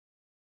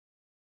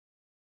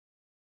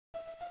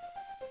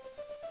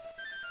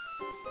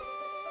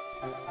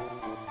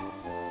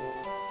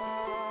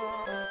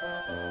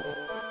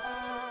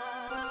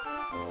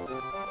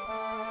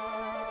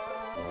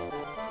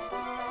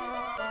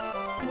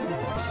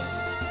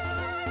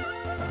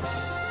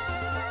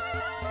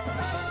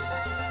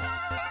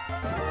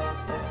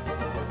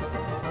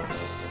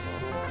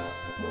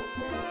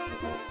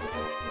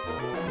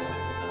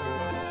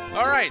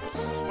Alright,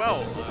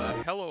 well,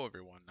 hello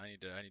everyone. I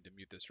need to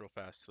mute this real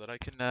fast so that I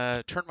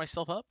can turn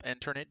myself up and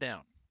turn it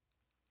down.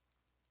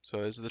 So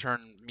this is the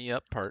turn me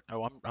up part.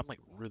 Oh, I'm like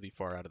really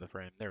far out of the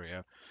frame. There we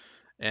go.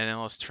 And then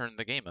let's turn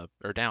the game up,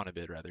 or down a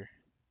bit rather.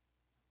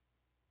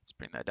 Let's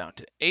bring that down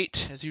to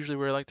 8, as usually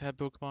where I like to have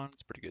Pokemon.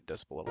 It's pretty good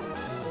decibel level.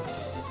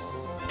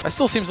 That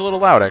still seems a little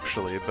loud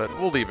actually, but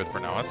we'll leave it for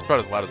now. That's about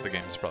as loud as the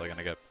game is probably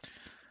gonna get.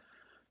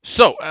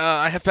 So,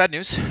 I have bad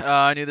news.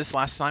 I knew this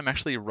last time.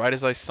 Actually, right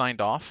as I signed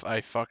off,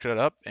 I fucked it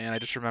up, and I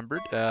just remembered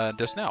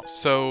just now.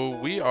 So,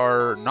 we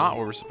are not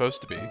where we're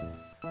supposed to be,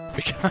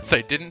 because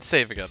I didn't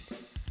save again.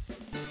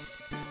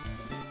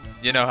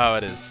 You know how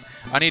it is.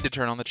 I need to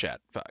turn on the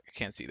chat. Fuck, I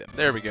can't see them.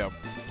 There we go.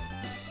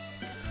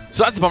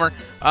 So, that's a bummer.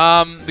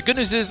 The good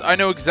news is, I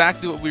know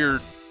exactly what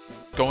we're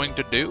going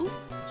to do.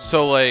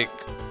 So, like,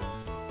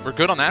 we're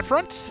good on that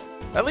front,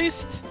 at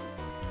least.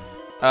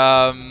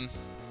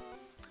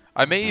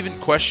 I may even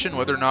question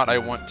whether or not I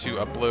want to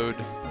upload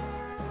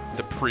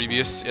the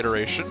previous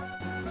iteration,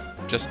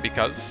 just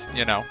because,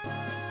 you know.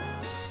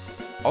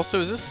 Also,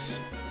 is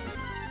this...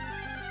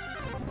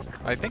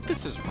 I think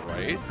this is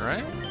right?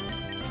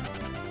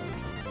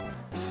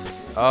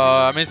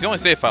 I mean, it's the only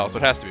save file, so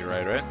it has to be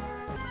right?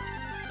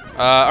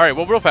 Alright,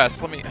 well, real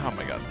fast, let me... Oh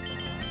my god.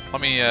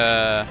 Let me,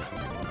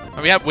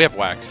 we have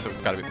wax, so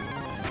it's gotta be...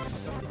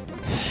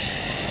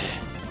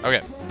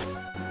 Okay.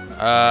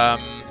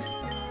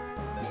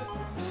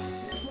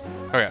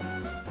 Okay.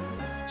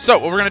 So,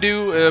 what we're going to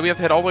do, we have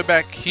to head all the way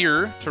back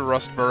here to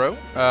Rustboro.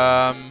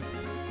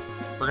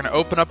 We're going to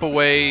open up a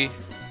way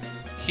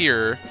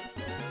here.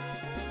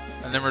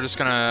 And then we're just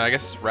going to, I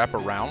guess, wrap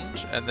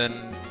around and then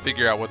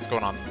figure out what's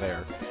going on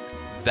there.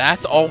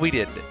 That's all we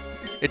did.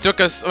 It took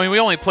us, I mean, we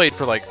only played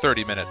for like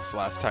 30 minutes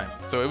last time.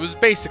 So it was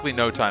basically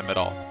no time at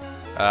all.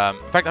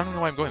 In fact, I don't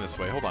know why I'm going this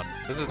way. Hold on.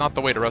 This is not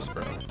the way to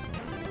Rustboro.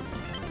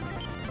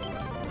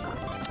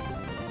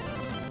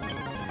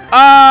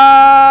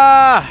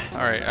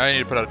 Alright, I need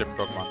to put out a different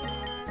Pokemon.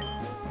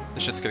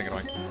 This shit's getting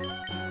annoying.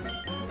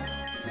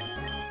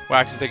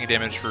 Wax is taking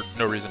damage for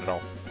no reason at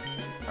all.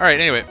 Alright,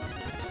 anyway.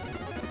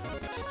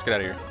 Let's get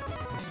out of here.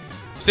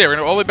 So yeah, we're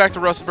gonna go all the way back to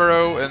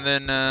Rustboro and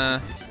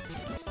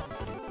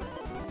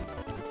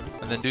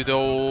then do the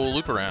old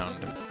loop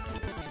around.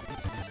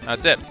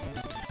 That's it.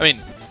 I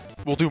mean,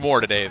 we'll do more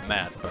today than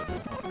that, but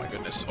oh my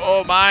goodness.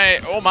 Oh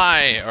my!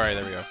 Alright,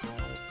 there we go.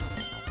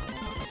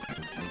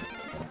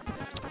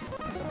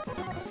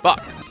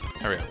 Fuck!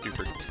 There we go,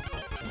 Buford.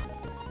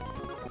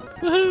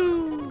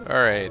 Woohoo!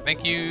 Alright,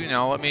 thank you.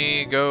 Now let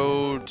me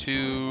go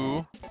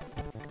to...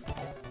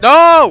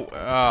 No!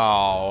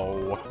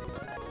 Oh.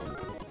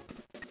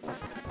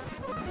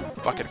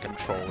 Fucking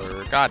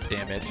controller. God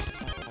damn it.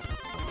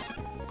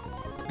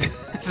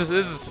 This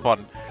is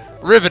fun.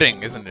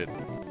 Riveting, isn't it?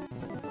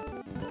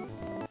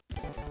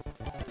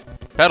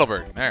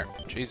 Petalburg. There.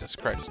 Jesus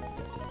Christ.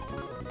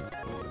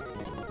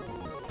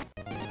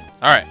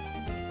 Alright.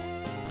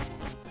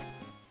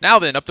 Now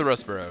then, up to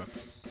Rustboro.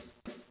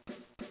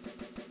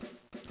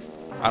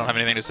 I don't have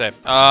anything to say.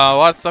 A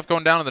lot of stuff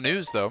going down in the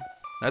news, though.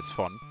 That's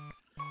fun.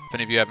 If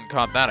any of you haven't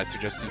caught that, I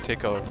suggest you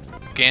take a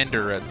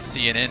gander at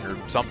CNN or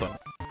something.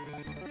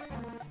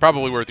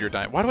 Probably worth your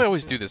time. Why do I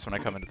always do this when I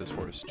come into this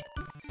forest?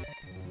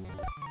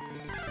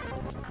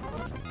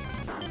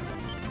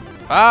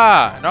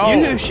 Ah, no.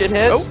 You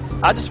shitheads. Oh.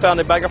 I just found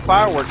a bag of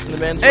fireworks in the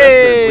men's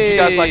restroom. Would you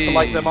guys like to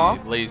light them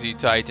off? Lazy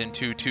Titan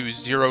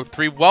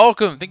 2203,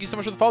 welcome. Thank you so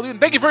much for the follow, dude. And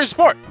thank you for your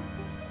support.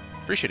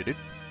 Appreciate it, dude.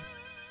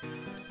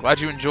 Glad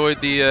you enjoyed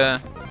the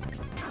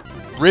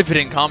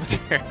riveting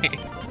commentary.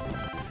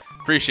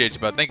 Appreciate you,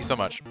 bud. Thank you so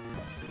much.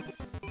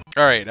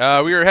 All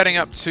right, we are heading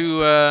up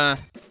to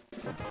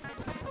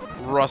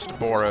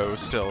Rustboro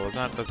still.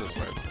 That's this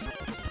way.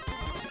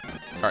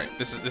 All right,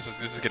 this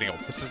is getting old.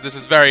 This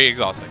is very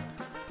exhausting.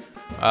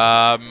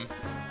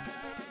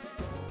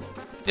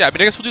 Yeah,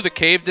 but I guess we'll do the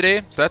cave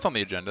today, so that's on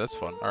the agenda. That's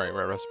fun. All right,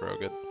 we're at Rustboro.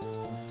 Good.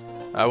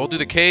 We'll do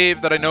the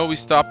cave that I know we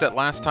stopped at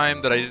last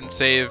time that I didn't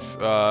save,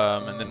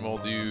 and then we'll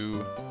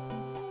do,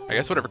 I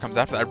guess, whatever comes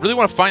after that. I really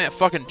want to find that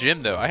fucking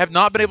gym, though. I have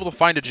not been able to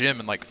find a gym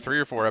in like 3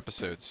 or 4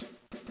 episodes.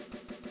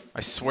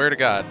 I swear to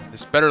God,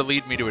 this better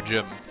lead me to a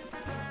gym.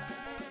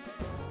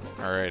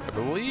 All right, I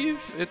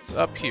believe it's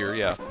up here.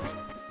 Yeah,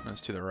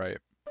 that's to the right.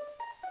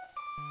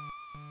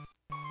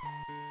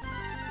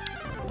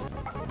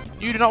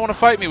 You do not want to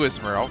fight me,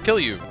 Whismer. I'll kill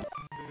you.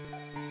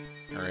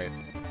 Alright.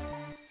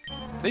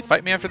 Do they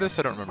fight me after this?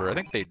 I don't remember. I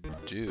think they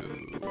do.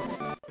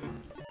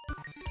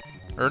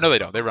 Or no, they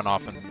don't. They run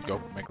off and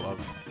go make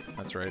love.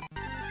 That's right.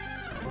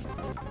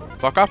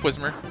 Fuck off,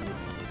 Whismer.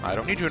 I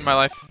don't need you in my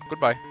life.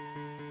 Goodbye.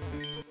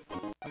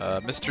 I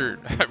read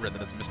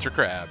that as Mr.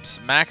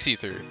 Krabs. Max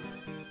Ether.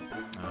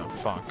 Oh,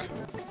 fuck.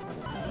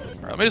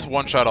 Alright, let me just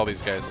one-shot all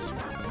these guys.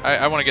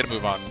 I want to get a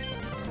move on.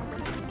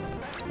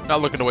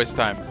 Not looking to waste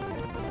time.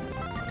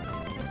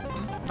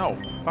 No,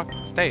 fuck,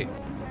 stay.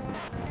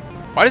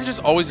 Why does it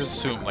just always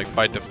assume, like,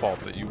 by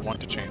default that you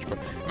want to change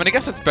Pokemon? I mean, I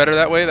guess it's better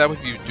that way. That way,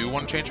 if you do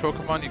want to change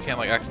Pokemon, you can't,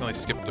 like, accidentally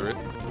skip through it.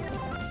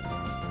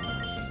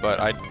 But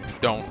I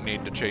don't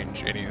need to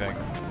change anything.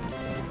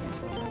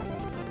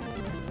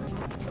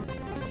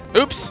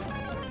 Oops!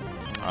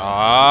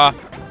 Ah!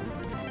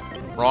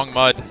 Wrong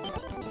mud.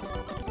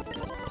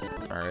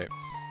 Alright.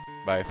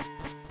 Bye.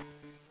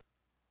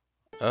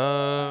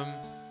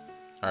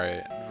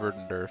 Alright.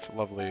 Verdendurf.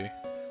 Lovely.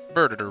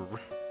 Verdendurf.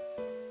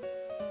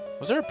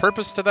 Was there a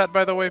purpose to that,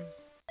 by the way?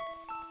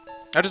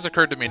 That just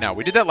occurred to me now.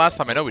 We did that last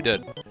time. I know we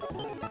did.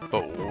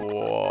 But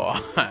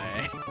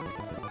why?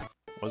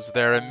 Was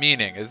there a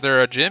meaning? Is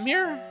there a gym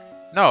here?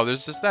 No,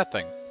 there's just that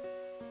thing.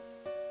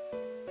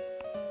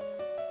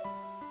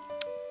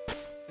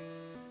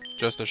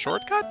 Just a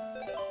shortcut?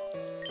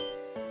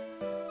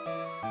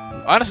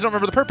 I honestly don't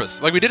remember the purpose.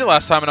 Like, we did it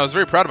last time, and I was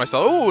very proud of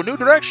myself. Oh, new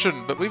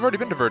direction! But we've already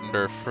been to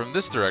Verdendurf from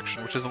this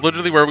direction, which is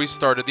literally where we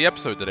started the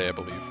episode today, I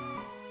believe.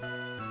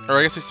 Or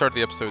I guess we started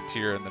the episode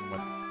here and then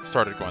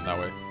started going that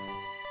way.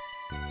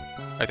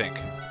 I think.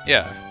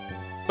 Yeah.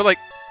 But like...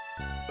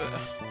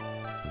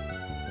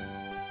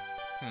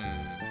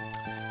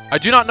 I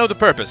do not know the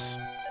purpose.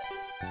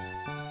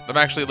 I'm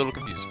actually a little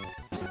confused.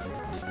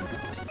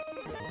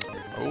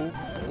 Oh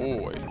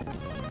boy.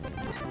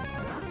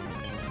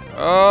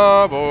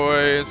 Oh boy,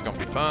 it's gonna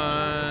be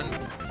fun.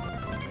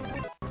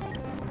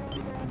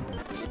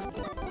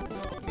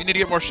 You need to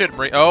get more shit,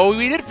 Marie. Oh,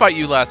 we did fight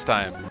you last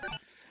time.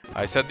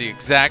 I said the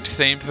exact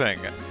same thing.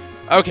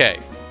 Okay.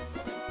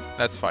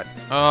 That's fine.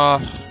 Oh,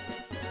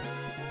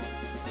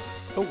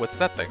 what's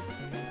that thing?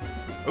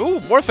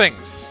 Ooh, more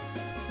things!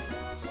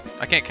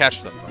 I can't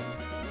catch them, though.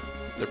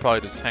 They're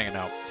probably just hanging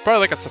out. It's probably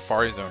like a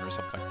safari zone or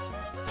something.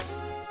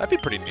 That'd be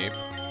pretty neat.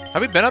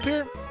 Have we been up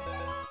here?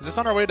 Is this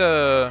on our way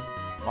to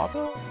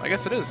Mauville? I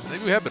guess it is.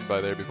 Maybe we have been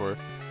by there before.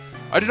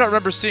 I do not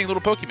remember seeing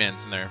little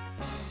Pokemans in there.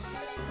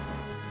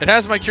 It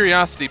has my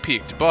curiosity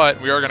piqued,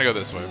 but we are going to go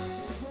this way.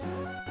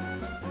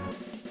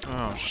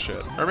 Oh,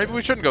 shit. Or maybe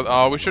we shouldn't go...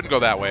 Oh, we shouldn't go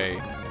that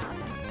way.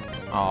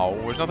 Oh,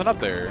 there's nothing up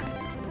there.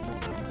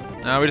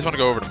 No, we just want to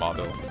go over to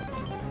Mauville.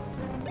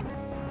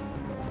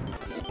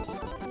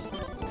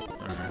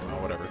 Alright,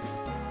 well, whatever.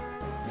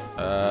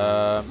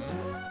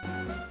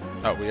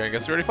 Oh, I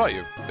guess we already fought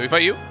you. Did we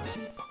fight you?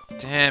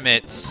 Damn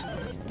it.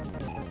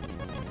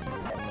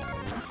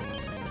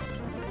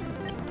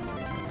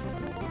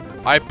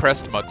 I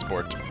pressed Mud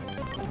Sport.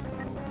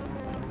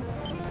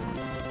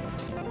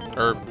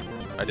 Or,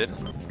 I didn't?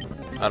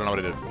 I don't know what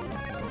I did.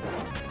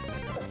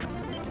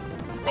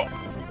 Oh.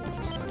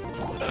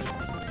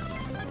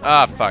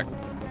 Ah, fuck.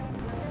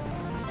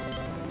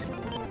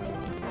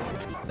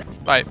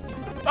 Bye.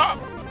 Ah!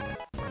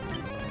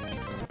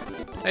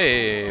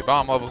 Hey,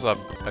 bomb levels up,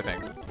 I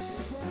think.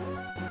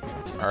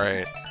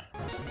 Alright.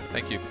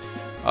 Thank you.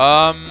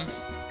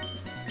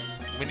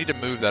 We need to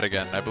move that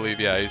again. I believe,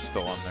 yeah, he's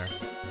still on there.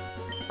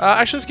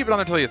 Actually, let's keep it on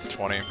there until he hits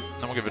 20. And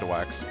then we'll give it a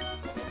wax.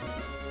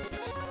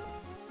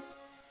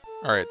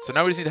 Alright, so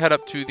now we just need to head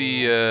up to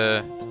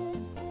the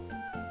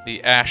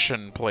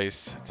Ashen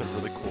place. It's a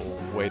really cool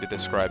way to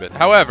describe it.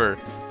 However,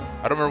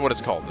 I don't remember what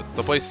it's called. It's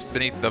the place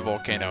beneath the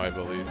volcano, I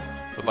believe.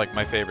 With, like,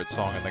 my favorite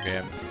song in the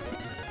game.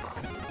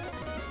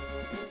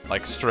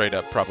 Like, straight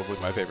up, probably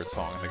my favorite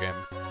song in the game.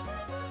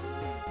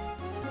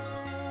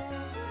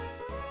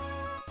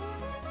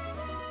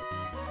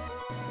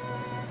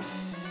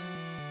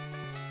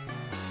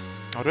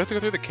 Oh, do we have to go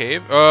through the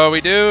cave? Oh, we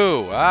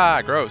do!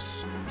 Ah,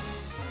 gross.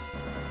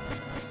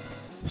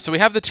 So we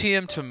have the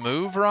TM to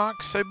move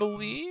rocks, I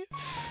believe?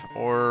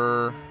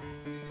 Or...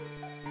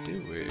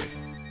 do we?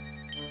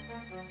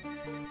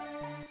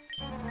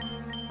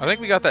 I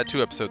think we got that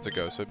 2 episodes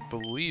ago, so I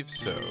believe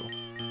so.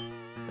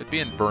 It'd be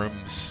in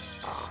Broom's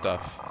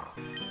stuff.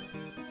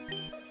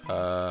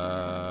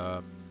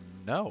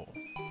 No.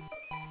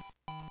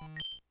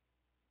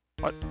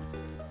 What?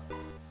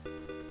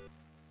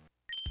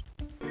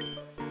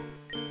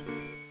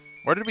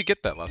 Where did we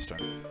get that last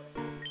time?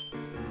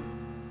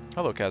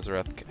 Hello,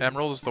 Kazareth.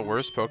 Emerald is the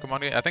worst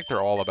Pokemon game? I think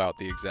they're all about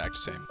the exact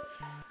same.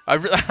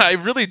 I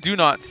really do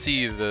not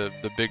see the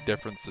big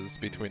differences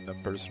between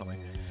them, personally.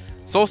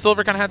 Soul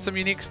Silver kind of had some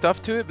unique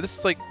stuff to it, but this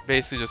is like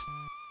basically just...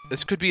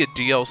 This could be a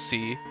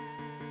DLC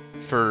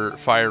for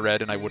Fire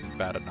Red, and I wouldn't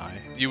bat an eye.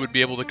 You would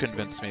be able to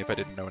convince me if I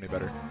didn't know any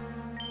better.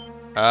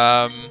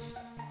 I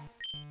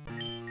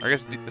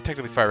guess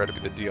technically Fire Red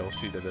would be the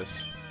DLC to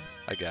this,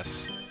 I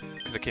guess,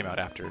 because it came out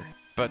after.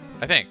 But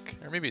I think,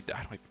 or maybe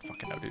I don't even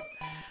fucking know, dude.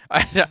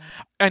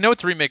 I know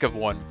it's a remake of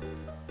 1,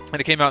 and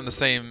it came out in the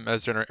same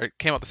as it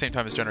came out the same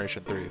time as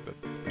Generation 3. But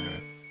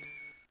anyway,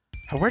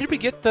 where did we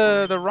get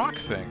the rock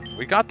thing?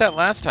 We got that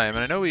last time,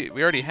 and I know we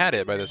already had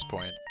it by this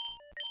point.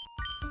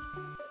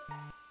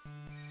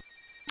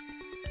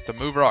 The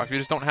move rock. We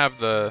just don't have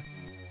the.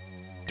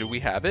 Do we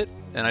have it?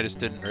 And I just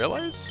didn't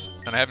realize,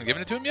 and I haven't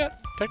given it to him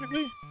yet,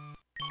 technically.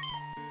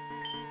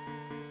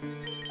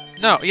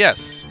 No.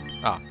 Yes.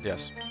 Ah,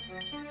 yes.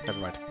 Never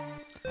mind.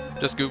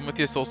 Just goofing with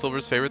you. Soul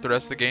Silver's favorite. The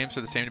rest of the games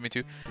are the same to me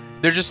too.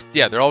 They're just,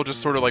 yeah, they're all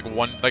just sort of like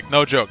one, like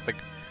no joke. Like,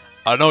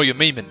 I know you're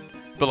memeing,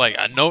 but like,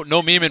 no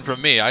memeing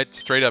from me. I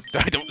straight up,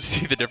 I don't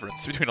see the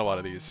difference between a lot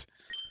of these.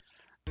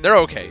 They're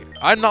okay.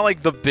 I'm not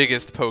like the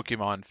biggest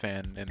Pokemon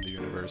fan in the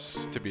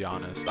universe, to be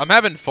honest. I'm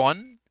having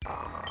fun,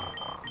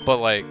 but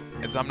like,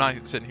 I'm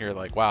not sitting here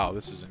like, wow,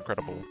 this is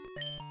incredible.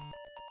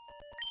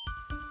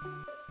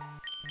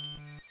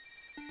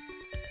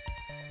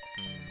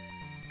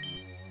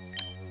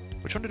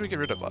 Which one did we get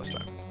rid of last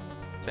time?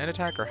 Sand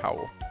Attack or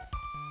Howl?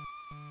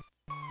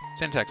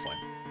 Sand Attack's lame.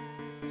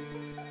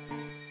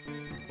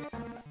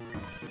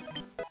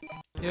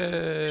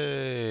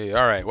 Yay!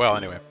 Alright, well,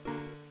 anyway.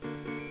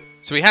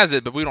 So he has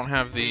it, but we don't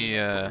have the,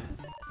 yeah,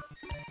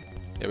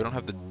 we don't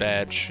have the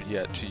badge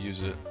yet to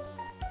use it.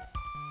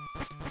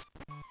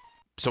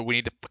 So we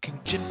need the fucking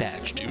gym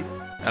badge, dude.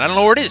 And I don't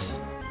know where it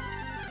is!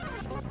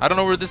 I don't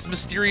know where this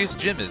mysterious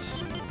gym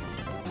is.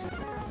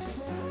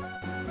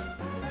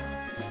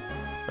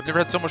 I've never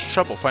had so much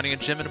trouble finding a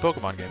gym in a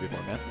Pokemon game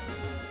before, man.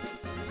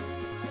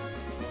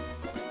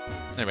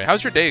 Anyway,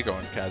 how's your day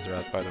going,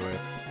 Kazrath, by the way?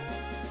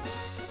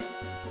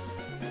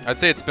 I'd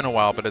say it's been a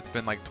while, but it's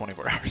been like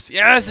 24 hours.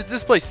 Yes, it's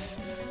this place!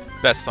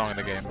 Best song in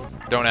the game.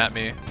 Don't at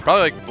me.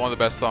 Probably like one of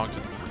the best songs.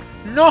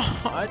 No,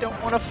 I don't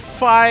want to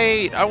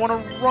fight. I want to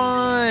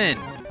run.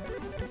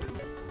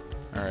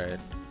 Alright.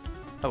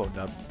 Hello,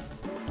 Nub.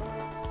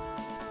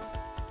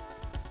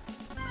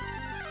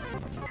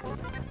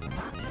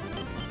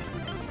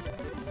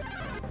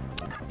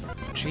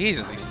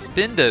 Jesus, these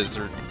Spindas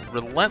are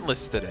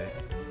relentless today.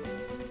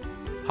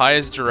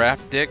 Highest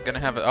giraffe dick. Gonna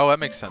have it. Oh, that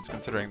makes sense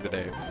considering the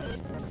day.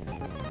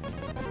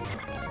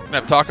 Gonna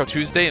have Taco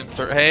Tuesday and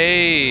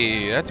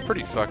hey, that's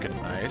pretty fucking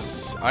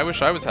nice. I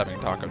wish I was having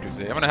Taco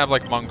Tuesday. I'm gonna have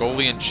like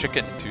Mongolian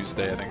Chicken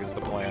Tuesday, I think is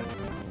the plan.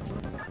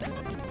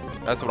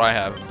 That's what I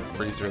have in the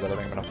freezer that I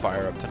think I'm gonna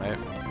fire up tonight.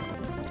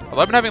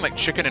 Although I've been having like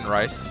chicken and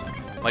rice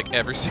like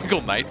every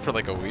single night for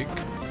like a week,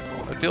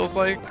 it feels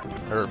like.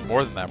 Or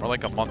more than that, more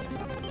like a month.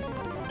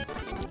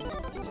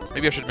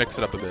 Maybe I should mix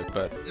it up a bit,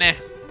 but nah.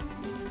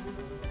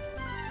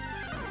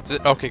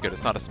 Okay, good,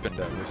 it's not a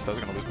Spinda at least. I was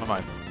gonna lose my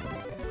mind.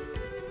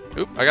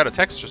 Oop, I got a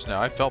text just now.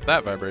 I felt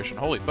that vibration.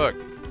 Holy fuck.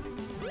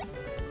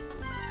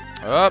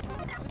 Up.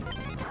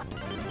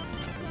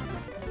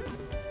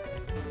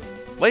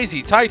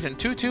 Lazy Titan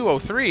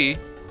 2203.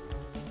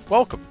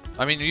 Welcome.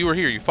 I mean, you were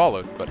here, you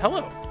followed, but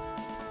hello.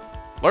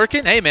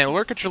 Lurkin? Hey man,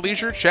 lurk at your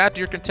leisure, chat to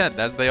your content,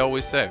 as they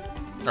always say.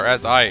 Or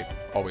as I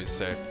always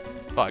say.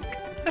 Fuck.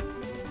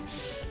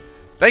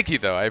 Thank you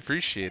though, I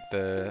appreciate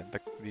the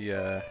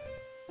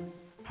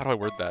how do I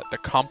word that? The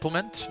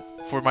compliment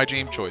for my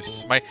game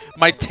choice.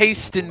 My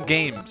taste in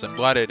games. I'm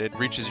glad it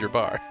reaches your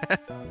bar.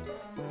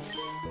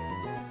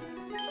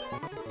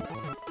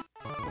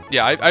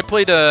 Yeah, I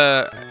played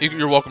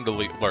you're welcome to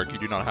lurk. You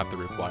do not have to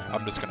reply.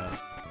 I'm just gonna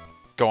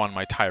go on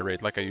my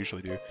tirade like I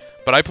usually do.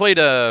 But I played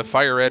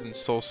Fire Red and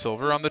Soul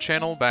Silver on the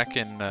channel back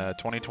in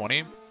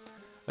 2020.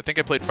 I think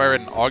I played Fire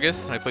Red in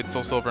August, and I played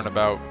Soul Silver in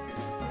about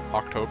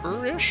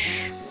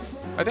October-ish,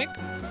 I think.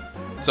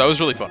 So it was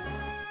really fun.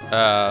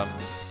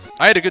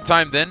 I had a good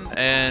time then,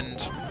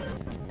 and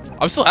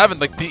I'm still having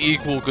like the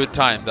equal good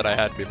time that I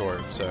had before,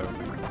 so.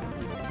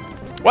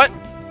 What?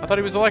 I thought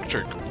he was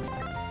electric.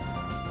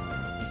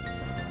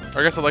 Or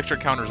I guess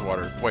electric counters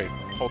water. Wait,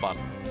 hold on.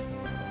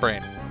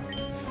 Brain.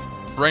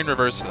 Brain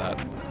reverse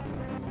that.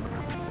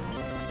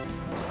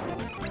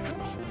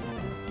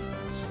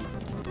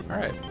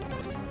 Alright.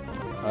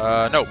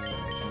 No.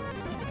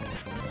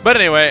 But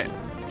anyway,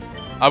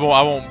 I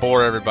won't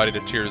bore everybody to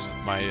tears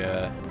with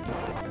my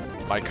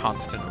my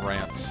constant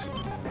rants.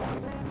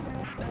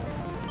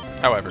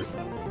 However,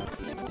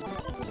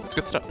 it's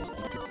good stuff.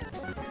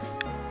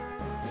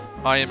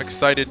 I am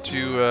excited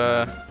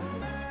to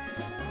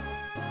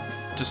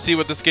see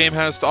what this game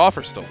has to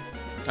offer still.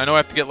 I know I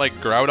have to get like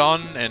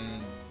Groudon and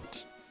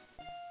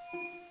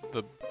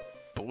the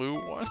blue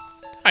one.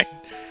 I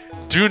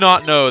do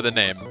not know the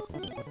name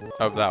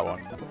of that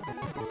one.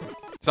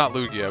 It's not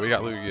Lugia. We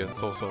got Lugia in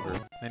Soul Silver,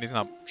 and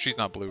she's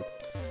not blue.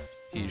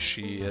 He,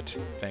 she, it,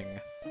 thing.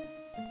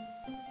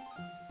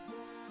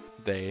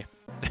 They.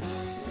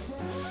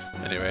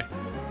 Anyway,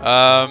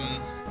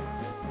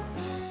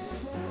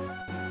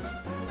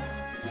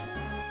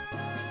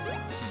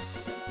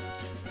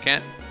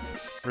 can't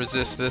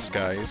resist this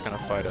guy. He's gonna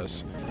fight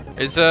us.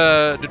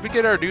 Did we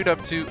get our dude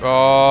up to?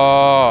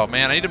 Oh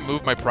man, I need to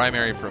move my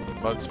primary from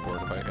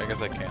Mudsport. I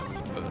guess I can,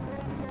 but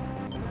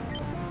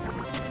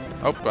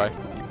oh, bye.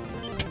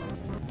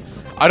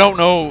 I don't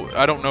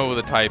know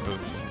the type of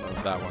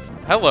that one.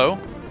 Hello.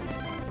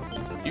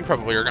 You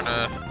probably are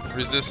gonna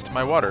resist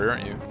my water,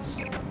 aren't you?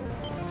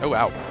 Oh,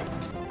 ow.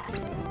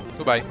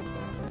 Goodbye.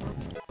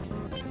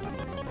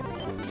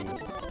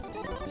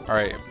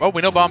 Alright. Oh,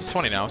 we know bomb's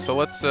 20 now, so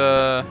let's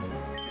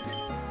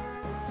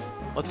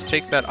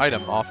take that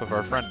item off of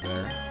our friend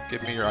there.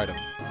 Give me your item.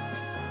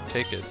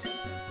 Take it.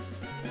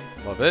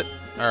 Love it.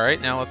 Alright,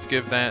 now let's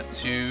give that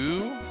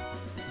to...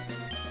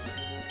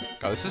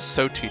 God, this is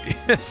so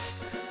tedious.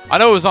 I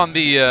know it was on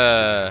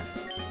the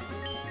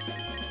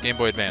Game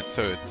Boy Advance,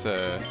 so it's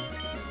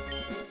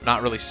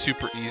not really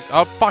super easy.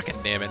 Oh, fucking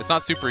damn it. It's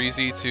not super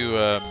easy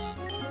to,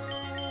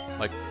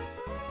 like,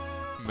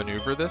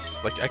 maneuver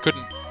this. Like, I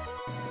couldn't...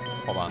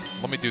 Hold on.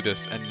 Let me do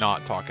this and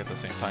not talk at the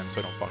same time so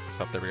I don't fuck this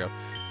up. There we go.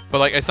 But,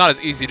 like, it's not as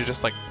easy to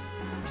just, like,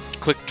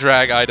 click,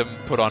 drag item,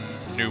 put on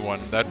new one.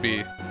 That'd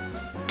be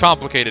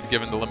complicated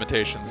given the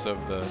limitations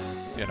of the,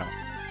 you know,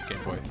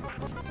 Game Boy,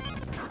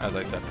 as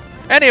I said.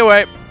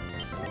 Anyway,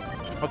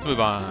 let's move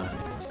on.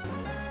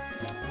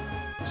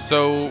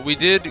 So, we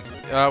did...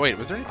 wait,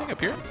 was there anything up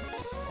here?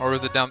 Or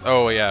was it down...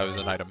 Oh, yeah, it was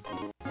an item.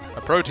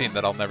 A protein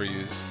that I'll never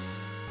use.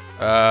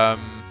 There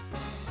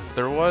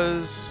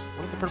was...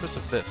 What is the purpose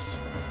of this?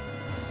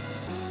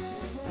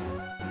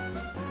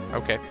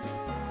 Okay.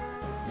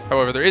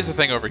 However, there is a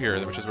thing over here,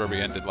 which is where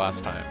we ended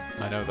last time.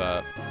 I know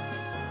that.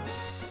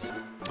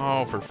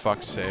 Oh, for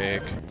fuck's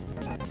sake.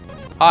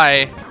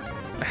 Hi!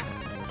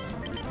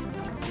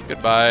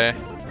 Goodbye.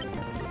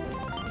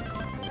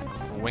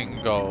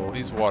 Wing gull.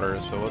 He's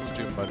water, so let's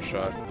do mud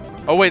shot.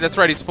 Oh wait, that's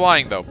right, he's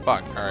flying though.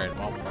 Fuck. Alright,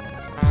 well.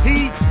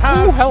 He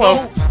has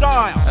no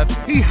style.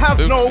 He has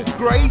no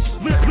grace.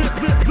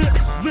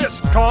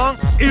 This Kong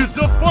is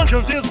a bunch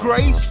of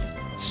disgrace.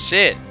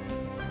 Shit.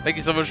 Thank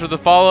you so much for the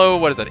follow.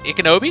 What is that?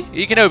 Ikenobi?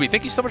 Ikenobi,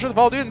 thank you so much for the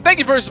follow, dude, and thank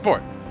you for your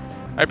support.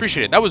 I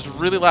appreciate it. That was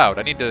really loud.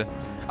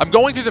 I'm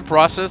going through the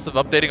process of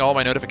updating all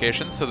my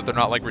notifications so that they're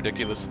not like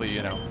ridiculously,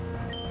 you know,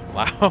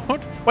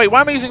 loud. Wait,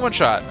 why am I using one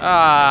shot?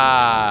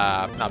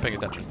 I'm not paying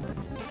attention.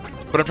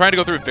 But I'm trying to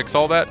go through and fix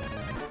all that.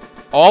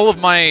 All of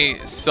my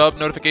sub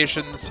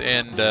notifications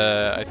and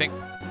I think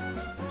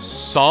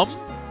some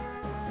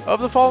of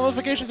the follow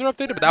notifications are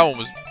updated, but that one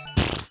was...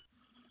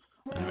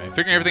 Anyway,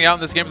 figuring everything out in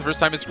this game for the first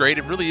time is great.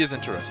 It really is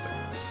interesting.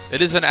 It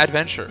is an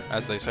adventure,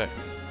 as they say.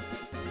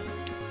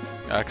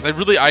 Because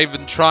I've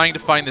been trying to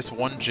find this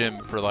one gym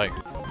for like,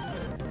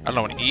 I don't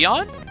know, an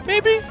eon,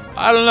 maybe?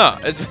 I don't know.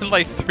 It's been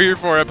like 3 or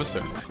 4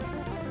 episodes.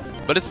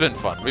 But it's been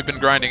fun. We've been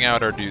grinding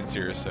out our dudes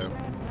here, so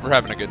we're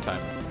having a good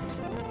time.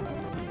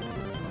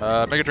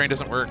 Mega Drain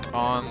doesn't work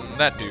on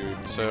that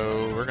dude,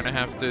 so we're gonna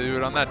have to do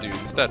it on that dude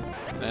instead.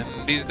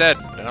 And he's dead.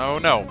 Oh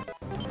no.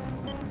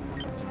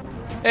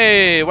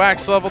 Hey,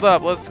 Wax leveled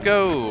up. Let's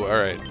go.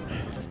 Alright.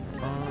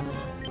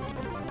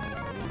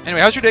 Anyway,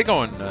 how's your day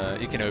going,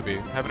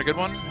 Ikenobi? Having a good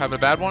one? Having a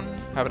bad one?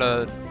 Having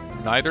a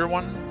neither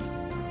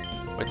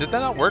one? Wait, did that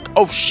not work?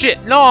 Oh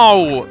shit,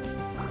 no!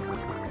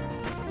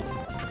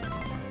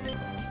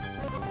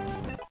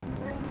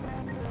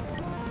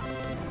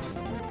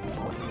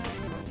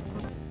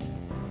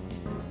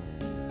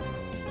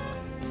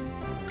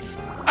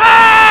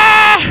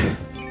 Ah!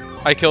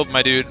 I killed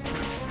my dude.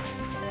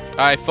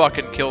 I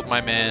fucking killed my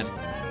man.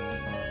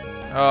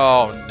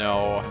 Oh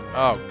no.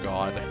 Oh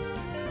god.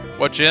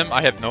 What gym?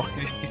 I have no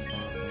idea.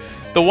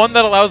 The one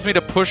that allows me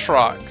to push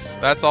rocks.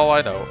 That's all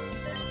I know.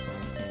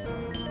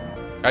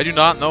 I do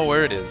not know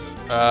where it is.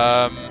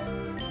 I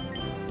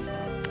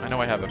know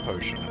I have a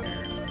potion in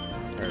here.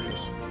 There it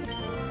is.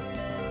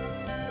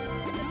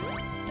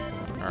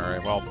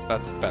 Alright, well,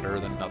 that's better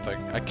than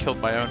nothing. I killed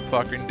my own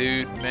fucking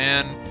dude,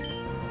 man.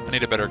 I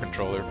need a better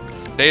controller.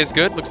 Day is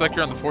good. Looks like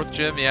you're on the 4th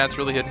gym. Yeah, it's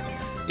really hidden.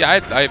 Yeah,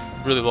 I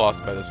really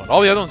lost by this one.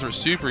 All the other ones were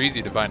super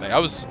easy to find.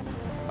 I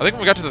think when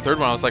we got to the 3rd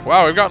one, I was like,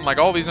 wow, we've gotten like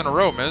all these in a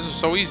row, man. This is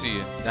so easy.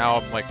 And now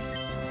I'm like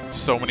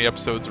so many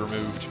episodes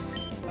removed.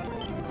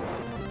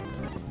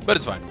 But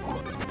it's fine.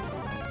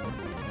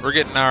 We're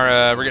getting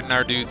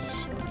our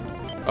dudes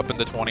up in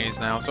the 20s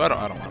now, so I don't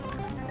mind.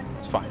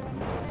 It's fine.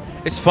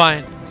 It's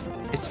fine.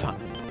 It's fine.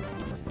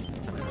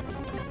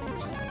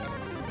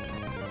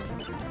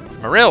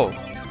 Marill!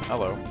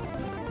 Hello.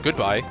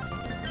 Goodbye.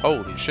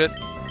 Holy shit.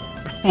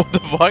 What the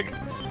fuck?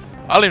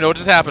 I don't even know what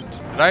just happened.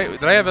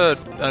 Did I have an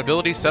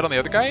ability set on the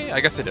other guy? I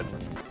guess I did.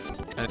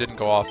 And it didn't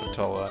go off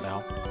until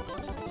now.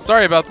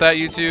 Sorry about that,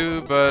 you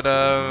two, but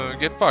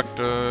get fucked.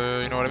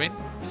 You know what I mean?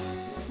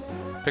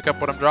 Pick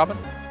up what I'm dropping?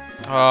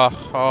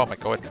 Oh my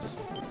goodness.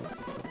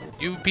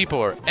 You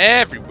people are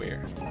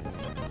everywhere.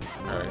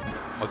 Alright,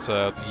 let's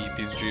eat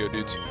these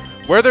Geodudes.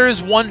 Where there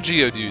is one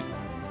Geodude,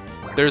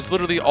 there's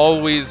literally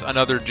always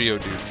another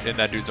Geodude in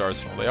that dude's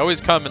arsenal. They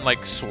always come in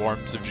like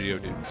swarms of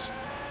Geodudes.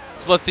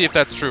 So let's see if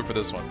that's true for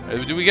this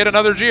one. Do we get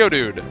another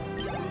Geodude?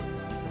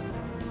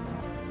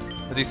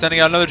 Is he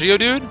sending out another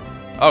Geodude?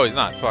 Oh, he's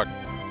not. Fuck.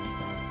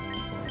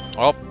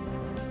 Well,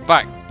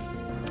 fuck.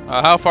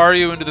 How far are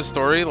you into the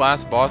story?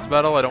 Last boss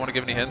battle? I don't want to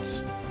give any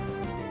hints.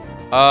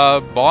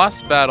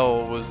 Boss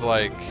battle was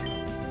like...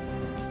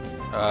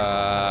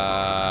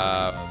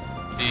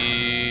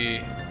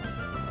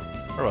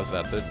 Where was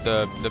that?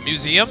 The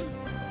museum?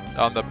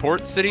 On the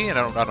port city? And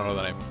I don't know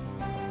the name.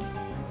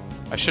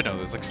 I should know.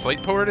 There's like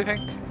Slate Port, I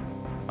think?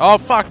 Oh,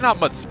 fuck. Not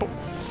mud.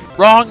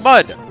 Wrong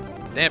mud!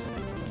 Damn.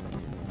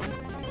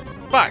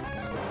 Fuck.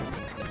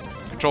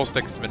 Control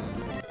stick's been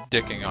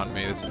dicking on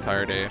me this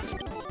entire day.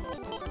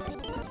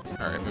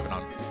 Alright, moving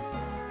on.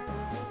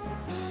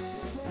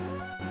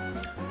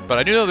 But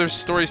I do know there's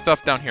story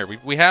stuff down here.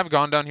 We have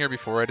gone down here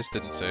before, I just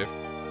didn't save.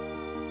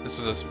 This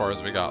was as far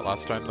as we got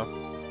last time,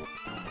 though.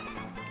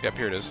 Yep,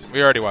 here it is.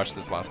 We already watched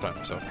this last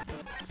time, so.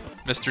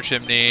 Mr.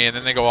 Chimney, and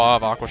then they go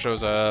off, Aqua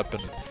shows up,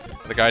 and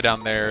the guy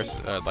down there,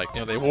 like, you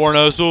know, they warn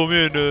us, oh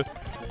man,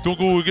 don't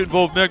go get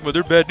involved with Magma,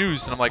 they're bad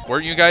news. And I'm like,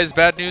 weren't you guys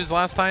bad news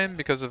last time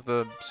because of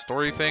the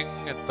story thing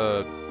at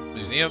the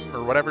museum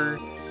or whatever?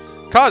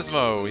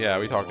 Cosmo! Yeah,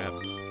 we talked to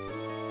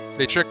him.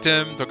 They tricked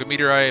him, took a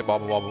meteorite, blah,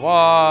 blah, blah,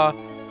 blah,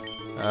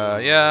 blah.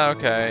 Yeah,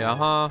 okay,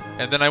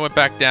 And then I went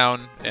back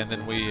down, and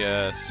then we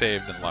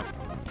saved and left.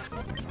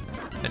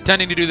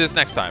 Intending to do this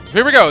next time. So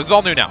here we go, this is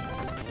all new now.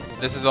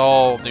 This is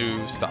all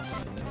new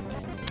stuff.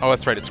 Oh,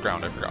 that's right, it's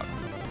ground, I forgot.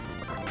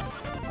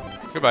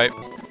 Goodbye.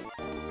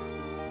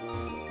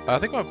 I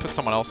think I'm gonna put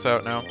someone else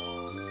out now.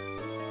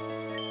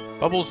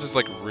 Bubbles is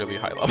like really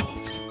high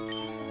levels.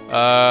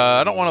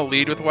 I don't want to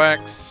lead with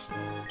Wax.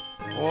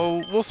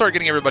 Well, we'll start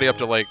getting everybody up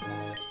to like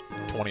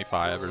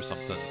 25 or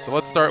something. So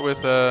let's start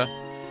with,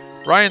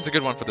 Ryan's a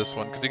good one for this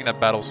one, because he can have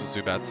battles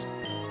with Zubats.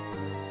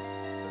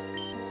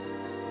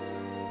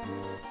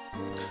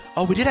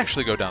 Oh, we did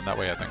actually go down that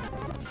way, I think.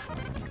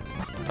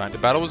 Time to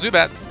battle with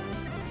Zubats.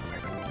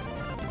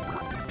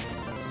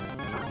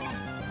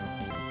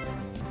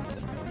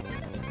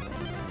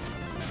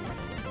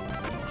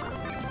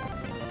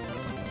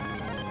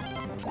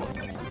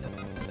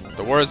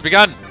 The war has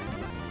begun!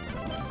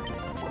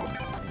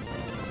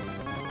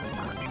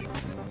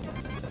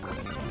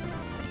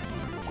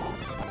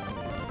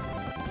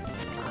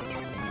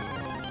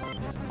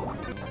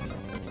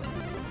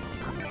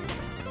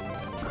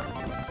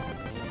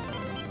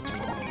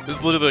 This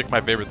is literally like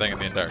my favorite thing in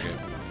the entire game.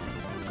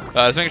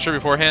 Just making sure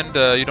beforehand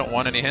you don't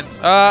want any hints.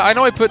 I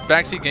know I put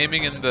backseat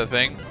gaming in the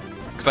thing,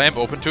 because I am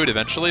open to it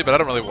eventually, but I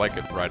don't really like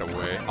it right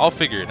away. I'll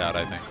figure it out,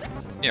 I think.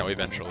 You know,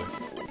 eventually.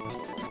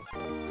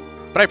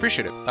 But I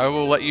appreciate it. I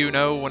will let you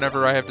know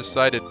whenever I have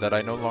decided that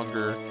I no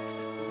longer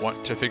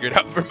want to figure it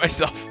out for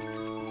myself.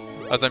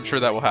 As I'm sure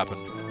that will happen.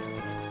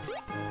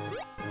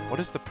 What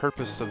is the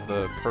purpose of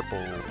the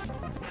purple?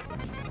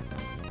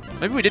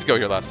 Maybe we did go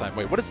here last time.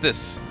 Wait, what is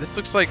this? This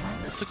looks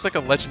like a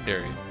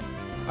legendary.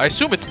 I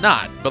assume it's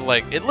not, but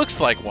like it looks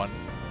like one.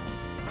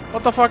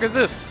 What the fuck is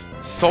this?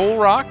 Soul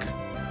Rock?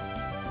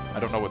 I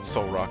don't know what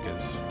Soul Rock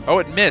is. Oh,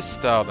 it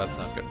missed. Oh, that's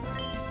not good.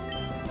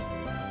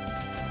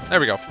 There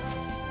we go.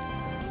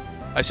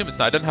 I assume it's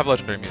not. It doesn't have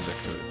legendary music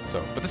to it.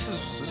 So, but this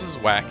is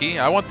wacky.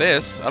 I want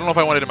this. I don't know if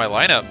I want it in my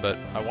lineup, but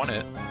I want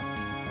it.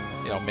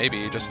 You know,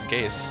 maybe just in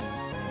case.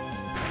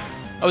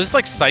 Oh, is this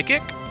like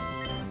psychic?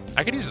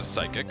 I could use a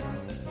psychic.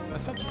 That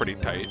sounds pretty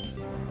tight.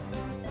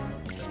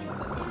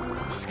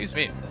 Excuse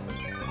me.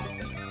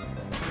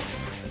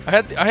 I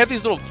have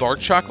these little dark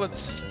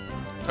chocolates.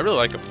 I really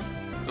like them.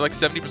 They're like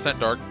 70%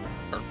 dark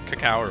or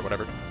cacao or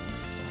whatever.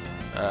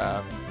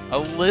 A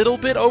little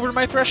bit over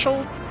my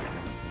threshold,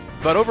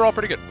 but overall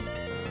pretty good.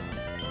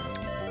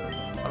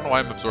 I don't know why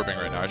I'm absorbing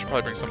right now. I should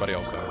probably bring somebody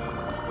else out.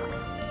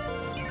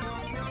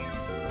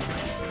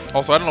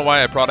 Also, I don't know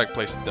why I product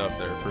placed Dove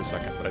there for a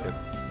second, but I did.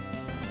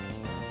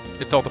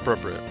 It felt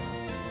appropriate.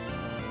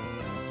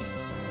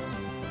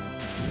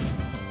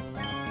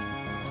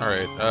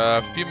 Alright,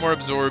 a few more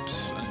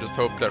absorbs and just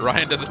hope that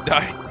Ryan doesn't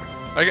die,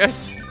 I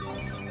guess.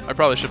 I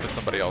probably should put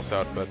somebody else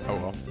out, but oh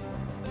well.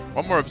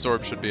 One more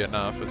absorb should be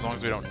enough, as long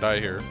as we don't die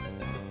here.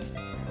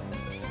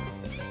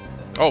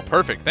 Oh,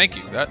 perfect, thank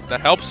you. That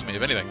helps me,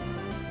 if anything.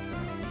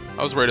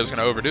 I was worried I was going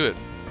to overdo it,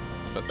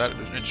 but that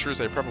ensures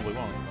I probably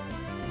won't.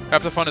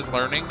 Half the fun is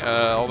learning,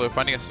 although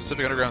finding a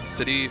specific underground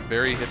city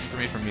very hidden for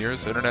me from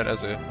years. The internet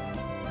as a...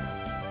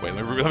 Wait,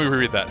 let me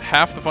reread that.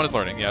 Half the fun is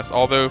learning, yes.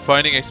 Although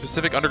finding a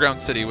specific underground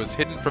city was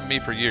hidden from me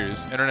for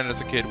years, internet as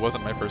a kid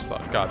wasn't my first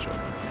thought. Gotcha.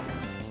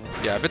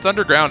 Yeah, if it's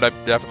underground, I'm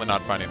definitely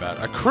not finding that.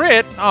 A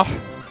crit? Oh.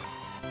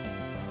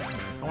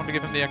 I wanted to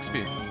give him the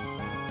XP.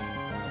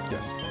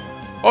 Yes.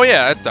 Oh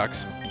yeah, it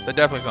sucks. That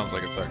definitely sounds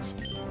like it sucks.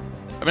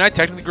 I mean, I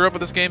technically grew up with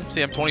this game.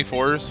 See, I'm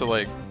 24, so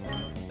like...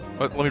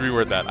 Let me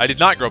reword that. I did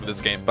not grow up with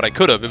this game, but I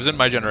could have. It was in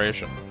my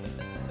generation.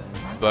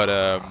 But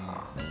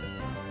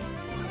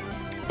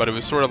it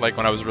was sort of like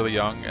when I was really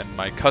young, and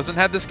my cousin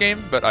had this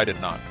game, but I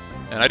did not.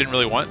 And I didn't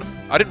really want them.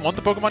 I didn't want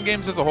the Pokemon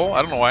games as a whole.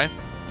 I don't know why.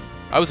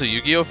 I was a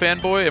Yu-Gi-Oh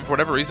fanboy, and for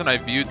whatever reason, I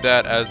viewed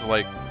that as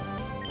like...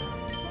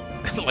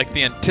 like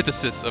the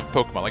antithesis of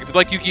Pokemon. Like, if you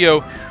like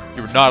Yu-Gi-Oh,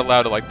 you were not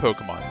allowed to like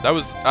Pokemon. That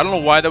was... I don't know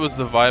why that was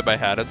the vibe I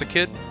had as a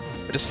kid.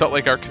 I just felt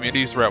like our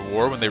communities were at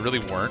war when they really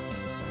weren't.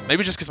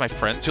 Maybe just because my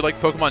friends who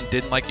liked Pokemon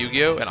didn't like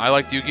Yu-Gi-Oh, and I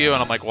liked Yu-Gi-Oh,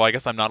 and I'm like, well, I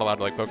guess I'm not allowed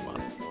to like Pokemon.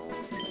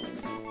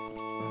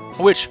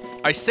 Which,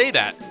 I say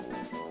that,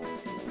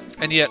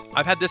 and yet,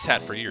 I've had this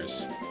hat for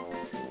years.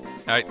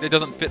 It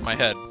doesn't fit my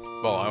head.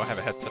 Well, I have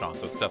a headset on,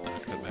 so it's definitely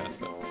not going to fit my head,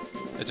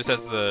 but it just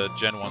has the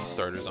Gen 1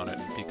 starters on it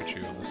and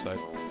Pikachu on this side.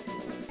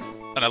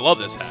 And I love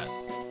this hat.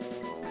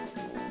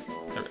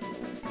 There we go.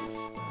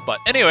 But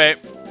anyway,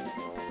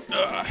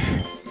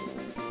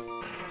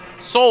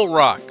 Soul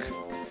Rock.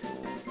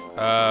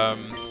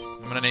 I'm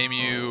gonna name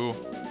you...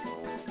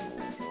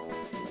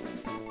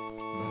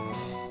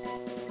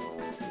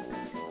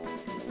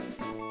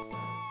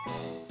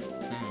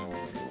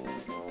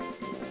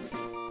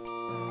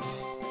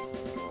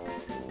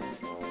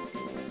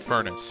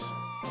 Furnace.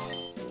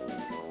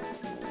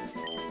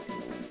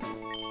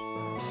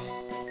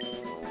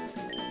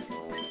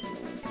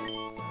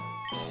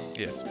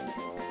 Yes.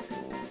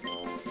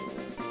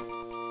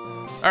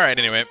 Alright,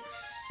 anyway.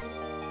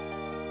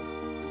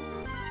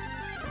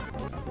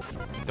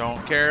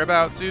 Don't care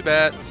about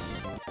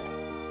 2-bats.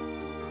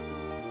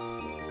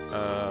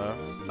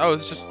 Oh,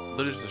 it's just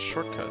literally just a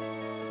shortcut.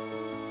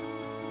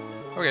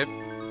 Okay.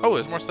 Oh,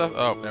 there's more stuff.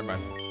 Oh, never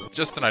mind.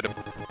 Just an item.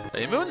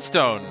 A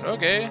moonstone.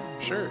 Okay,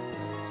 sure.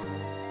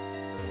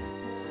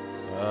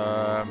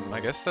 I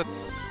guess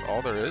that's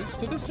all there is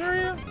to this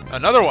area?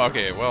 Another one.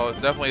 Okay, well,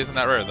 it definitely isn't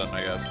that rare then,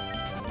 I guess.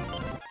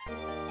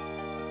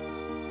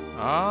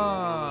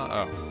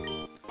 Ah,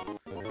 oh.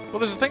 Well,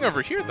 there's a thing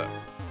over here, though.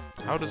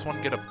 How does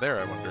one get up there,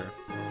 I wonder?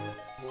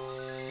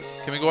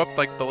 Can we go up,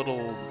 like, the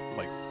little,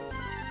 like...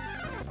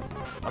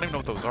 I don't even know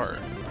what those are.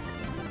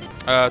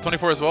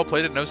 24 as well,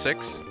 played it in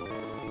 06.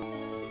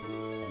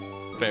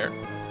 Fair.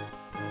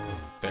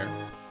 Fair.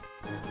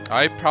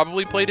 I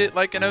probably played it,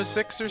 like, in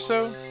 06 or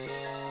so.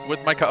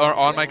 With my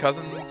on my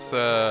cousin's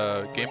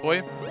Game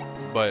Boy,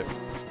 but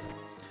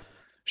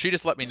she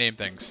just let me name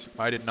things.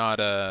 I did not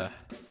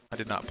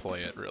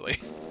play it really.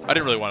 I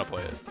didn't really want to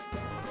play it.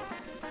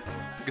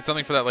 Get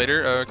something for that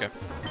later. Okay.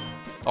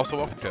 Also,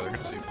 welcome Taylor.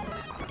 Good to see you.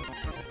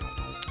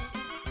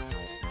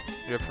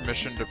 You have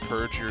permission to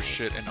purge your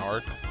shit in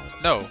Ark?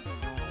 No.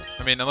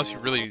 I mean, unless you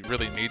really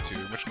need to,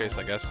 in which case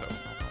I guess so.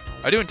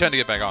 I do intend to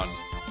get back on,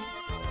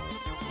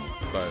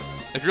 but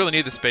if you really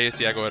need the space,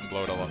 yeah, go ahead and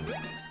blow it all up.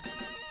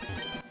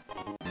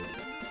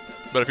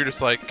 But if you're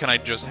just like, can I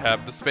just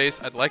have the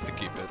space? I'd like to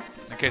keep it,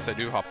 in case I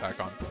do hop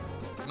back on.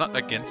 I'm not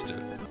against it.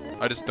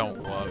 I just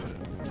don't love it.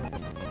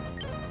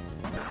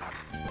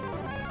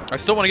 I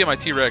still want to get my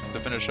T-Rex to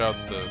finish out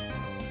the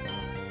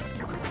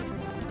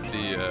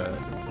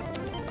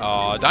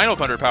Dino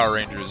Thunder Power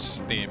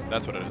Rangers theme.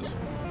 That's what it is.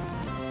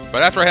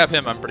 But after I have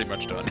him, I'm pretty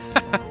much done.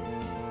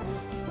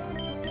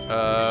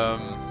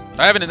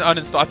 I haven't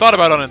uninstalled. I thought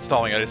about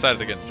uninstalling it. I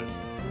decided against it.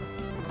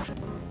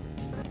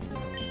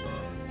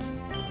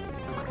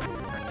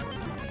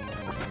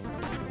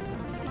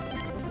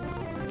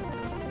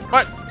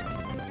 What?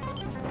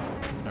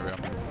 There we go.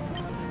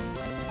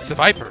 It's a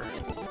Viper.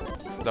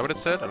 Is that what it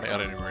said? I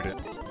didn't even read it.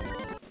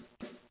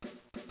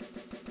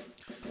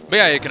 But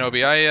yeah,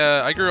 Kenobi,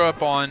 I grew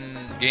up on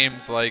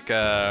games like, you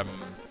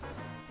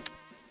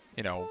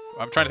know,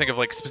 I'm trying to think of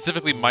like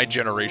specifically my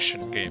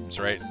generation games,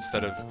 right?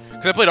 Instead of,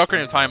 because I played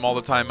Ocarina of Time all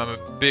the time. I'm a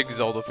big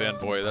Zelda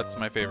fanboy. That's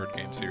my favorite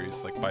game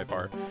series, like by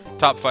far.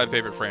 Top 5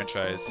 favorite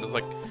franchise. It's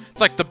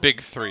like the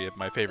big 3 of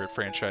my favorite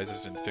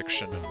franchises in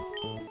fiction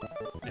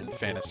and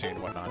fantasy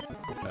and whatnot.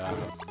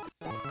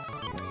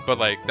 But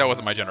like, that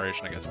wasn't my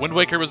generation, I guess. Wind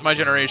Waker was my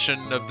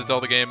generation of the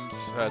Zelda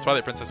games.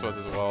 Twilight Princess was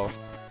as well.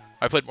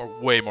 I played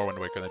way more Wind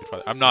Waker than I did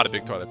Twilight. I'm not a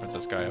big Twilight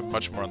Princess guy. I'm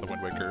much more on the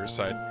Wind Waker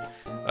side.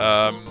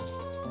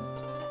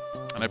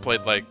 And I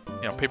played like,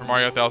 you know, Paper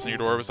Mario 1000 Year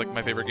Door was like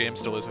my favorite game,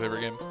 still is my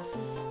favorite game.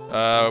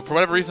 For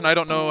whatever reason, I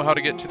don't know how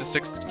to get to the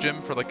 6th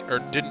gym for like, or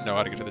didn't know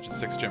how to get to the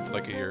 6th gym for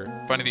like a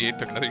year. Finding the 8th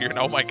took another year, and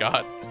oh my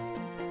god.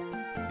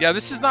 Yeah,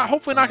 this is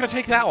hopefully not going to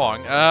take that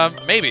long.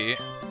 Maybe.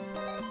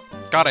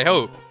 God, I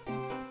hope.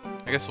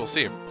 I guess we'll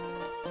see.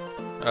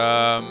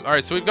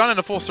 Alright, so we've gone in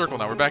a full circle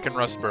now. We're back in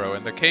Rustboro,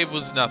 and the cave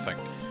was nothing.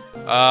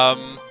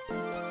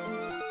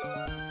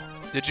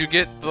 Did you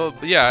get the...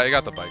 Yeah, I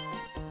got the bike.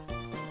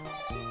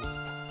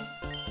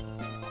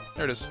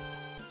 There it is.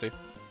 See?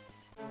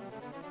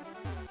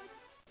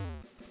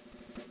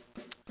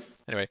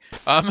 Anyway,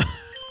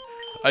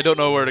 I don't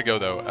know where to go,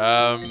 though.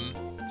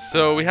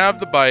 So we have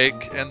the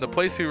bike, and the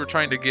place we were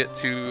trying to get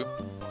to...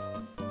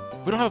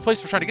 We don't have a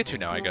place we're trying to get to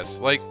now, I guess.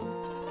 Like...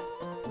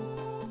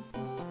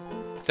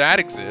 That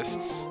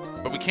exists,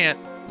 but we can't...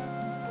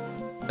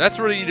 That's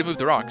where you need to move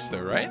the rocks,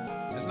 though, right?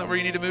 Isn't that where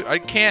you need to move? I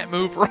can't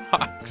move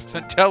rocks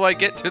until I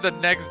get to the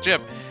next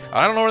gym.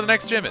 I don't know where the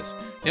next gym is.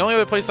 The only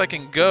other place I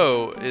can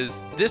go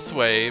is this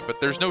way, but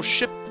there's no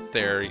ship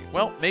there.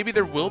 Well, maybe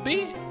there will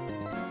be?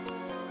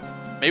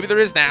 Maybe there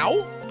is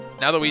now?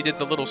 Now that we did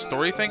the little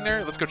story thing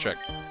there? Let's go check.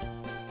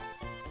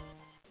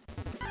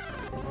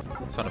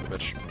 Son of a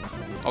bitch.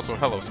 Also,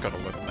 hello,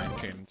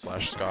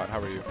 Scuttlewood19/Scott. How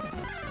are you?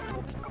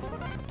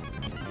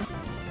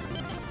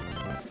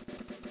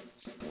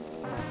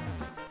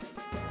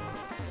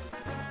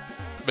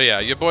 But yeah,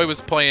 your boy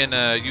was playing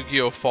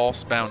Yu-Gi-Oh!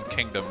 False Bound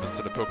Kingdom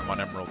instead of Pokemon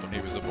Emerald when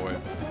he was a boy.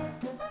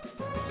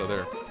 So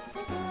there.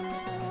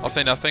 I'll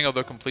say nothing,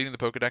 although completing the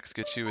Pokedex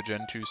gets you a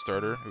Gen 2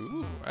 starter.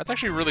 Ooh, that's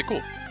actually really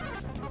cool.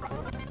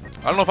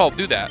 I don't know if I'll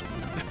do that,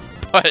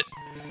 but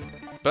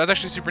that's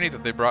actually super neat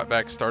that they brought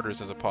back starters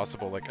as a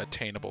possible, like,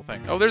 attainable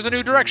thing. Oh, there's a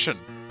new direction!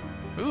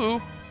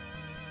 Ooh!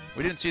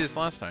 We didn't see this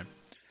last time.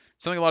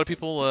 Something a lot of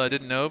people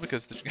didn't know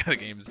because the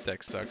game's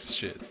deck sucks.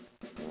 Shit.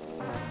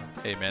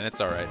 Hey man,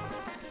 it's alright.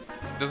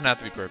 It doesn't have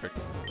to be perfect.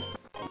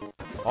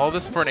 All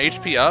this for an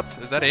HP up?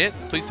 Is that it?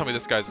 Please tell me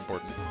this guy's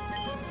important.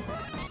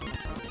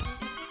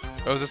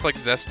 Oh, is this like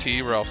Zest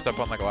T where I'll step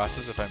on the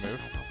glasses if I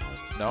move?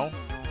 No?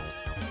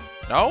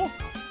 No?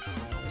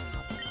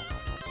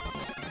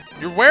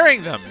 You're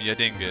wearing them, you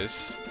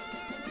dingus.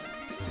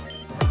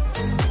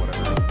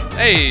 Whatever.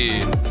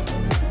 Hey!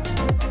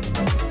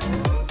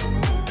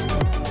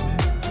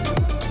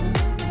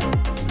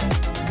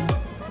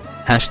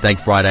 Hashtag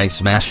Friday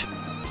Smash.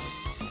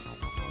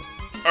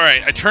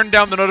 Alright, I turned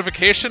down the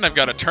notification. I've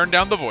got to turn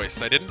down the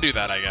voice. I didn't do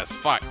that, I guess.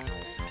 Fuck.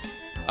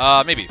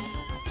 Maybe.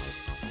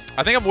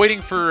 I think I'm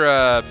waiting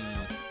for,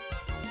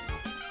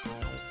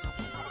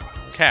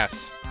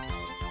 Cass,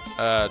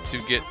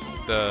 to get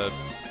the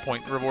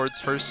point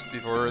rewards first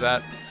before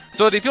that.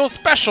 So that he feels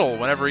special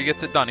whenever he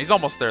gets it done. He's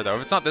almost there, though.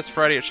 If it's not this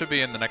Friday, it should be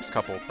in the next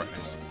couple of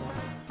Fridays.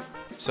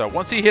 So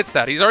once he hits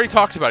that, he's already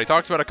talked about it. He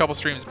talked about it a couple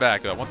streams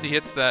back. Once he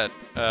hits that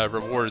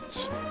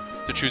rewards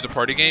to choose a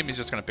party game, he's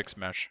just going to pick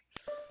Smash.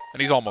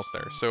 And he's almost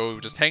there. So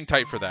just hang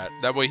tight for that.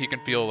 That way he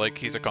can feel like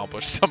he's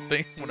accomplished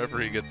something whenever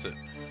he gets it.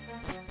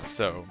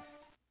 So.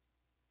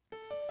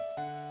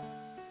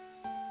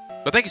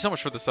 But thank you so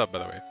much for the sub, by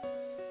the way.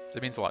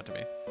 It means a lot to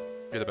me.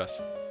 You're the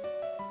best.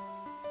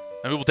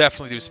 And we will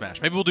definitely do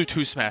Smash. Maybe we'll do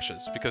 2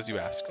 Smashes, because you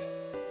asked.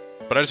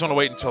 But I just want to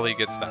wait until he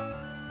gets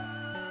that.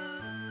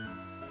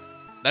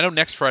 I know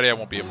next Friday I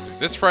won't be able to.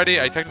 This Friday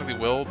I technically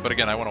will, but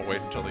again, I want to wait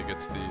until he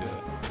gets the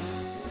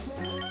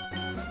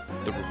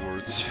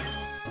rewards.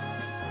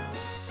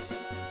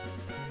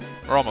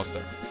 We're almost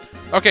there.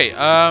 Okay,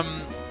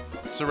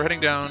 so we're heading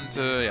down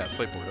to, yeah,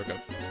 Slateboard, okay.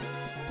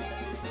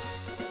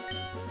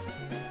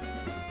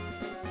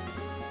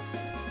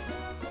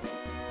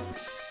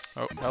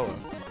 Oh, hello.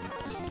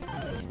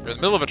 You're in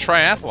the middle of a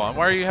triathlon.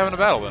 Why are you having a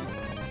battle then?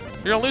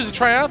 You're gonna lose a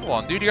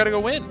triathlon, dude. You gotta go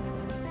win.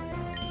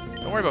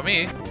 Don't worry about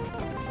me.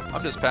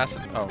 I'm just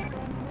passing. Oh.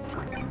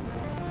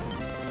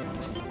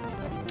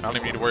 I don't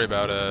even need to worry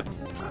about,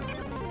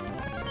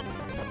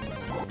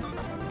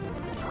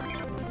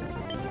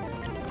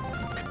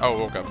 Oh,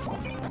 woke up.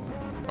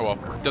 Oh well.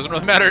 Doesn't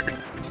really matter.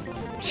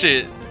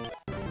 Shit.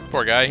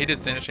 Poor guy. He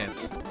did stand a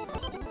chance.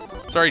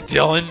 Sorry,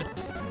 Dylan.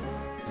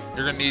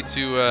 You're gonna need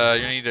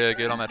to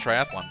get on that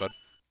triathlon, bud.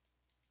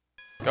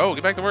 Go,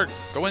 get back to work.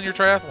 Go win your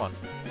triathlon.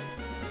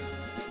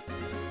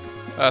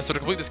 So to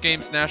complete this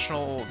game's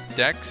national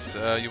dex,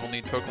 you will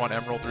need Pokemon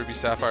Emerald, Ruby,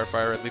 Sapphire,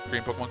 Fire, Red, Leaf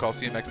Green, Pokemon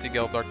Coliseum, XD,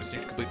 Gale of Darkness. You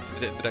need to complete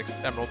the dex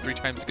Emerald 3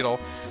 times to get all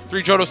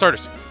 3 Johto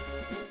starters.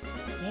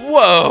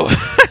 Whoa!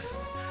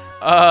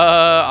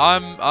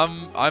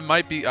 I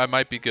might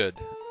be good.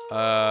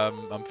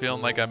 I'm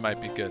feeling like I might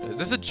be good. Is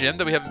this a gym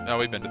that we haven't? Oh,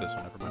 we've been to this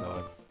one. Never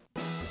mind.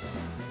 Yeah,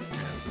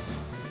 this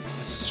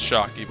is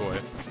shocky, boy.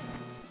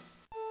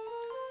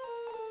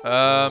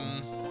 Yeah,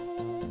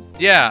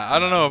 I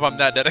don't know if I'm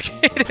that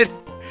dedicated.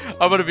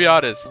 I'm gonna be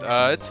honest.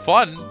 It's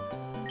fun.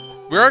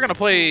 We are gonna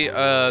play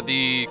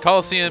the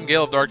Coliseum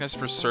Gale of Darkness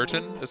for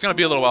certain. It's gonna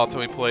be a little while until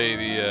we play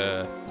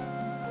the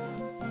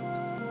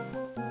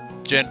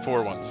Gen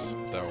 4 ones,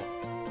 though.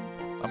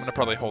 I'm gonna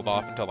probably hold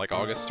off until like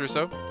August or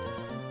so,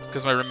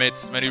 because my new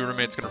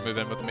roommate's gonna move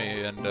in with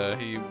me, and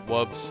he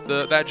loves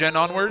that gen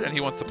onward, and he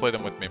wants to play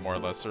them with me more or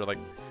less, or like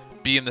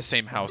be in the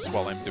same house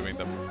while I'm doing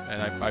them,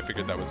 and I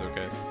figured that was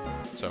okay.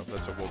 So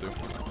that's what we'll do.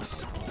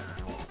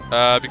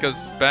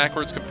 Because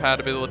backwards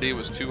compatibility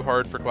was too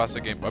hard for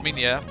classic game. I mean,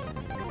 yeah.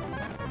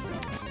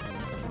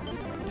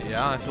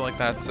 Yeah, I feel like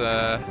that's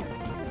a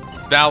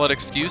valid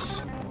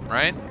excuse,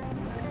 right?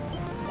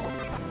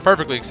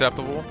 Perfectly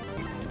acceptable.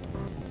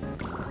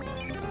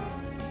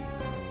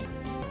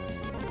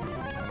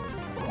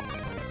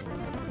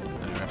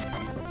 Anyway.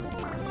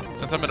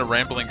 Since I'm in a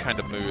rambling kind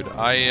of mood,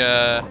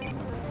 I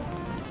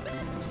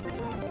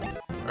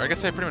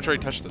guess I pretty much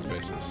already touched those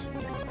bases.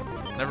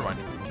 Never mind.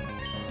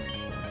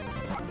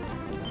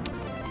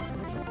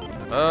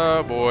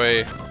 Oh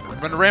boy.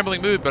 I'm in a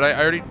rambling mood, but I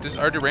already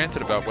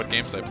ranted about what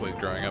games I played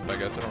growing up, I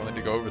guess. I don't really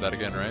need to go over that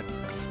again, right?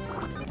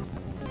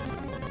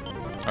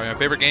 I mean, my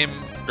favorite game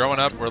growing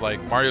up were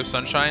like Mario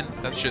Sunshine.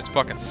 That shit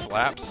fucking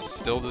slaps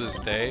still to this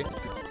day.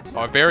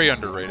 Oh, very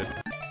underrated.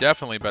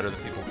 Definitely better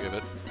than people give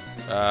it.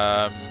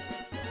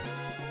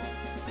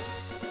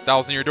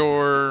 Thousand Year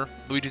Door,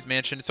 Luigi's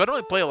Mansion. So I don't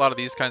really play a lot of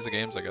these kinds of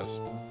games, I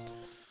guess.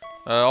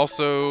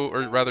 Also,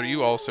 or rather,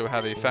 you also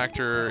have a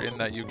factor in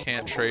that you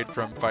can't trade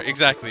from Fire.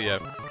 Exactly, yeah.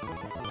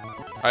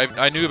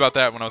 I knew about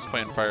that when I was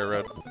playing Fire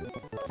Red.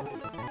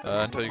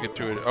 Until you get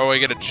to it. Oh, I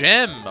get a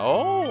gem!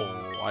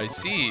 Oh, I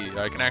see.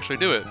 I can actually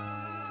do it.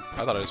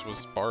 I thought I just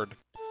was barred.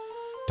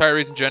 Entire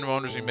reason gen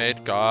owners we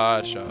made.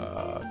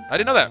 Gotcha. I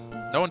didn't know that.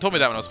 No one told me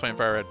that when I was playing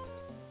Fire Red.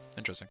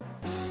 Interesting.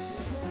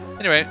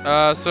 Anyway,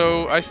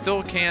 so I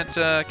still can't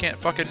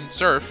fucking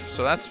surf,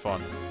 so that's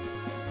fun.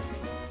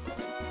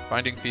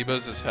 Finding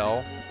Phoebas is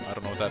hell. I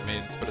don't know what that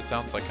means, but it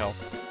sounds like hell.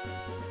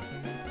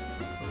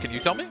 Can you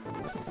tell me?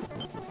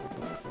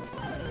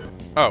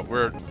 Oh,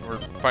 we're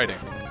fighting.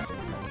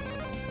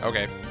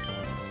 Okay.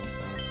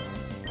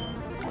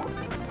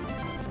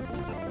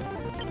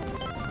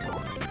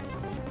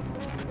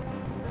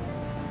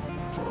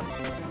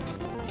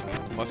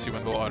 Unless you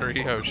win the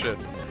lottery. Oh shit.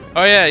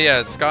 Oh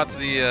yeah. Scott's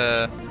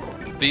the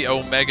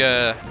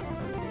Omega.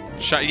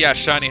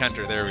 Shiny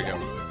Hunter. There we go.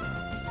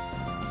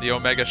 The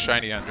Omega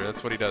Shiny Hunter.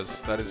 That's what he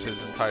does. That is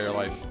his entire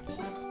life.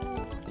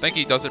 I think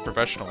he does it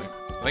professionally.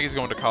 I think he's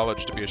going to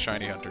college to be a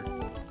Shiny Hunter.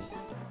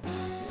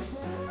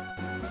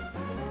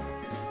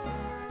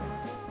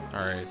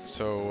 Alright,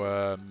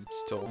 so,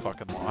 still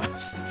fucking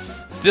lost.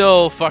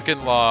 Still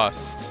fucking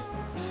lost.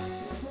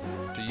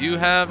 you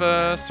have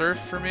a surf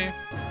for me?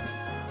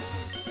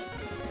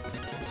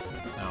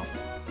 No.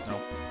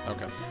 No.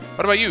 Okay.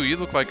 What about you? You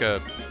look like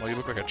a you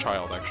look like a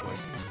child actually.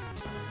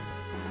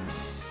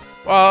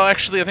 Well,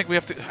 actually, I think we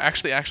have to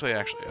actually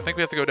I think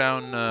we have to go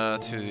down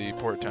to the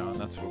port town.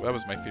 That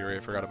was my theory. I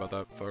forgot about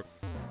that. Fuck.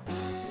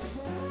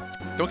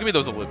 Don't give me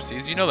those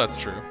ellipses. You know that's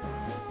true.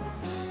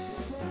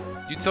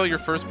 You'd sell your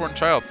firstborn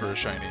child for a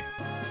shiny.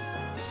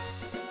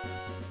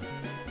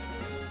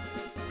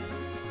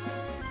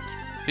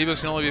 Beavos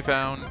can only be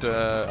found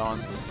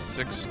on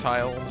 6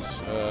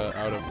 tiles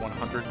out of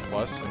 100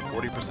 plus and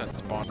 40%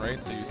 spawn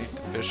rate, so you need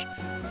to fish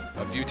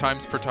a few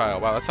times per tile.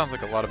 Wow, that sounds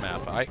like a lot of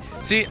math.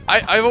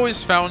 I've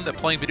always found that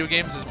playing video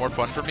games is more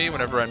fun for me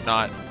whenever I'm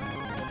not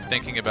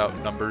thinking about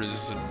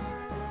numbers and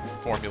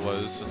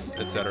formulas and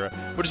etc.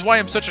 Which is why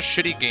I'm such a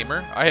shitty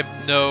gamer. I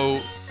have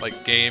no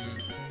like game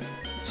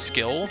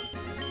skill.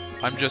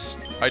 I just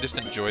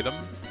enjoy them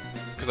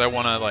because I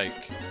want to like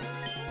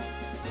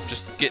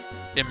just get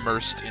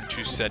immersed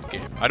into said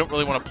game. I don't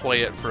really want to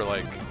play it for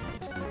like,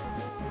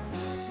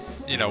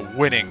 you know,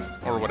 winning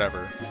or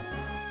whatever,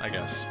 I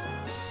guess.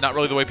 Not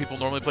really the way people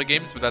normally play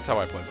games, but that's how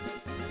I play them.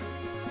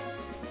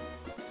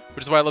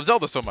 Which is why I love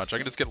Zelda so much. I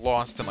can just get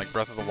lost in like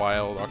Breath of the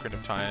Wild, Ocarina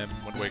of Time,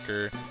 Wind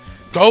Waker.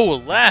 Go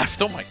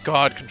left! Oh my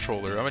god,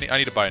 controller. I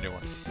need to buy a new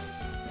one.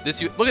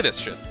 Look at this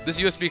shit. This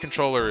USB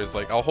controller is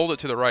like, I'll hold it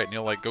to the right and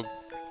you'll like go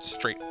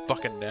straight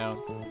fucking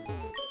down.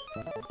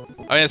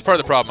 I mean, it's part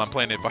of the problem. I'm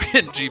playing a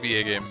fucking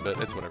GBA game, but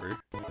it's whatever.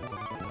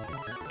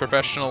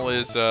 Professional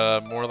is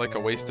more like a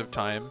waste of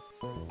time.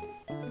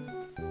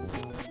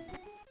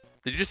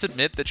 Did you just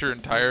admit that your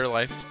entire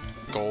life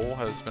goal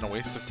has been a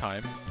waste of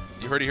time?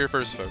 You heard it here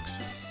first, folks.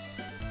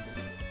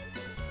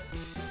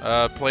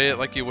 Play it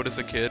like you would as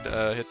a kid.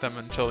 Hit them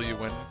until you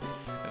win,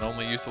 and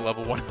only use the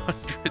level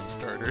 100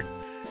 starter.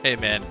 Hey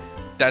man,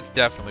 that's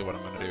definitely what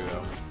I'm gonna do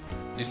though.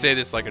 You say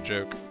this like a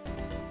joke.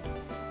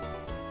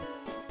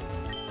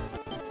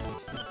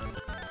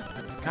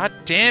 God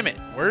damn it!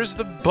 Where's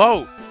the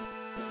boat?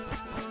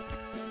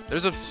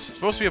 There's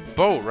supposed to be a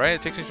boat, right?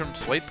 It takes me from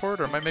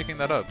Slateport, or am I making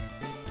that up?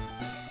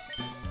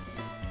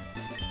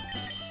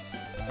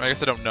 I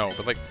guess I don't know,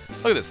 but like,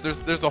 look at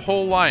this. There's a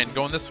whole line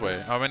going this way.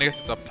 Oh, I mean, I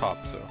guess it's up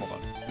top, so hold on.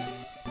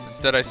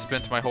 Instead, I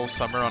spent my whole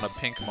summer on a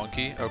pink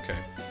monkey. Okay.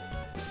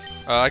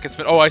 I could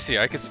spend. Oh, I see.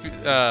 I could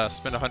spend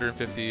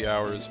 150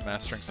 hours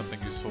mastering something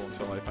useful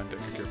until I find a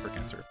cure for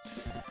cancer.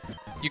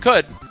 You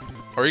could,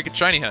 or you could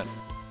shiny hunt.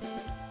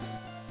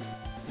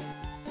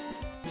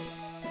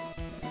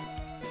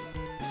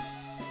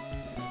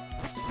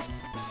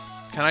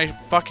 Can I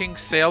fucking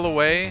sail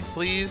away,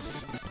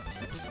 please?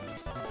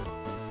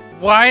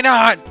 Why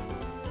not?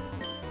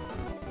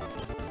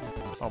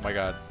 Oh my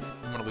god.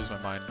 I'm gonna lose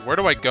my mind. Where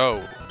do I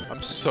go?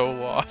 I'm so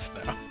lost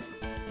now.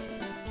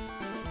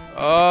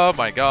 Oh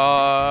my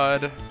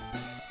god.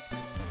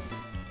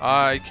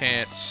 I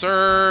can't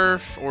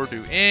surf or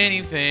do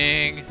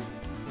anything.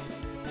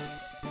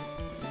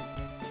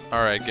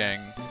 Alright, gang.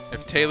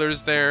 If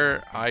Taylor's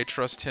there, I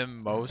trust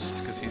him most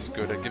because he's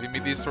good at giving me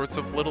these sorts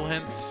of little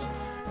hints.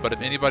 But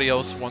if anybody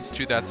else wants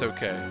to, that's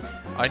okay.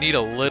 I need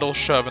a little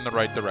shove in the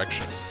right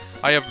direction.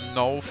 I have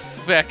no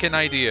feckin'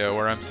 idea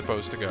where I'm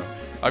supposed to go.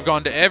 I've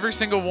gone to every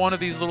single one of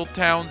these little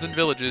towns and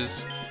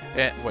villages,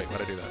 and wait,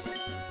 why'd I do that?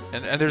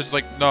 And there's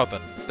like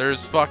nothing.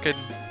 There's fucking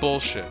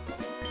bullshit.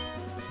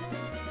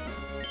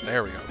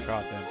 There we go.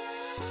 God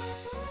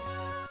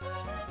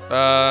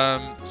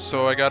damn.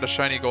 So I got a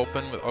shiny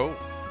Gulpin with. Oh,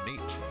 neat.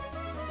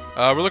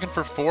 We're looking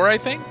for 4, I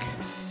think.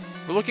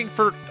 We're looking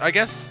for, I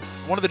guess,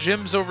 one of the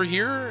gyms over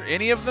here.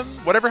 Any of them?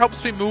 Whatever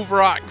helps me move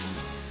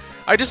rocks.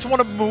 I just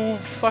want to move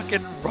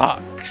fucking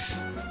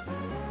rocks.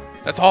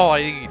 That's all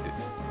I need.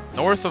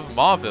 North of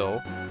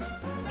Mauville.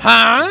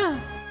 Huh?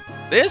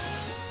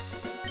 This?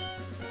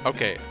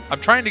 Okay, I'm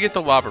trying to get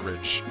the lava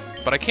ridge,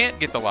 but I can't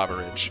get the lava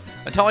ridge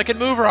until I can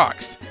move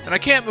rocks. And I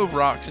can't move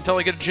rocks until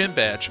I get a gym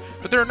badge,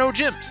 but there are no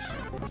gyms.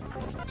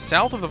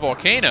 South of the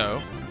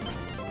volcano?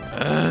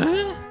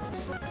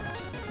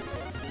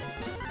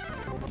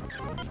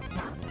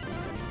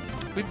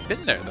 We've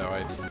been there though,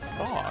 I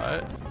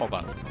thought. Hold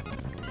on.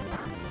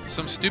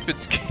 Some stupid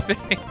ski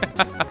thing.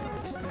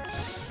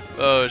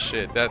 Oh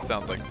shit, that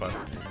sounds like fun.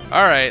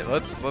 Alright,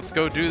 let's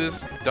go do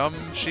this dumb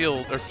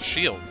shield.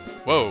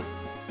 Whoa.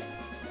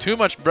 Too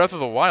much Breath of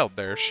the Wild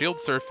there. Shield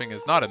surfing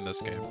is not in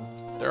this game.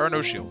 There are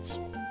no shields.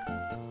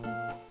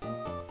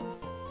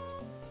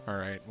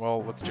 Alright,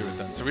 well, let's do it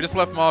then. So we just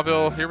left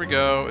Mauville. Here we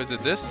go. Is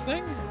it this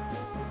thing?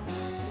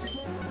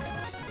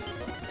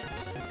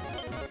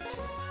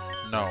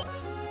 No.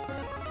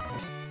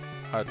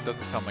 It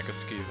doesn't sound like a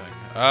ski thing.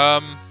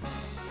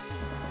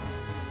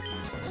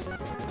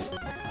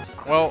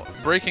 Well,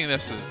 breaking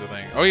this is the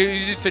thing. Oh,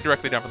 you did say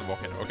directly down from the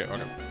volcano. Okay,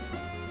 okay.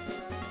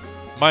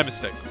 My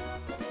mistake.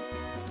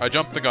 I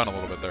jumped the gun a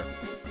little bit there.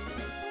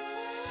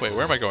 Wait,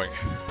 where am I going?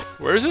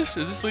 Where is this?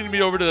 Is this leading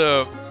me over to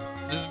the...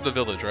 This is the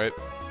village, right?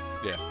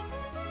 Yeah.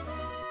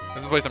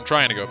 This is the place I'm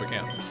trying to go, but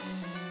can't.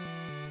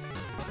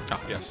 Ah,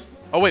 yes.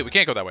 Oh, wait, we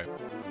can't go that way.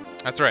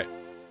 That's right.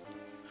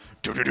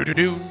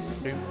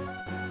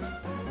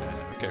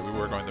 Okay, we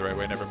were going the right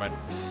way. Never mind.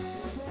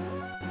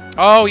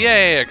 Oh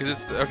yeah, because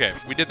it's okay.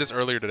 We did this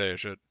earlier today. I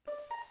should.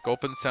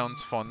 Gulpin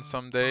sounds fun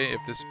someday.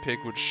 If this pig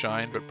would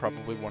shine, but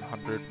probably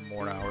 100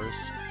 more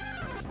hours.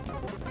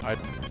 I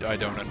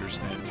don't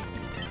understand.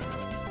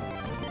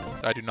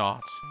 I do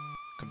not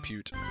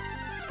compute.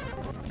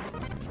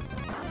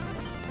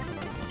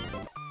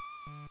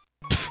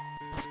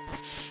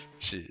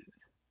 Shit.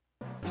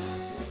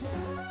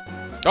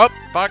 Oh,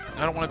 fuck.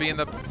 I don't want to be in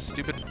the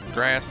stupid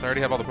grass. I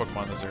already have all the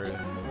Pokemon in this area.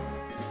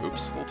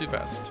 Oops, a little too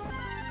fast.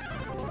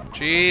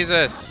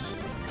 Jesus.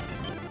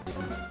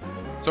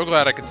 So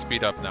glad I can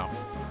speed up now.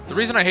 The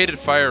reason I hated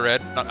Fire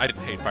Red, I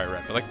didn't hate Fire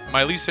Red, but like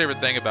my least favorite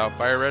thing about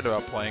Fire Red,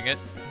 about playing it,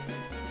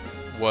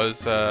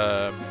 was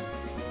the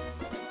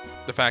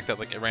fact that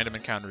like random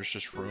encounters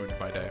just ruined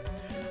my day.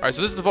 Alright,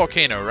 so this is the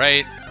volcano,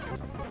 right?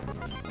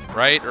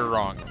 Right or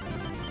wrong?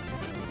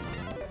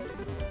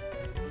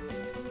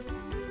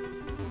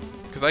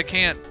 Because I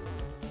can't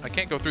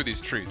go through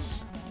these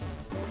trees.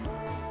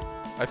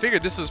 I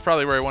figured this was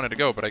probably where I wanted to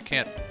go, but I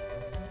can't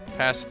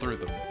pass through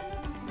them.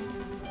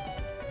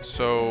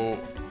 So...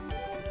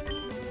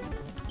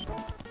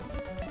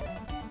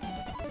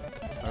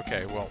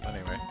 Okay, well,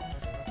 anyway.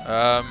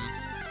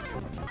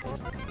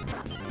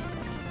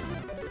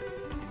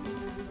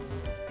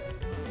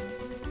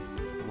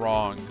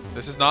 Wrong.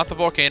 This is not the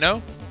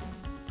volcano?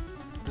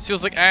 This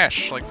feels like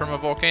ash, like from a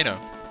volcano.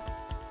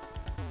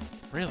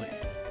 Really?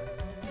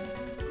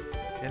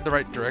 In the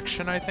right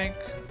direction, I think?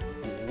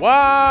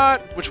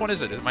 What? Which one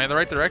is it? Am I in the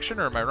right direction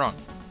or am I wrong?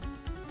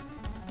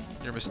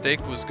 Your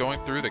mistake was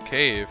going through the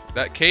cave.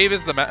 That cave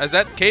is is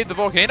that cave the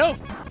volcano?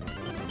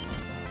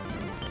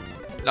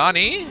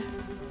 Nani?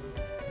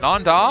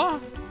 Nanda?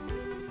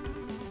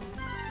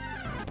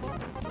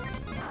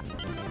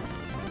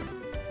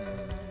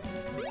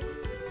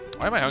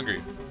 Why am I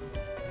hungry?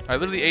 I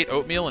literally ate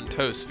oatmeal and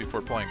toast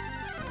before playing.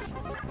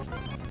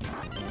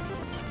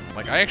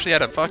 Like, I actually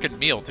had a fucking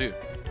meal, too.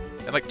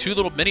 And, like, 2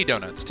 little mini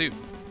donuts, too.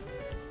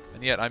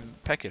 And yet, I'm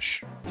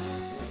peckish.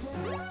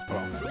 Oh,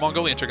 well, the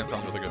Mongolian chicken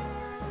sounds really good.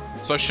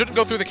 So I shouldn't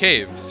go through the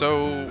cave,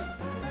 so...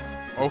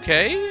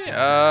 Okay,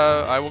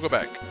 I will go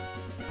back.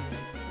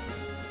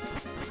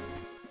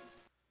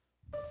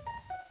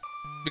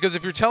 Because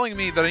if you're telling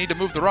me that I need to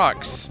move the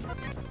rocks...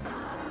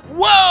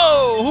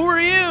 Whoa! Who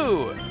are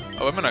you?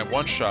 Oh, I'm gonna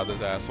one-shot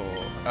this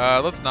asshole.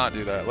 Let's not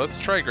do that. Let's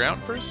try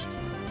ground first.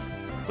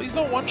 Please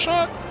don't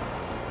one-shot.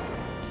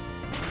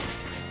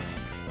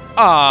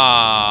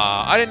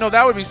 Ah, I didn't know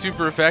that would be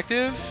super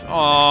effective.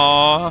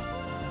 Aww.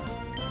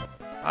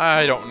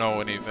 I don't know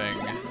anything.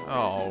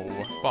 Oh,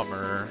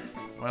 bummer.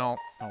 Well,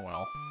 oh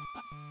well.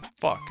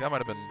 Fuck, that might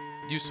have been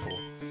useful.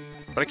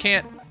 But I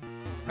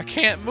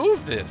can't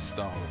move this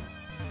though.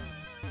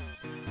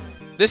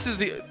 This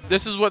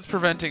is what's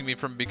preventing me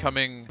from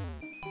becoming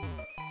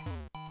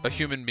a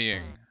human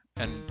being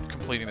and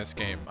completing this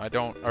game.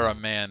 Or a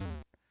man.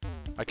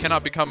 I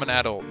cannot become an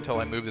adult until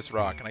I move this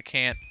rock, and I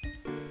can't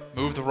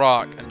move the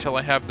rock until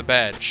I have the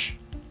badge.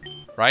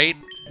 Right?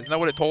 Isn't that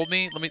what it told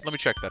me? Let me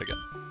check that again.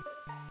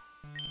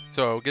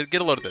 So get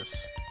a load of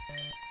this.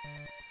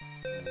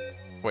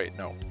 Wait,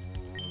 no.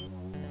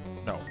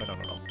 No.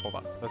 Hold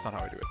on. That's not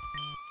how I do it.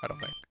 I don't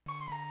think.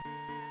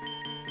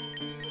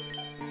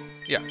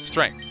 Yeah,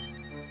 strength.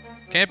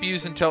 Can't be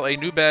used until a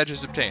new badge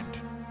is obtained.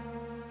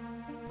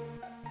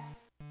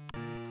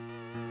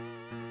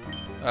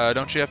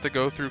 Don't you have to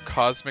go through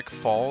Cosmic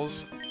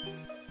Falls?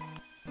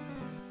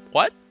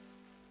 What?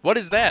 What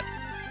is that?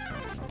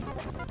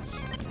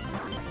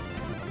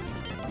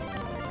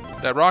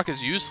 That rock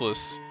is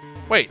useless.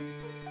 Wait,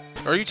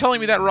 are you telling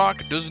me that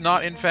rock does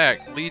not, in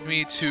fact, lead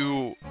me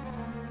to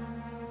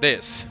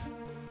this?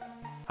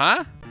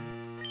 Huh?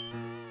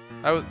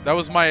 I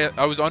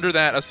was under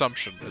that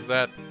assumption. Is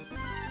that...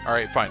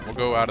 Alright, fine. We'll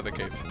go out of the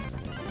cave.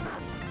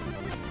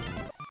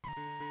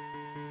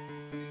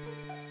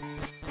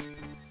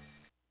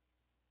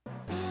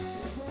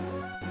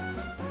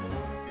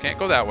 Can't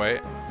go that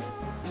way.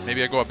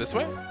 Maybe I go up this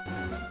way?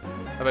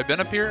 Have I been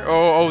up here?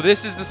 Oh,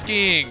 this is the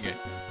skiing!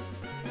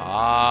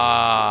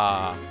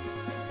 Ah.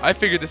 I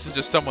figured this is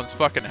just someone's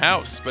fucking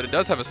house, but it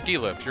does have a ski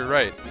lift. You're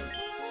right.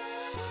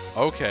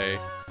 Okay.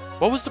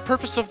 What was the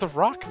purpose of the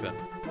rock, then?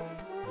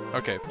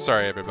 Okay,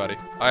 sorry everybody.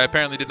 I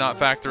apparently did not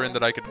factor in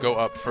that I could go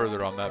up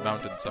further on that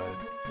mountainside.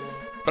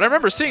 But I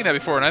remember seeing that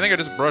before, and I think I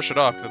just brushed it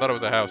off because I thought it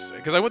was a house.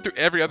 Because I went through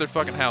every other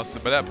fucking house,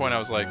 and by that point I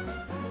was like,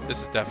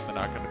 this is definitely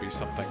not going to be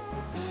something.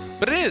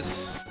 But it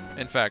is,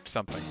 in fact,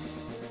 something.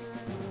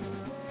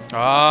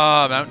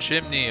 Ah, Mount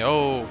Chimney.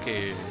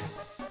 Okay.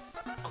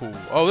 Cool.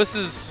 Oh, this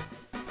is...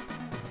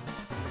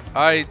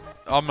 I'm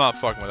not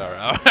fucking with that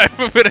right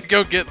now. I'm gonna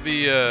go get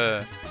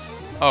the,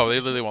 Oh, they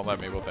literally won't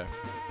let me, will they?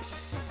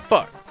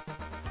 Fuck.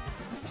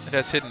 It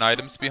has hidden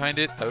items behind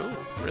it? Oh,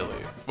 really?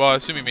 Well, I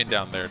assume you mean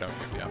down there, don't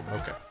you? Yeah,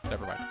 okay.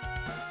 Never mind.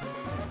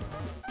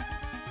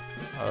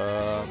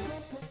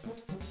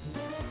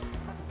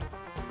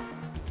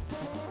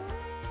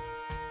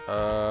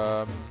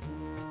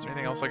 Is there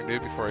anything else I can do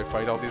before I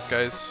fight all these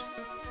guys?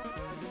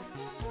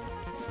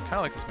 I kinda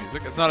like this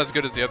music. It's not as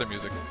good as the other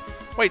music.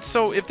 Wait,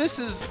 so if this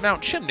is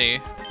Mount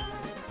Chimney,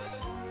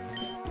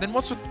 then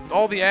what's with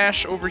all the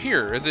ash over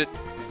here? Is it...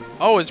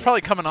 Oh, it's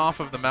probably coming off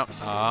of the mountain.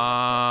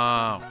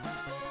 Oh.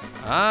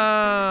 Oh,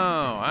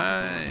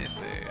 I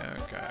see.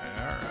 Okay,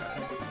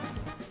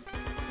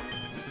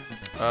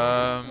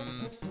 alright.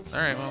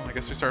 Alright, well, I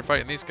guess we start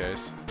fighting these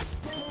guys.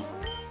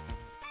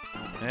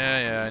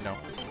 Yeah, I know.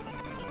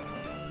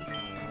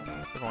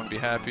 Everyone be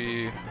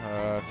happy.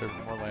 If there's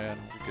more land,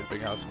 get a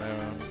big house of my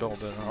own,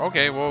 build it.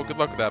 Okay, well, good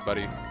luck with that,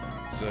 buddy.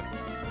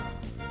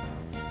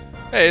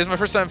 Hey, this is my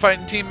first time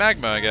fighting Team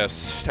Magma, I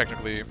guess,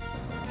 technically.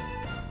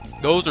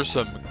 Those are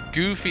some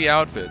goofy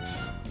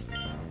outfits.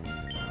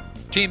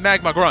 Team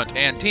Magma Grunt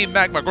and Team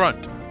Magma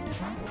Grunt.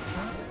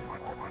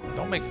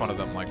 Don't make fun of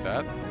them like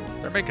that.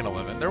 They're making a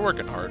living. They're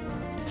working hard.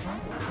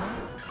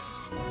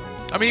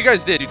 I mean, you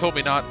guys did. You told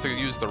me not to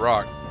use the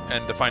rock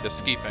and to find a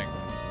ski thing.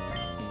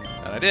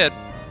 And I did.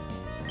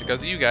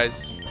 Because of you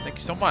guys. Thank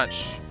you so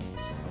much.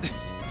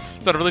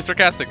 It's not really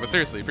sarcastic, but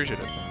seriously, appreciate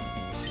it.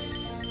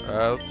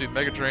 Let's do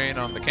Mega Drain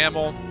on the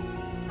camel.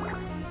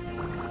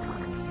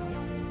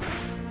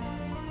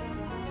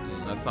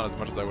 That's not as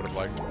much as I would have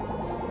liked.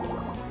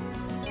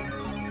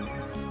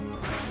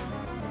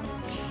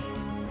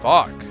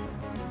 Fuck.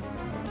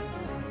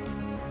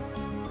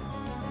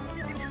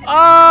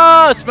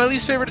 Ah! It's my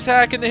least favorite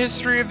attack in the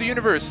history of the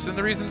universe, and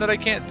the reason that I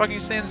can't fucking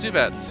stand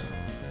Zubats.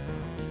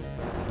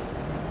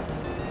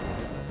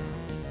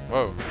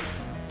 Whoa.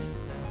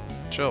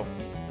 Chill.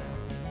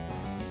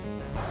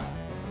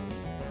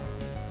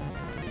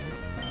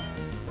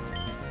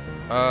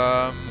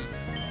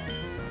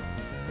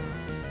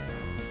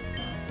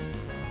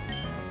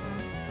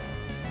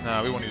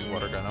 Nah, we won't use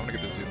Water Gun. I'm gonna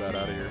get the Zubat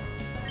out of here.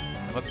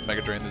 And let's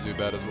Mega Drain the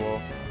Zubat as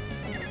well.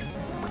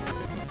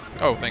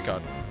 Oh, thank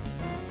God.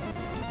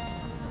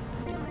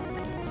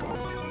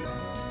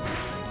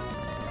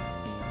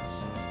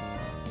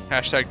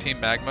 Hashtag Team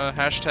Magma.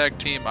 Hashtag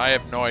Team I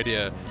have no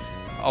idea.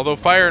 Although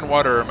fire and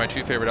water are my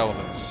two favorite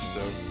elements,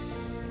 so...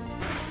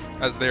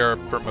 As they are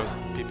for most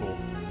people.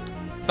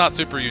 It's not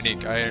super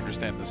unique, I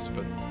understand this,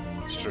 but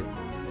it's true.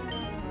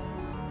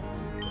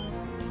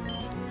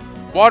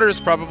 Water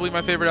is probably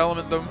my favorite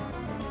element, though,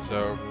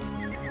 so...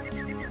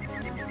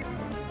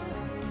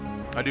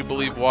 I do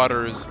believe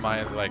water is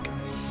my, like,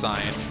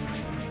 sign.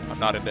 I'm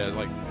not into,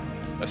 like,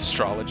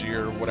 astrology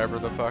or whatever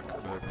the fuck,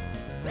 but...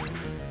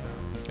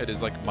 It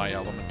is, like, my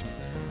element.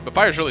 But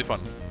fire's really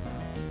fun.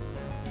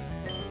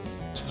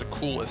 It's just a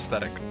cool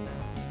aesthetic.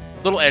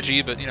 A little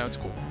edgy, but, you know, it's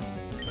cool.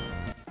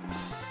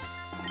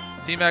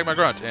 Team Magma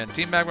Grunt and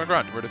Team Magma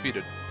Grunt were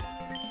defeated.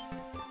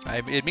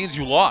 It means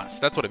you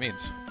lost. That's what it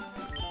means.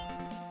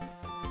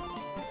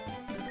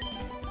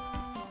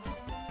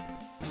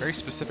 Very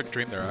specific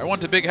dream there. I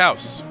want a big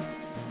house.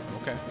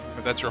 Okay,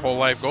 if that's your whole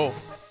life goal.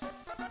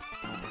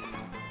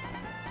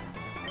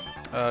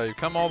 You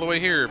come all the way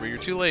here, but you're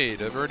too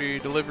late. I've already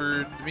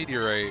delivered the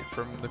meteorite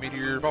from the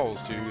meteor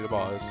balls to the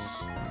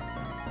boss.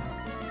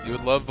 You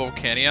would love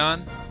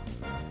Volcanion?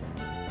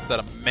 Is that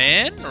a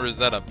man or is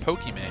that a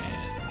Pokemon?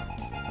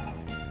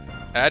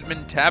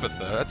 Admin Tabitha.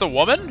 That's a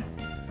woman?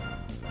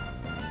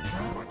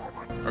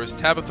 Or is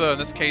Tabitha in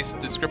this case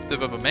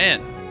descriptive of a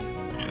man?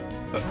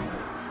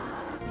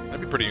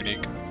 That'd be pretty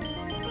unique.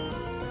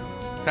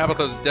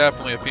 Tabitha's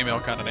definitely a female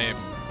kind of name,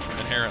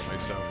 inherently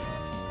so.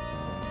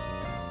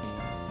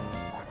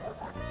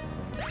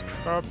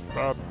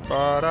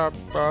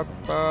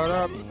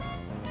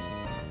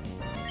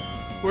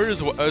 Where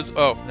is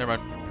oh, never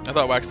mind. I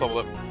thought Wax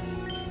leveled up.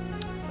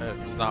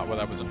 It was not what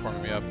that was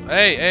informing me of.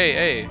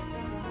 Hey!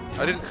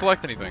 I didn't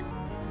select anything.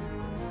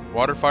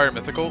 Water, fire,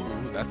 mythical.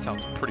 Ooh, that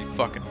sounds pretty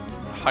fucking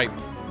hype.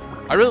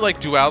 I really like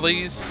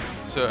dualities,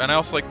 so, and I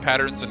also like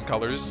patterns and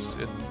colors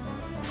and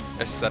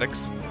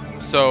aesthetics.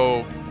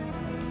 So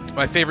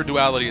my favorite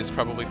duality is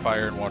probably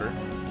fire and water.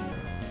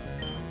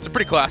 It's a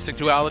pretty classic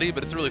duality,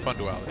 but it's a really fun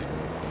duality.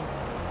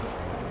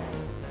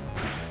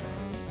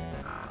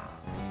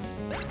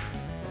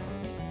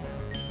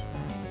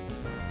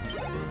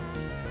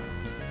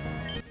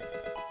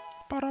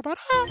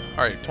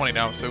 Alright, 20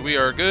 now, so we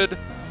are good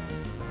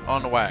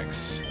on the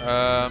Wax.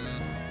 Nope.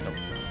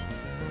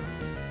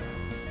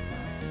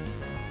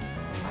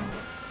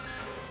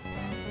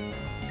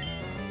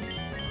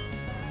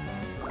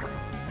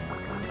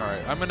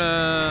 Alright, I'm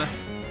gonna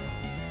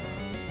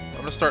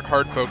start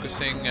hard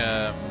focusing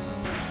our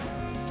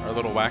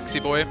little Waxy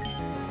boy.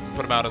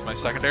 Put him out as my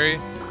secondary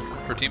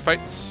for team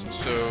fights.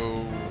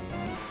 So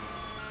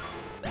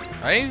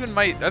I think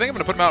I'm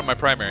gonna put him out in my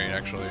primary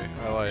actually.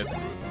 I lied.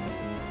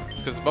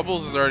 Because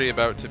Bubbles is already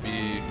about to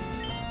be.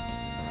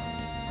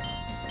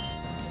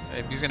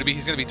 He's gonna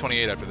be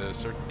 28 after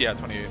this, or yeah,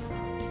 28.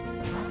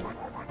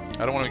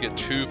 I don't want to get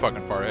too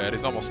fucking far ahead.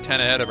 He's almost 10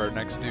 ahead of our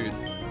next dude.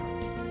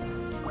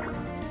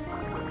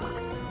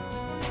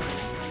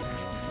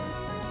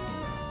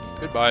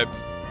 Goodbye.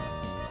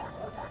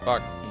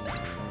 Fuck.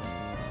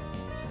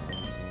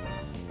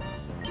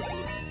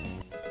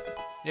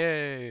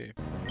 Yay.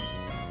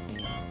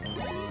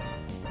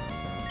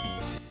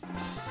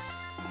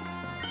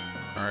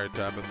 Alright,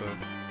 Tabitha.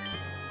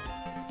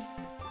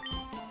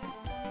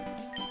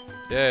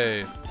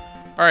 Yay.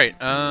 Alright,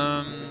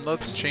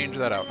 let's change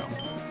that out now.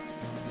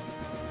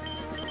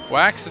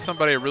 Wax is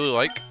somebody I really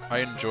like. I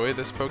enjoy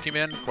this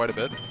Pokemon quite a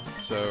bit.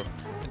 So,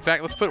 in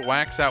fact, let's put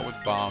Wax out with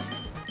Bomb.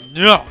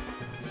 No!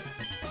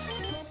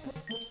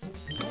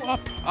 Go up,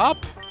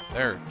 up!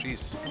 There,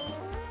 jeez.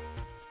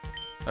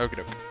 Okie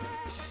doke.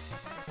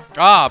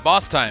 Ah,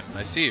 boss time,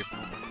 I see.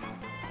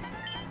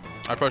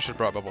 I probably should have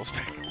brought Bubbles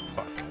back.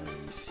 Fuck.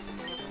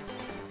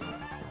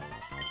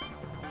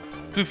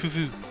 Foo foo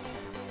foo.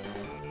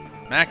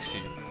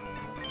 Maxie.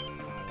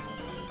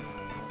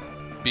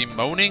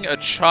 Bemoaning a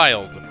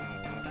child.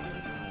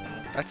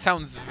 That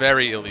sounds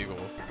very illegal.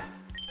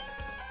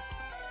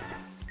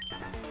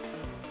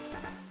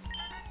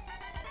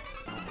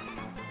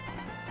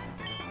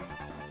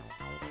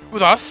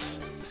 With us,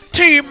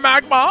 Team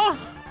Magma!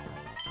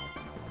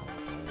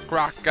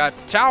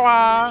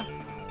 Krakatawa!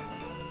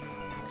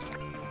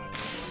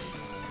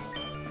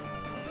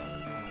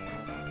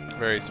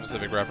 Very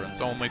specific reference.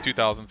 Only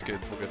 2000s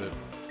kids will get it.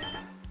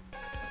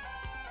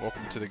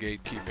 Welcome to the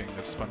gatekeeping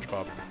of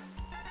SpongeBob.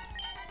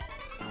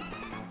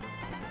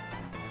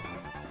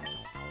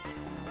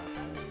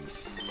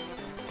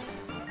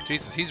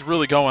 Jesus, he's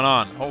really going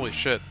on. Holy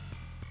shit.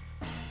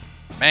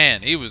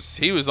 Man, he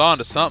was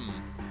onto something.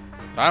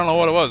 I don't know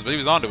what it was, but he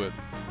was onto it.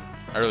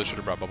 I really should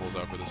have brought Bubbles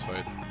out for this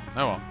fight.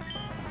 Oh well.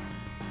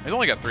 He's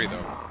only got 3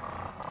 though.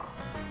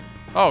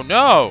 Oh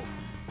no!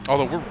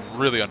 Although we're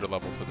really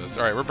underleveled for this.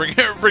 All right, we're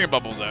bringing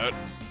Bubbles out.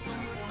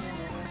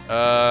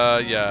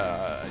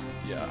 Yeah,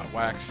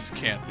 Wax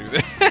can't do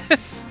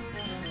this.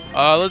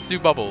 Let's do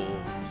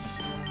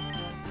Bubbles.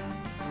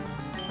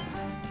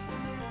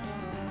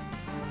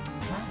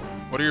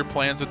 What are your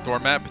plans with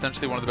Doormat?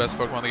 Potentially one of the best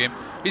Pokemon in the game.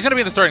 He's gonna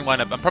be in the starting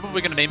lineup. I'm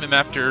probably gonna name him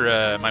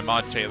after my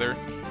mod Taylor.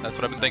 That's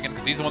what I've been thinking,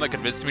 because he's the one that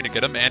convinced me to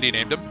get him, and he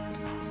named him.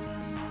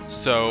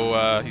 So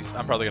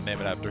I'm probably gonna name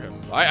it after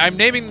him. I'm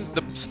naming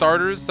the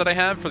starters that I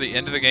have for the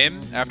end of the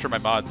game after my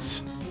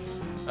mods,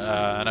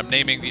 and I'm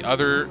naming the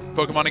other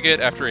Pokemon to get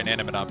after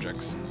inanimate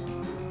objects.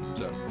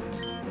 So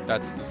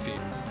that's the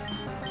theme.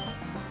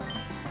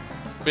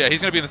 But yeah,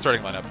 he's gonna be in the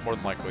starting lineup more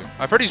than likely.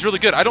 I've heard he's really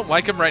good. I don't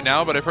like him right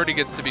now, but I've heard he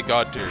gets to be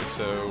god tier,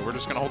 so we're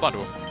just gonna hold on to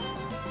him.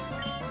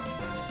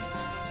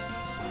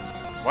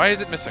 Why is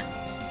it missing?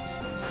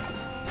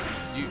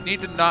 You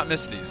need to not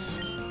miss these.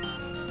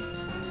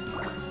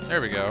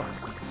 There we go.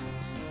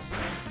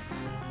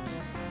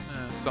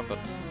 Something.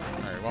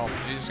 Alright, well,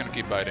 he's just gonna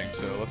keep biting,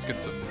 so let's get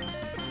some...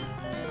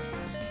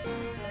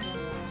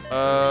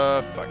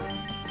 fuck.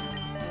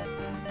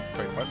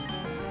 Wait, what?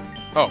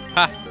 Oh,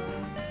 ha!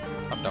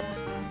 I'm dumb.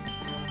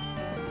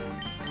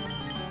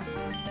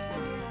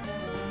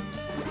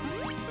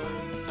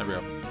 There we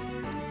go.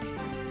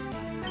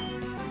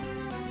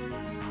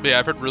 But yeah,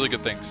 I've heard really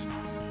good things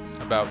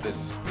about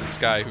this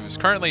guy who's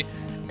currently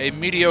a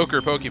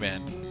mediocre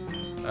Pokemon.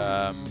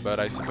 But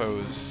I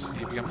suppose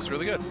he becomes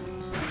really good.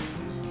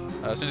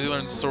 As soon as he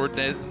learns Sword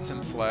Dance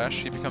and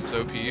Slash, he becomes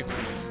OP.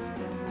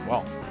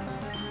 Well,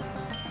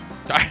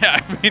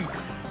 I mean,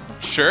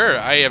 sure.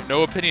 I have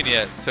no opinion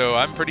yet, so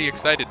I'm pretty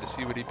excited to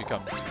see what he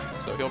becomes.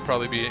 So he'll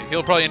probably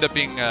end up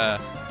being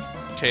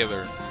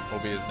Taylor. Will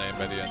be his name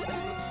by the end.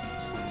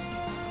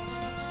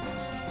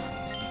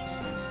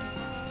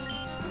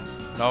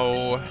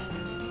 No,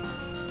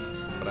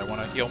 but I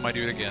want to heal my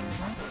dude again.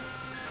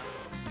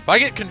 If I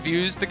get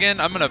confused again,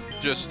 I'm gonna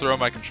just throw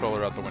my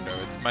controller out the window.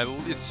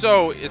 It's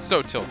so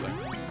tilting.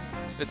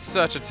 It's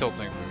such a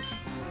tilting move.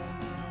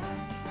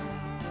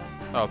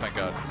 Oh, thank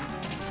God.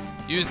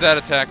 Use that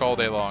attack all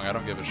day long. I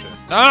don't give a shit.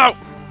 No!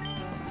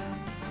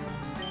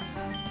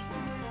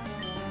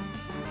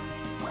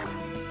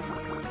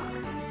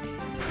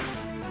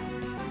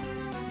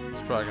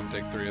 It's probably gonna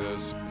take 3 of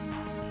those.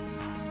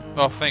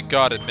 Oh, thank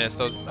God it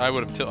missed. I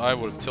would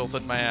have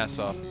tilted my ass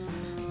off.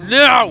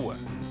 No!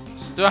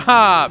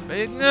 Stop!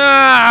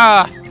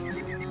 Nah!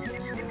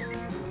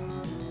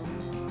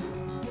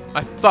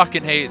 I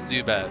fucking hate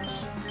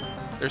Zubats.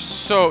 They're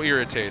so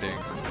irritating.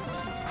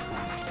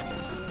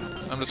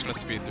 I'm just gonna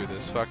speed through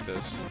this. Fuck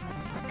this.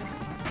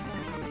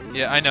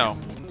 Yeah, I know.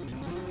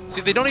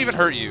 See, they don't even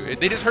hurt you.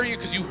 They just hurt you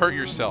because you hurt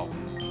yourself.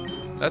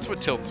 That's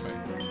what tilts me.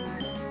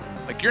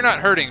 Like, you're not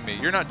hurting me.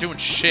 You're not doing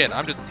shit.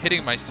 I'm just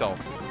hitting myself.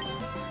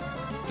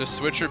 Just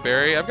switch your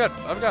berry. I've got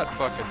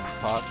fucking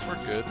pots. We're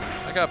good.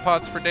 I got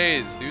pots for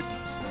days, dude.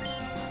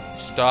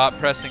 Stop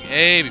pressing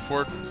A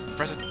before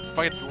pressing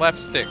fucking left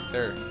stick.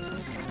 There.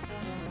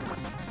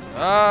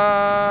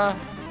 Oh,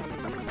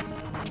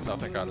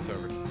 thank God it's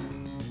over.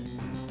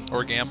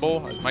 Or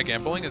gamble. Am I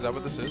gambling? Is that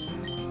what this is?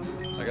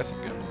 I guess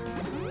I'm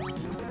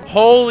gambling.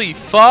 Holy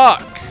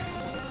fuck!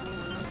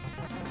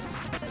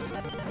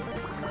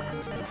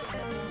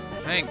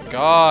 Thank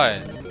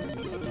God.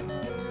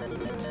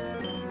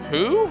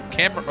 Who?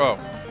 Camper? Oh.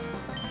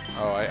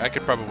 Oh, I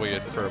could probably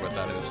infer what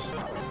that is.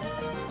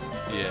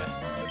 Yeah.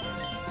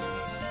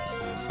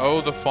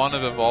 Oh, the fun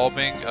of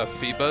evolving a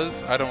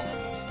Phoebas? I don't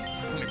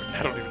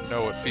even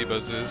know what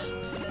Phoebas is.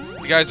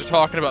 You guys are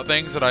talking about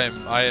things that I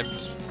am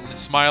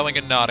smiling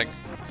and nodding.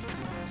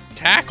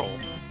 Tackle?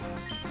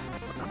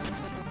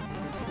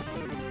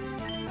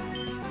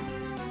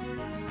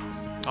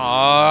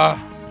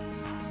 Ah,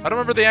 I don't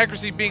remember the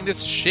accuracy being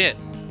this shit.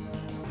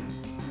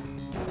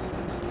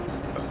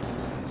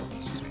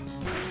 Excuse me.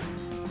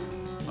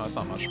 No, that's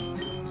not much.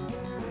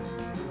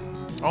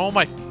 Oh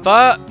my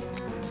fuck!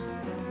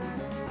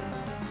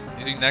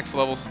 Using next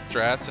level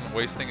strats and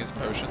wasting his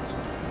potions.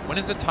 When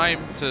is the time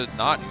to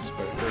not use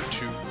potions? Or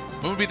to...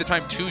 When would be the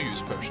time to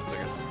use potions, I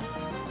guess?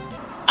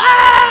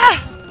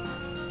 Ah!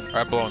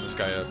 Alright, blowing this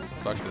guy up.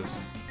 Fuck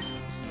this.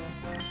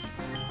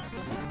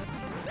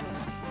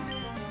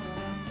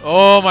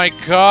 Oh my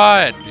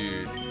god,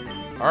 dude.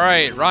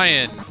 Alright,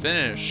 Ryan,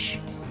 finish.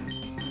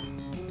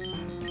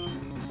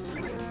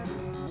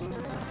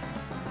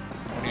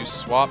 When you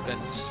swap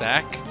and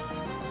sack?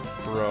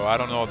 Bro, I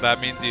don't know what that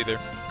means either.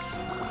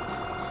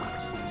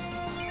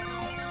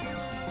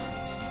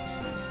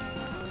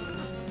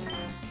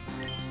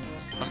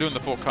 I'm doing the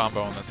full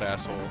combo on this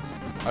asshole.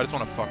 I just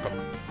want to fuck him.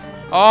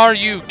 Are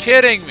you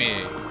kidding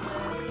me?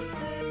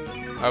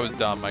 I was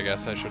dumb, I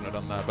guess. I shouldn't have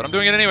done that. But I'm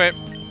doing it anyway.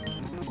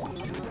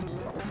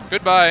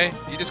 Goodbye.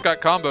 You just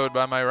got comboed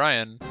by my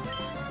Ryan.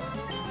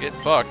 Get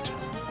fucked.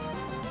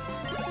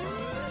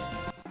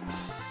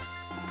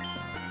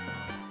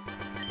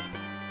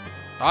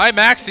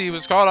 Maxie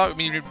was caught out. I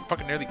mean, you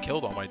fucking nearly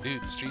killed all my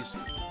dudes. Jeez.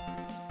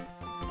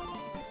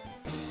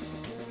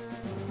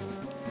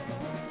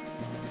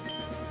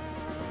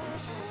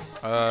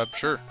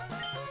 Sure.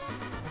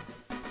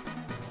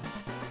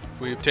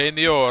 If we obtain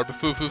the orb,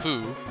 foo foo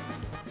foo.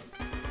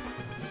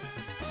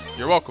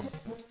 You're welcome.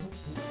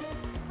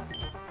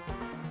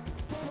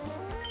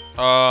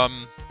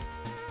 I'm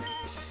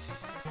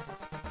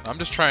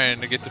just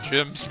trying to get the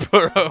gems,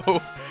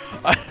 bro.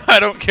 I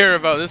don't care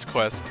about this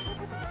quest.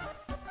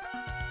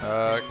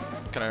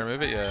 Can I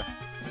remove it? Yeah.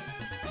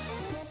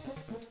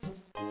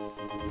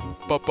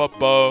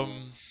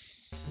 Bum.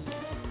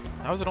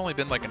 How has it only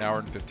been like an hour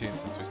and 15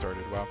 since we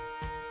started? Wow.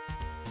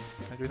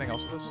 Can I do anything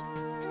else with this?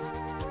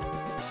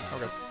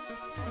 Okay.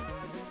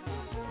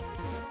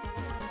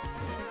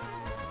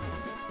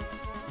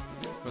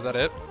 Was that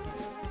it?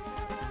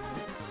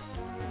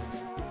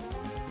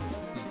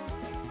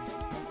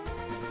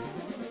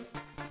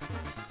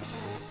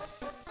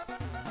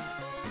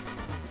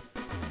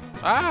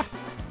 Ah!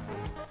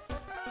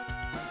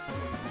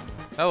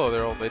 Hello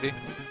there, old lady.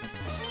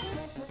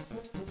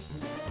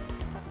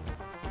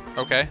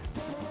 Okay.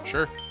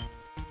 Sure.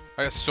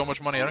 I got so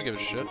much money, I don't give a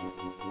shit.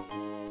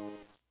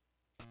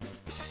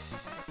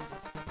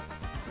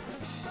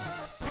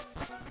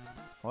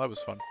 Well, that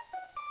was fun.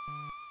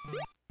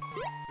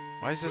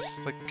 Why is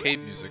this, like, cave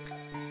music?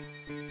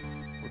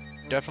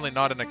 We're definitely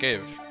not in a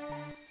cave.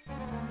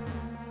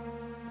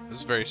 This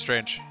is very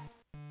strange.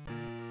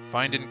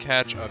 Find and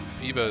catch a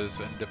Phoebus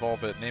and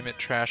devolve it. Name it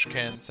Trash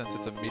Can since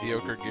it's a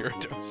mediocre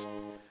Gyarados.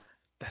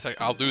 That's like,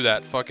 I'll do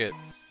that. Fuck it.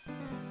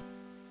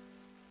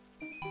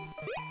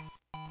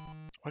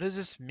 What is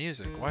this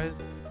music? Why is...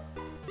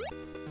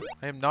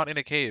 I am not in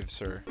a cave,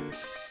 sir.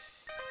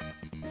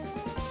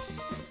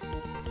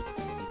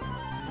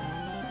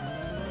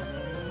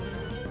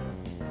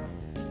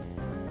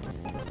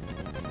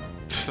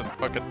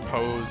 Fucking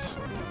pose.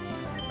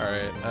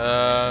 Alright,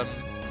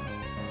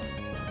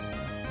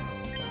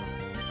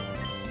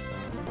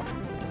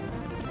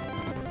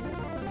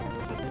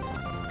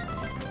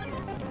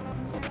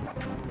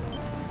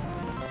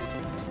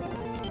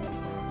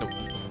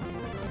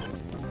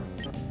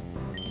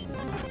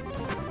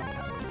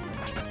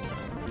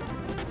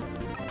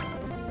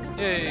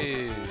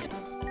 Yay!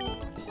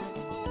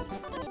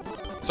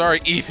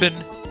 Sorry, Ethan!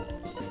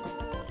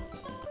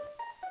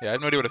 Yeah, I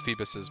have no idea what a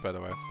Phoebus is, by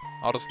the way.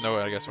 I'll just know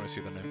it, I guess, when I see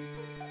the name.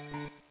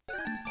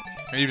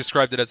 And you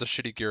described it as a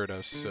shitty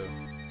Gyarados, so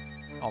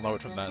I'll know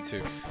it from that,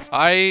 too.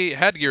 I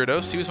had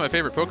Gyarados. He was my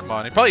favorite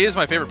Pokemon. He probably is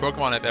my favorite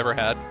Pokemon I've ever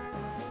had.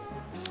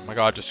 Oh my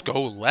god, just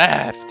go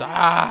left!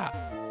 Ah!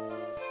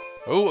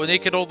 Oh,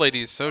 naked old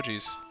ladies. So,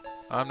 geez.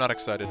 I'm not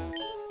excited.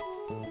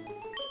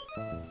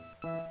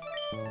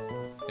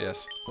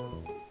 Yes.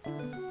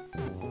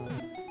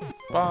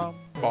 Bum,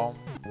 bum,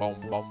 bum,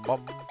 bum,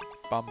 bum.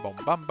 Bum, bum,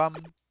 bum, bum.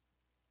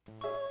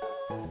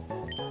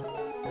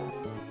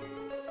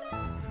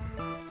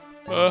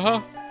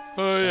 Uh-huh.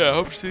 Oh yeah,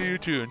 hope to see you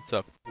too and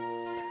stuff.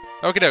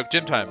 Okie doke,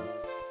 gym time.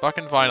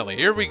 Fucking finally.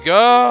 Here we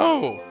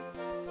go!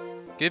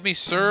 Give me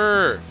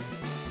serve.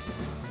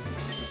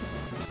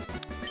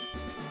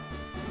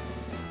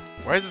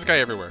 Why is this guy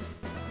everywhere?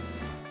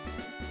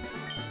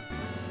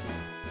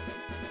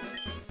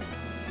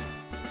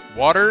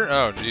 Water?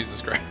 Oh,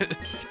 Jesus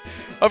Christ.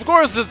 Of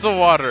course it's a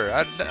water!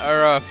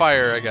 Or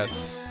fire, I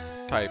guess.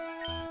 Type.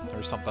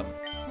 Or something.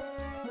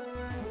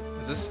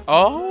 Is this...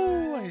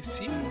 Oh, I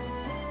see.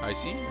 I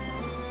see.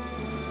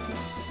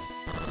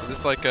 Is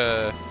this like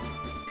a...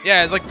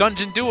 Yeah, it's like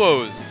Dungeon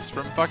Duos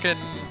from fucking...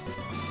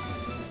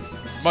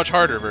 Much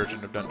harder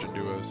version of Dungeon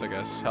Duos, I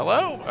guess.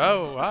 Hello?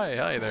 Oh,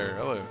 hi there.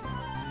 Hello.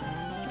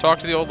 Talk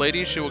to the old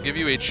lady, she will give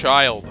you a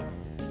child.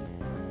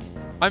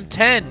 I'm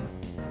 10!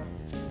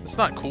 That's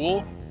not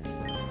cool.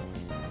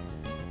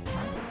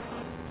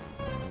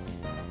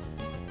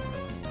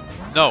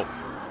 No.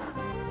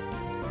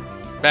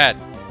 Bad.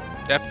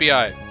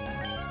 FBI.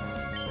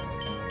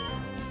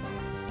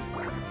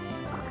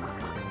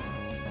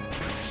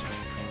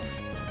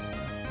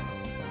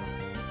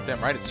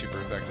 Damn right, it's super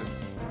effective.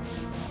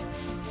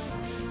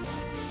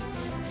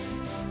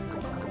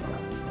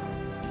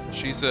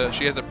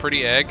 She has a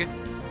pretty egg.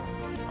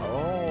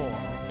 Oh,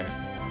 okay.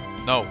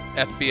 No,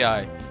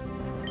 FBI.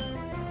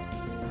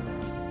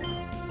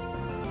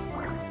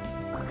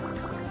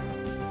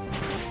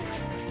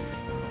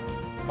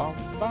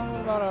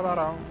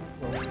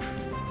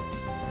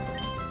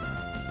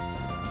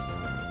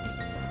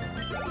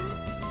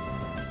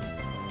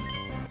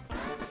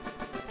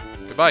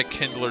 Goodbye,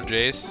 Kindler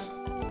Jace.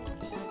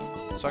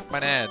 Suck my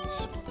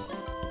nads.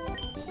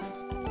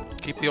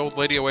 Keep the old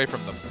lady away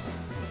from them.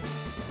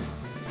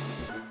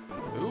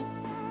 Ooh.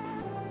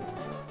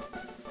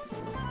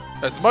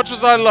 As much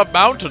as I love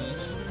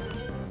mountains,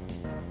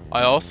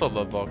 I also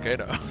love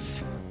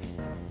volcanoes.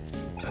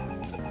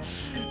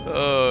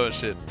 Oh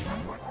shit.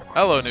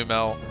 Hello,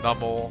 Numel,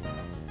 Nummel,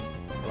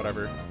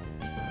 whatever.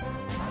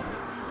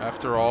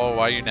 After all,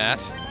 why you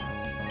nat?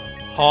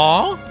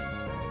 Huh?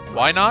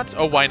 Why not?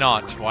 Oh, why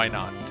not? Why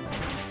not?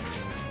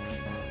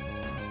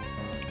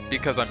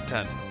 Because I'm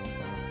 10.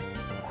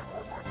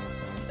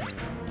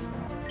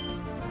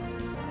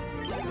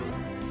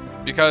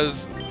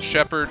 Because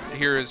Shepard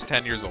here is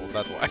 10 years old,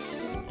 that's why.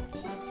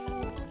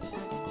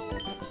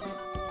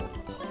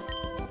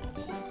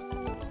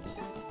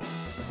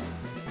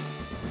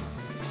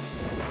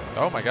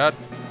 Oh my god.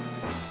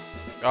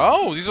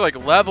 Oh, these are like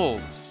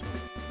levels.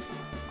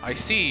 I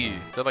see.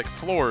 They're like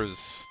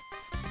floors.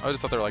 I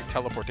just thought they were like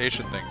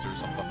teleportation things or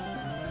something.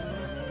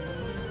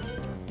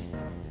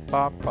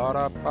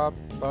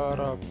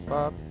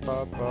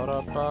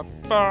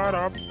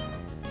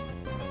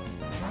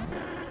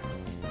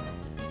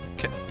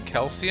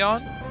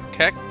 Kelsion?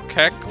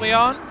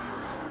 Kecleon?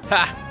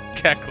 Ha!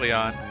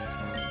 Kecleon.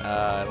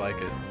 I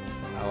like it.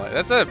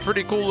 That's a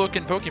pretty cool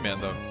looking Pokemon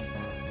though.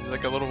 He's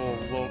like a little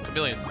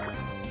chameleon.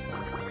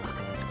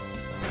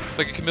 It's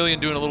like a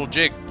chameleon doing a little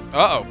jig.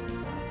 Uh-oh.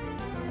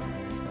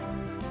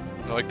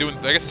 Like doing,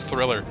 I guess,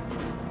 Thriller.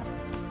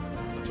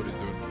 That's what he's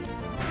doing.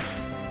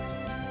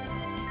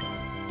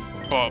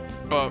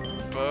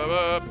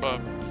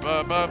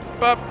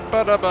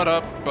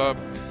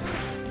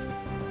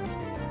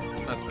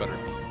 That's better.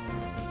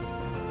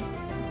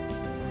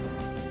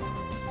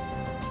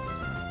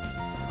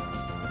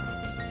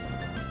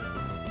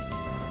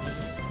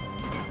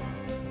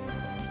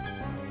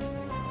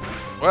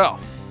 Well,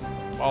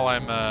 while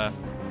I'm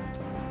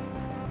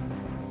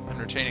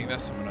entertaining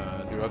this, I'm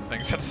gonna do other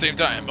things at the same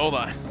time. Hold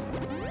on.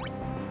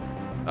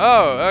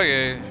 Oh,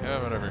 okay.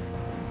 Yeah, whatever.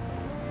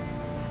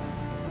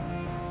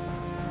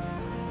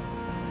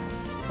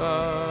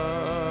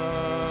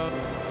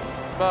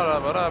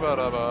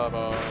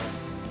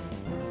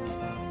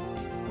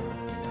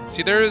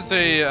 See, there is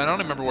a, I don't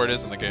remember where it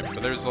is in the game,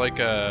 but there's like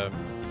a,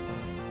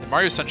 in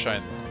Mario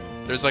Sunshine,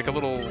 there's like a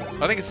little,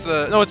 I think it's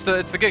the, no, it's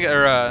the Giga,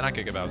 or not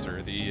Giga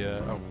Bowser, the,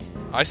 oh,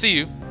 I see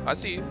you,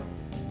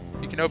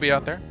 you can be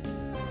out there.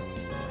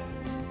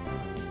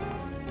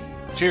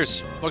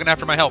 Cheers, looking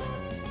after my health.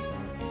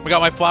 We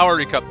got my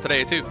flowery cup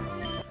today too.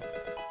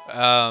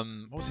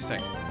 What was he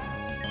saying?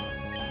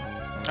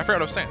 I forgot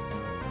what I was saying.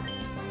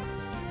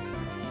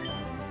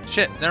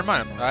 Shit, never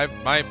mind.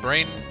 My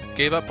brain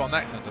gave up on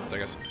that sentence, I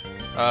guess.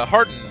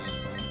 Harden.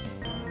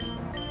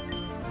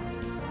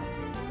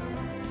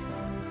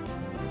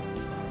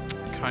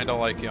 Kinda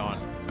like yawn,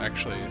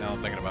 actually, now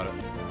I'm thinking about it.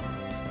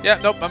 Yeah,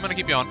 nope, I'm gonna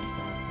keep yawn.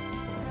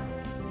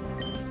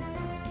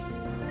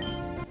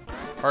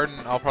 Harden,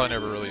 I'll probably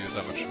never really use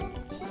that much.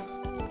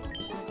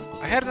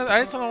 I had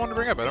something I wanted to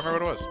bring up, I don't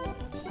remember what it was.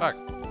 Fuck.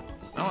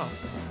 Oh well.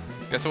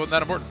 Guess it wasn't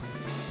that important.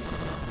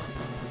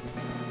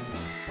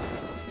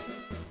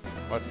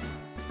 What?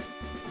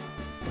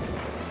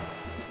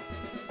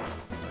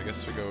 So I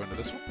guess we go into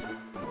this one?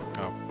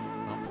 Oh.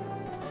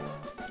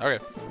 No. Okay.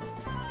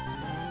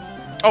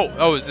 Oh,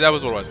 that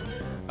was what it was.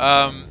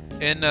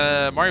 In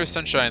Mario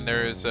Sunshine,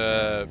 there's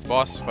a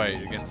boss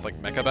fight against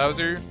like Mecha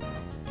Bowser.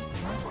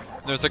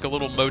 There's like a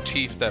little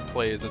motif that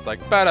plays. It's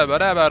like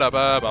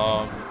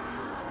ba-da-ba-da-ba-da-ba-bum.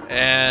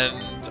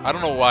 And I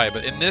don't know why,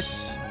 but in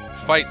this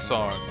fight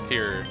song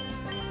here,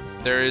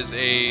 there is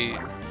a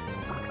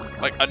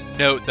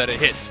note that it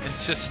hits and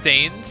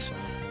sustains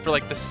for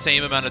like the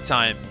same amount of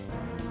time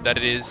that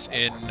it is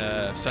in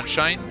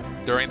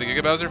Sunshine during the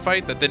Giga Bowser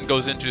fight. That then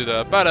goes into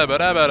the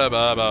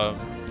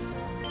ba-da-ba-da-ba-da-ba-bum.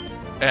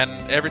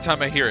 And every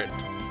time I hear it,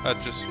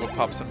 that's just what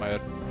pops in my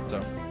head. So,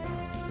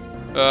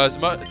 is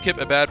Mudkip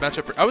a bad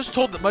matchup for? I was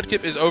told that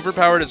Mudkip is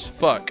overpowered as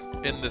fuck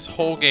in this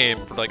whole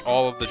game for like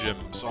all of the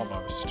gyms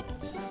almost.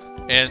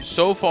 And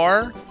so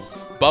far,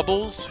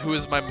 Bubbles, who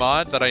is my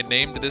mod that I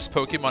named this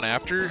Pokemon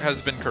after,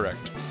 has been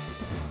correct.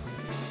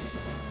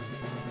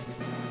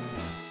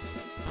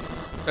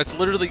 That's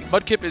literally,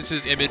 Mudkip is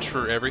his image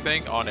for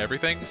everything, on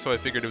everything, so I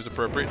figured it was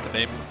appropriate to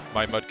name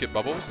my Mudkip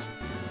Bubbles.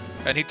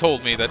 And he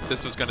told me that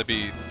this was going to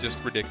be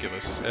just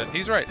ridiculous, and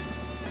he's right.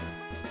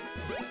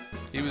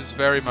 He was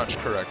very much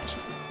correct.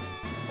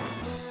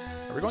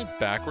 Are we going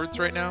backwards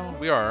right now?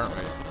 We are, aren't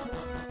we?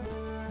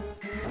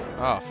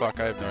 Oh, fuck,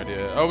 I have no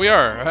idea. Oh, we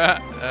are!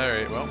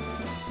 Alright, well.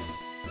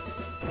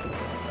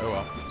 Oh,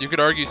 well. You could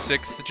argue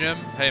 6th gym.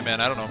 Hey man,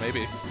 I don't know,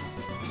 maybe.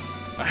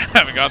 I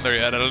haven't gotten there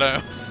yet, I don't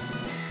know.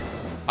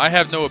 I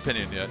have no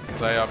opinion yet,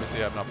 because I obviously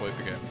have not played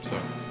the game, so.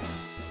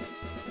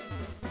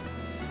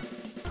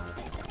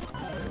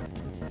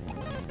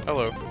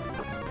 Hello.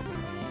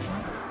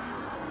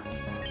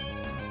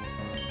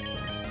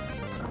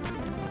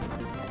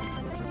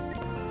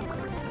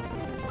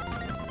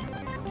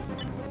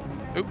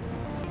 Oop.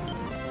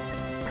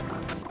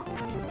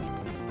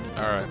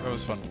 Alright, that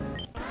was fun.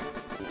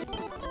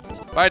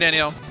 Bye,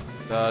 Danielle.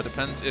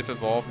 Depends if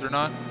evolved or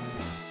not.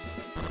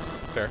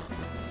 Fair.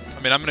 I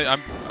mean,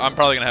 I'm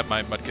probably gonna have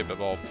my Mudkip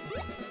evolved.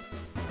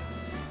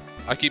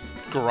 I keep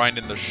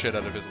grinding the shit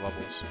out of his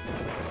levels.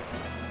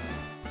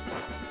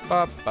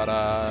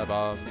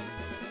 Ba-ba-da-bum.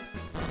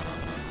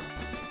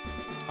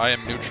 I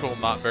am neutral,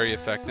 not very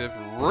effective.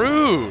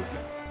 Rude!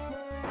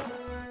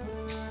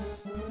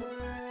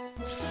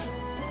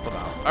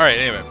 Alright,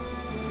 anyway.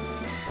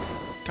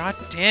 God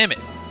damn it.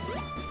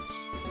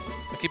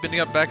 I keep ending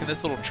up back in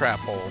this little trap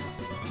hole.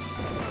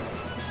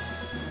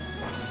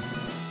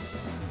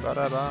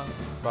 Ba-da-ba,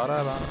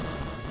 ba-da-ba.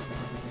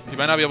 He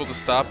might not be able to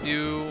stop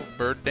you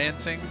bird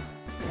dancing.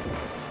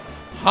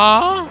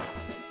 Huh?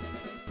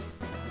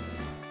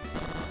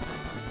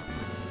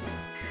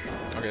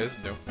 Okay, this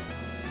is new.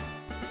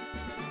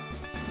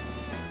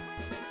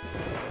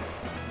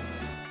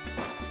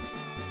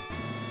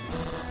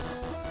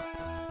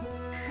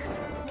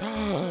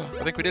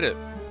 I think we did it.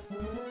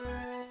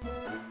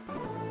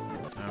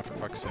 Oh, for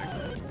fuck's sake.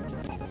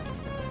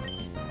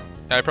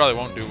 I probably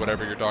won't do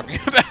whatever you're talking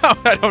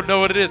about. I don't know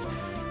what it is.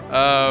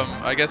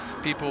 I guess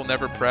people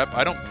never prep.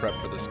 I don't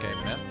prep for this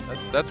game, man.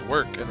 That's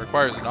work and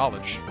requires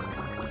knowledge.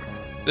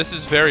 This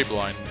is very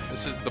blind.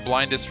 This is the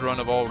blindest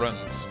run of all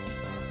runs.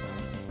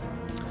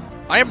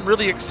 I am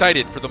really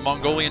excited for the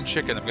Mongolian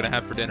chicken I'm gonna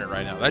have for dinner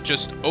right now. That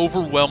just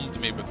overwhelmed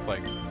me with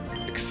like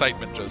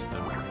excitement just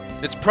now.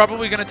 It's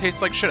probably gonna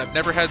taste like shit. I've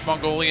never had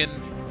Mongolian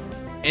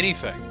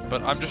anything,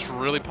 but I'm just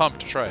really pumped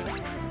to try it.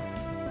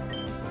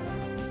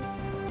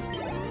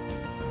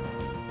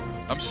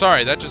 I'm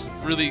sorry, that just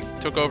really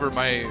took over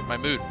my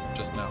mood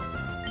just now.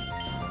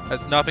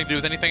 Has nothing to do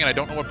with anything, and I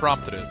don't know what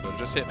prompted it, but it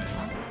just hit me.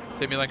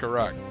 Hit me like a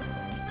rock.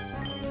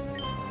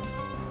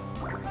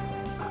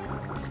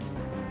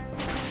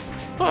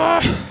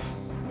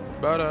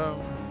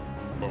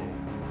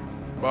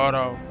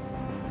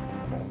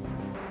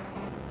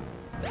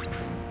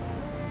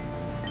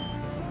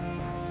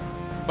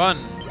 Fun.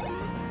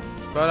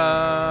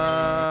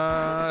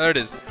 There it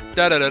is.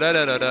 Da da da da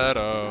da da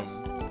da.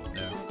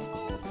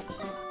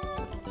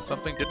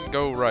 Something didn't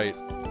go right.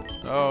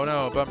 Oh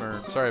no,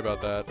 bummer. Sorry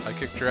about that. I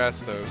kicked your ass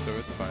though, so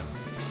it's fine.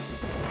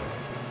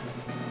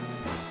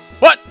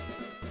 What?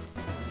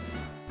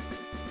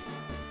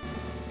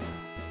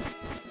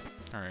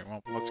 Alright,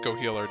 well, let's go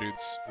heal our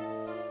dudes.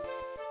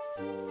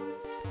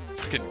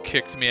 Fucking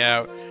kicked me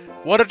out.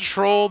 What a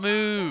troll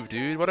move,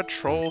 dude. What a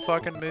troll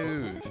fucking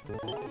move.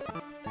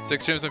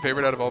 6 Gym is my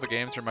favorite out of all the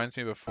games. Reminds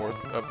me of the fourth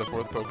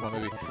Pokemon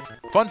movie.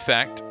 Fun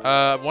fact,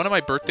 one of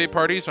my birthday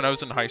parties when I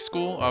was in high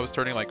school, I was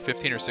turning like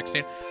 15 or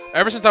 16.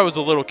 Ever since I was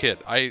a little kid,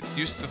 I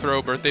used to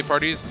throw birthday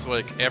parties,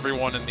 like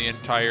everyone in the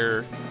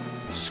entire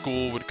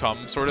school would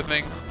come sort of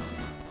thing.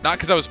 Not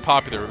because I was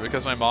popular, but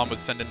because my mom would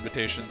send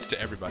invitations to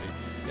everybody.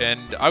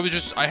 And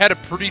I had a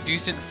pretty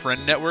decent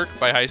friend network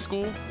by high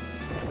school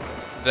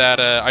that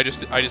I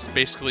just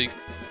basically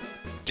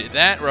did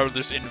that, where I would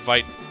just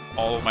invite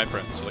all of my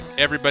friends, so like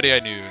everybody I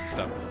knew and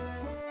stuff.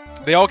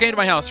 They all came to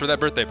my house for that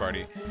birthday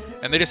party,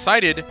 and they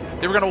decided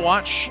they were gonna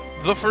watch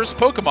the first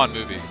Pokemon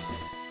movie,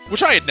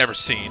 which I had never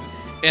seen,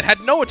 and had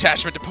no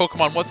attachment to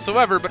Pokemon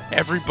whatsoever, but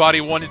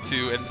everybody wanted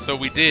to, and so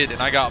we did, and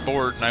I got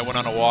bored, and I went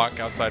on a walk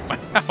outside my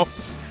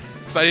house,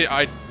 because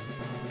I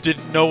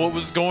didn't know what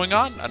was going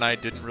on, and I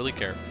didn't really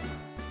care.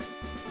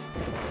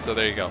 So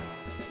there you go.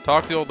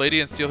 Talk to the old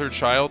lady and steal her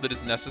child. It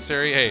is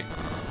necessary.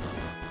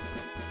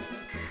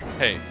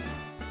 Hey.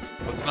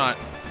 Let's not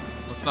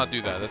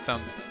do that. That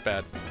sounds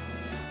bad.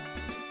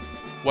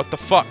 What the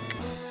fuck?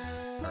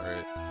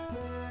 Alright.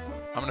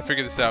 I'm gonna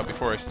figure this out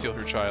before I steal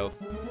her child.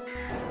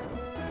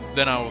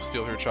 Then I will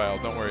steal her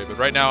child, don't worry. But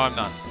right now, I'm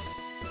not.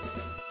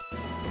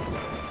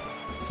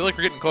 I feel like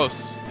we're getting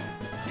close.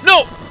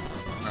 No!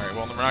 Alright,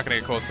 well, we're not gonna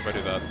get close if I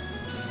do that.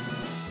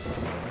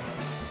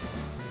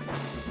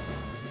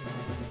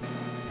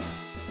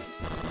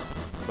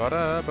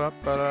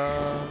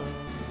 Ba-da-ba-ba-da.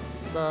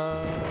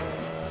 Ba.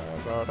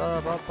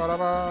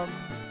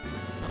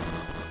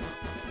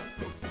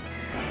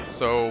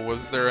 So,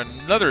 was there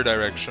another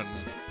direction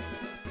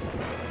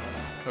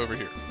over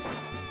here?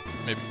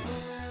 Maybe.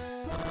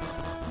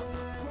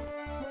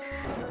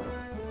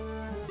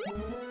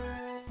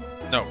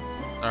 No.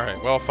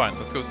 Alright, well, fine.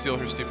 Let's go steal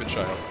her stupid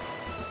child.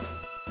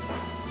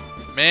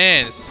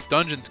 Man, this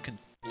dungeon's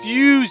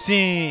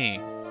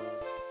confusing!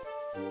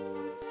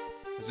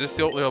 Is this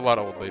the old... There are a lot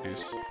of old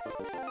ladies.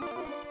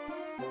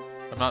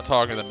 I'm not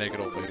talking to the naked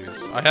old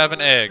ladies. I have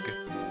an egg.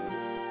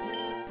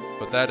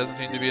 But that doesn't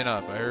seem to be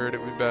enough. I heard it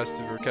would be best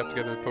if we were kept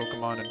together with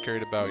Pokemon and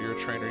carried about. You're a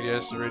trainer,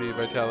 yes, already.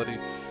 Vitality.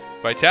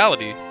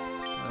 Vitality?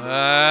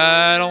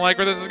 I don't like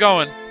where this is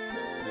going.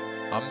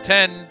 I'm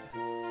 10.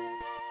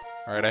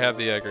 Alright, I have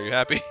the egg. Are you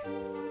happy?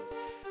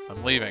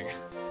 I'm leaving.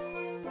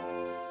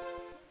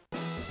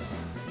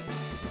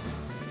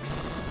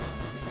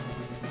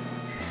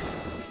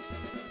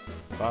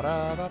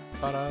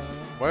 Ba-da-ba-ba-da.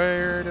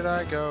 Where did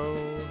I go?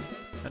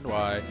 And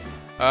why?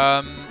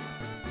 I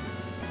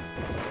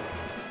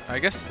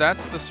guess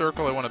that's the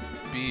circle I want to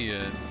be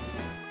in.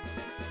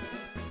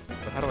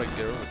 But how do I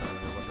get over there, I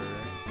wonder?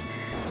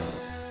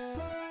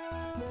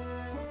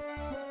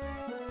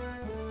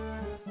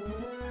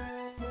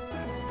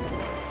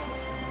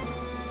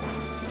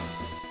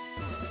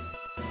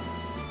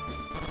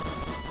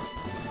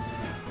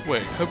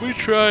 Wait, have we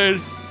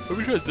tried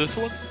this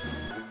one?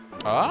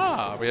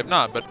 Ah, we have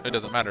not, but it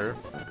doesn't matter.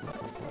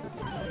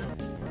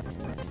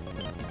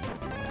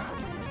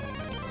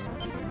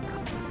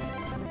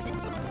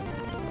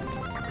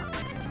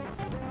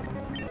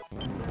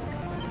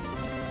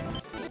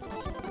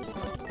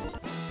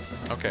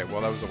 Okay,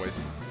 well that was a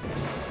waste.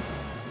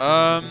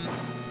 Have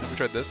we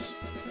tried this?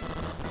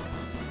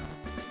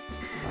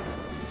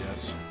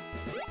 Yes.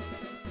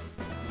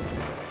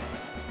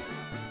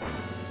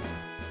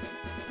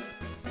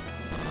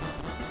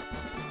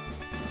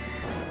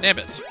 Damn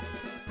it.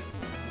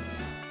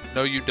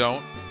 No, you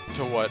don't.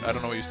 To what? I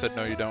don't know what you said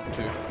no, you don't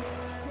to.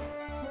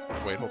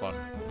 Wait, hold on.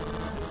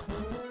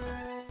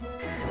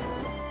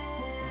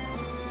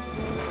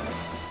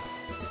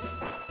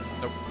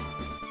 Nope.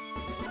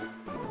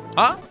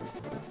 Huh?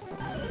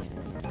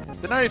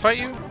 Didn't I already fight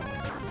you?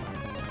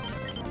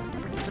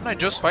 Didn't I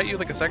just fight you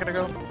like a second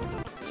ago?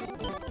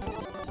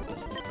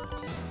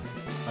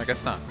 I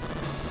guess not.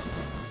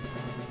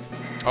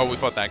 Oh, we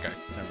fought that guy.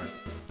 Never mind.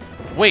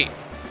 Wait!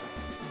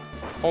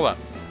 Hold on.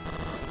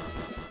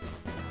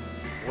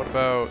 What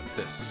about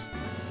this?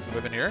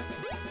 Live in here?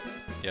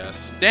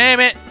 Yes. Damn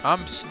it!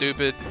 I'm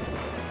stupid.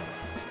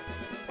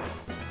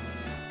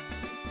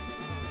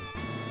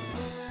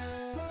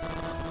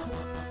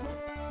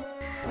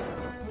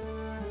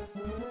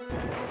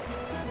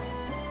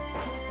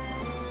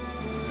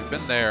 We've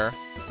been there,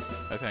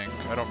 I think.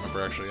 I don't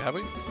remember actually. Have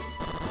we?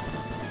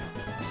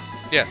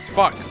 Yes,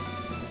 fuck.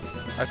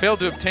 I failed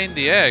to obtain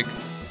the egg.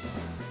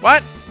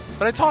 What?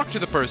 But I talked to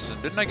the person.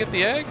 Didn't I get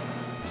the egg?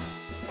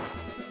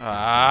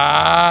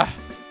 Ah,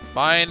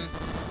 fine.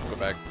 Go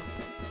back.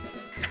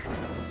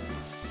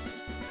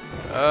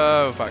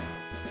 Oh, fuck.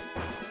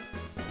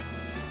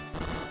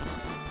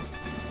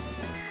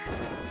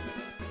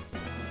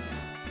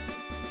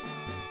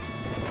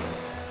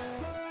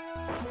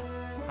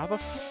 How the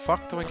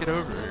fuck do I get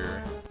over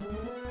here?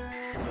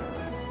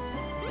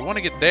 I want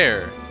to get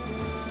there.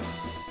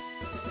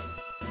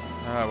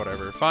 Ah,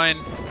 whatever. Fine.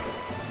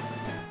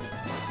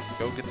 Let's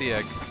go get the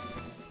egg.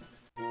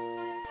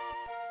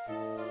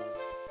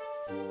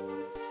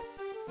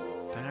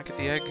 Did I not get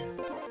the egg?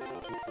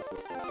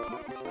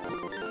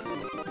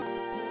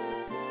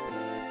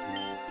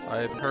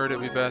 I've heard it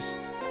would be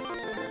best.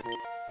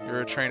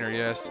 You're a trainer,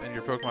 yes, and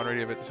your Pokemon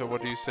ready of it. So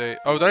what do you say?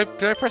 Oh,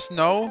 did I press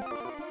no?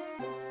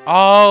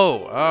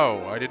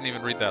 Oh, I didn't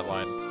even read that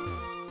line.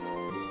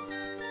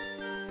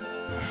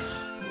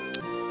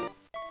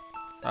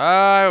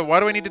 Why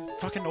do I need to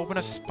fucking open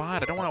a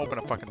spot? I don't want to open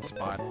a fucking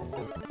spot. I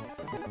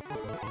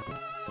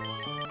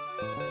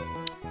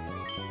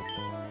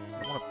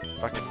don't want to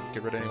fucking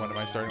get rid of anyone in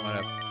my starting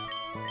lineup.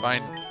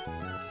 Fine.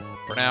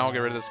 For now, I'll get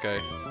rid of this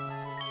guy.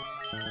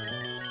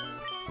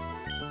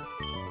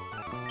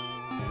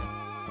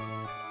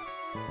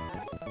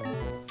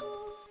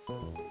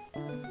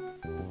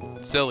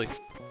 Silly.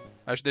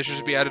 They should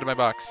just be added to my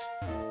box.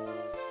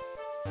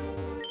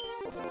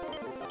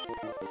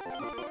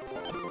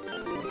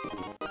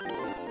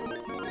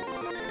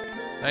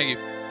 Thank you.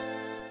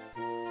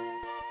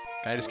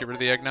 Can I just get rid of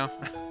the egg now?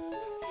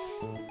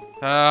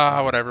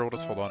 Whatever. We'll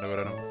just hold on to it.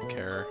 I don't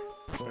care.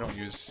 I don't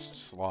use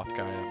Sloth Guy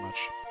that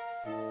much.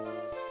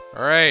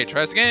 Alright,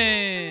 try this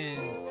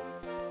again!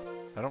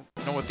 I don't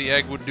know what the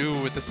egg would do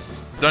with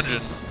this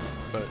dungeon,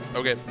 but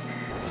okay.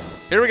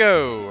 Here we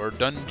go! Or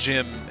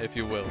Dunjim, if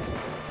you will.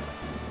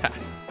 Ha!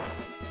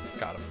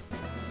 Got him.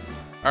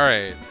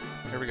 Alright,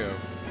 here we go.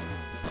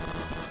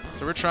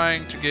 So we're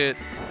trying to get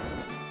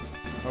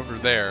over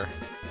there.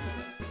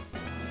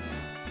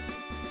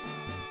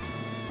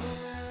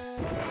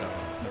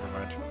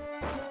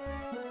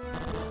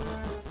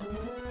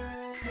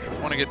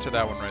 I want to get to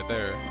that one right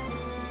there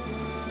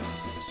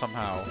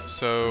somehow.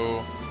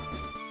 So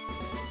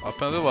up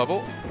another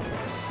level.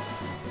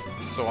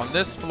 So on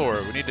this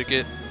floor we need to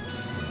get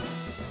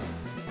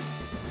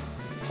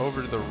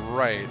over to the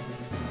right.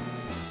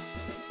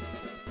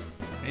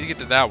 I need to get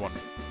to that one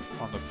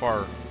on the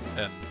far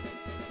end.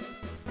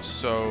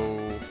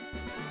 So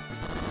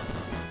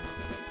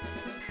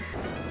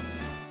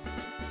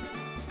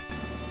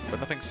but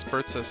nothing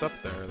spurts us up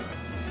there though.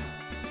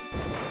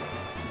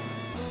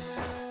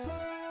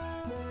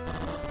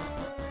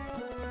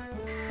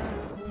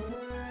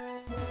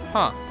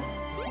 Huh.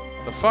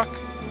 The fuck?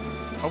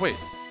 Oh, wait.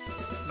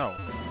 No.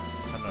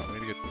 No, we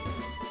need to get...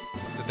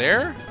 Is it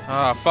there?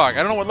 Ah, fuck.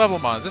 I don't know what level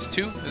I'm on. Is this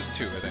 2? This is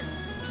 2, I think.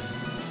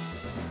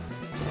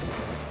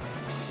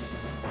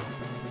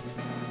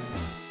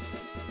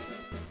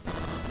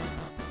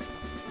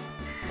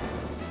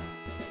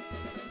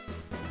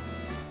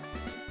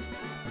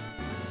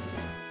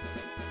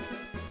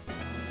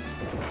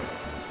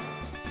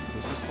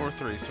 4,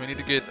 3. So we need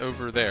to get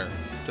over there,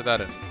 to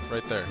that end,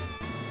 right there.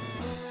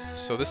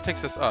 So this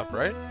takes us up,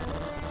 right?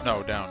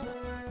 No, down.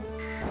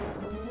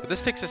 But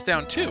this takes us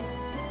down too.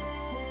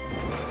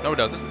 No, it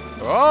doesn't.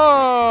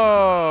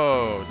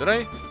 Oh, did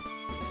I?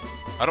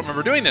 I don't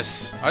remember doing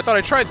this. I thought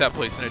I tried that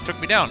place and it took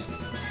me down.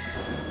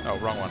 Oh,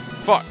 wrong one.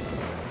 Fuck.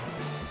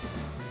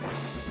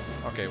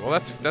 Okay, well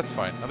that's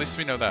fine. At least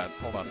we know that.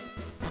 Hold on.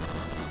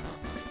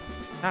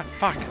 Ah,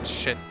 fuck.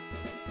 Shit.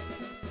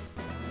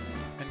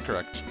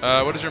 Incorrect.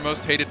 What is your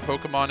most hated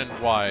Pokemon and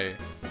why?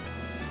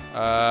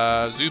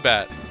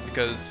 Zubat,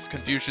 because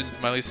Confusion's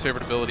my least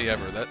favorite ability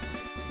ever.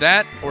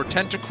 That or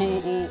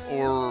Tentacool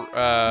or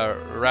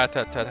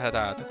Rattata.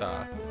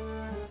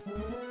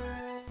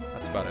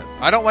 That's about it.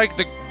 I don't like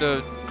the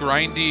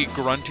grindy,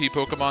 grunty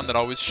Pokemon that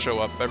always show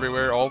up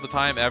everywhere all the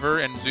time ever,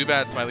 and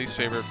Zubat's my least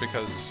favorite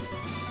because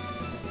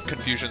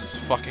Confusion's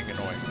fucking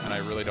annoying, and I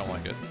really don't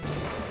like it.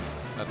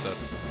 That's it.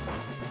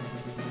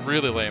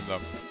 Really lame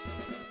though.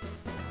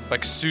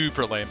 Like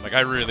super lame. Like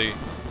I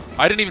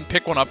didn't even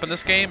pick one up in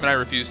this game, and I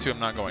refuse to. I'm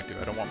not going to.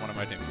 I don't want one in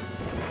my team.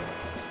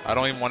 I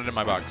don't even want it in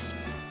my box.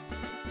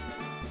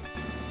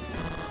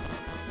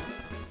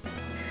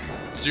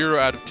 0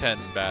 out of 10,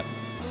 bat.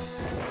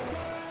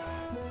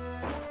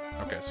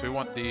 Okay, so we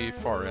want the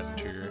far end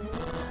here.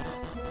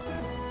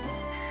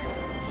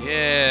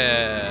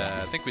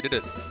 Yeah, I think we did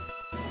it.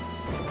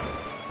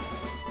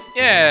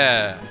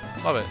 Yeah,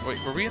 love it.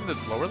 Wait, were we in the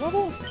lower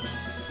level?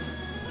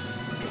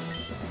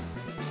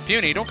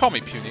 Puny, don't call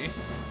me puny.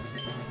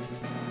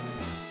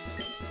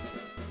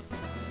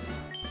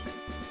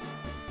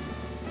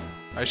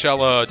 I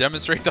shall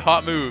demonstrate the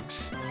hot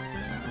moves.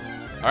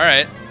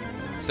 Alright.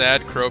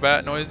 Sad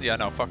Crobat noise? Yeah,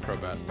 no, fuck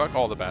Crobat. Fuck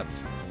all the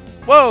bats.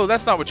 Whoa,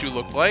 that's not what you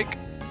look like.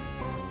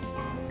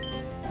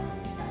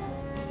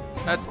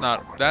 That's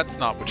not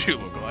what you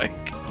look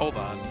like. Hold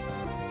on.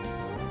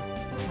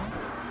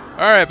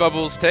 Alright,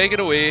 Bubbles, take it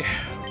away.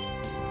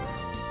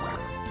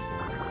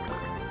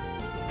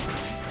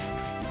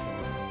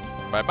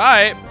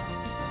 Bye-bye.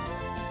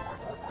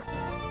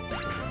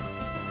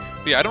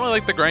 Yeah, I don't really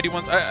like the grindy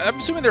ones. I'm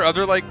assuming there are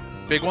other, like,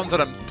 big ones that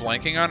I'm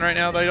blanking on right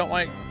now that I don't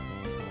like.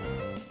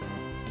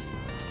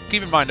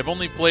 Keep in mind, I've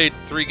only played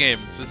 3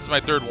 games. This is my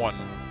 3rd one.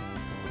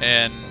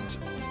 And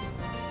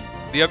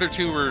the other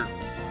 2 were,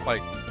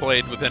 like,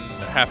 played within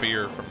half a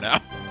year from now.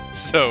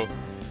 So,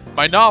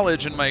 my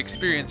knowledge and my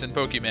experience in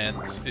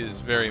Pokemans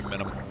is very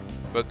minimal.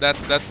 But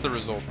that's the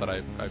result that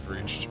I've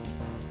reached.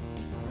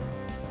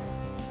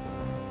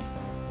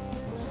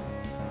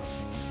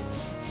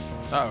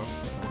 Uh-oh.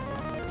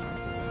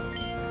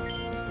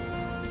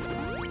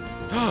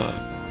 Oh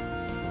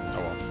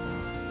well.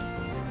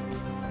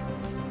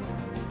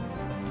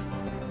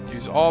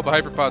 Use all the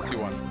Hyper Pods you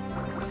want.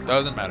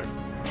 Doesn't matter.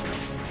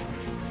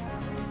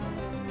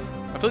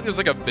 I feel like there's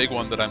like a big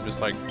one that I'm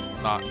just like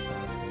not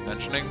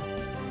mentioning.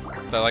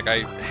 That like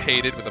I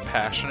hated with a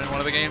passion in one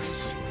of the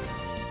games.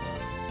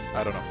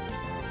 I don't know.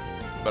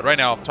 But right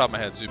now, off the top of my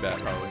head, Zubat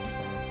probably.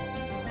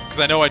 Because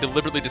I know I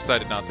deliberately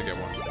decided not to get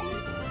one.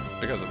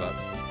 Because of that.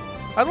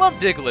 I love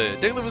Diglett.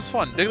 Diglett was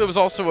fun. Diglett was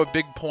also a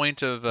big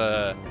point of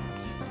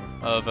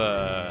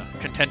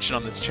contention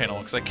on this channel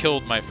because I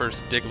killed my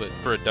first Diglett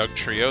for a Doug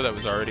trio that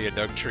was already a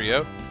Doug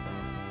trio,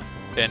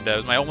 and it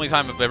was my only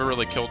time I've ever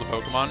really killed a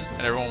Pokemon,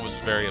 and everyone was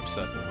very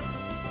upset.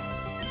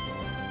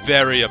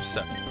 Very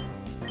upset.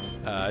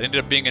 It ended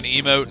up being an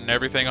emote and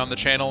everything on the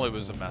channel. It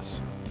was a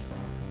mess.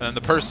 And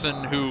the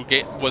person who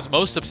was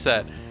most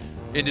upset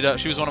ended up,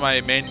 she was one of my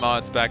main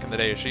mods back in the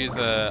day. She's,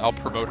 I'll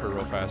promote her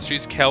real fast.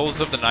 She's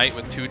Kells of the Night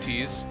with 2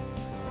 T's.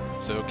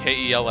 So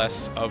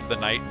Kels of the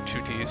Night,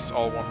 2 T's,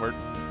 all one word.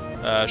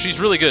 She's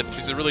really good.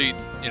 She's a really,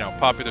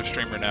 popular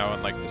streamer now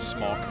in like the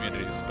small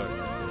communities, but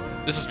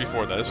this was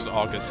before that. This was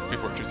August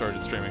before she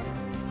started streaming.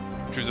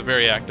 She was a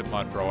very active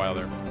mod for a while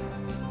there.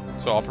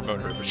 So I'll promote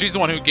her. But she's the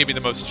one who gave me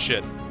the most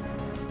shit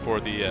for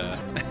the,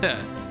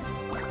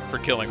 for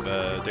killing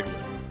the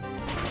Diglett.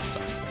 So.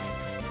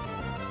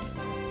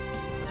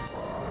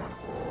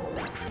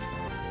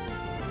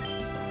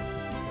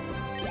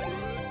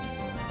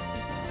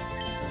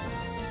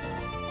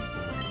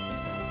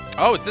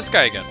 Oh, it's this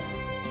guy again.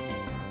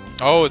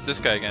 Oh, it's this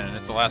guy again, and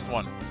it's the last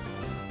one.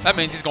 That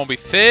means he's gonna be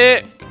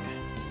thick.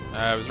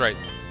 I was right.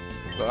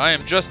 But I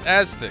am just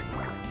as thick.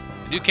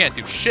 And you can't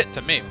do shit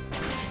to me.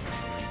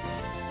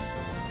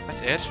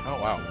 That's it?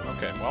 Oh, wow.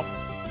 Okay, well.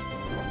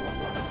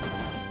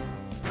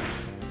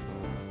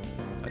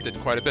 That did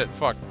quite a bit.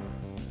 Fuck.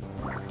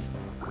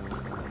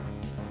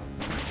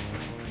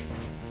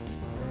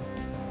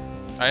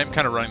 I am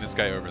kind of running this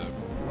guy over, though.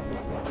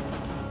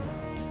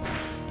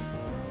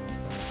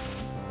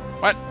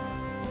 What?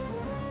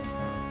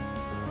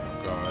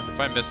 God, if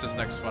I miss this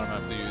next one,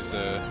 I'm gonna have to use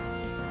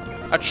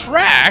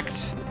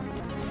Attract?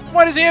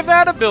 Why does he have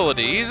that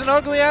ability? He's an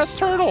ugly-ass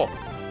turtle.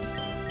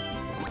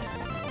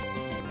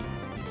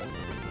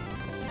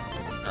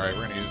 Alright,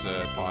 we're gonna use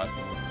a pot.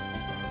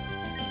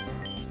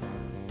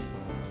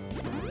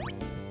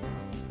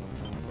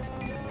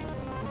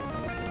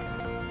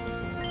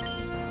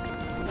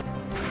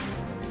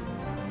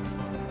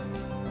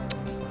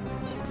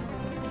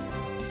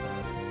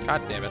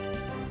 God damn it.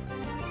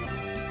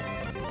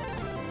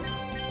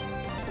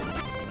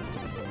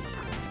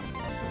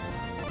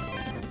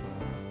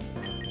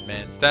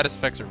 Man, status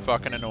effects are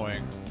fucking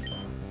annoying.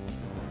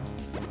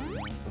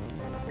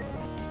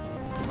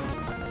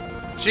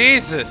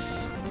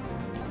 Jesus!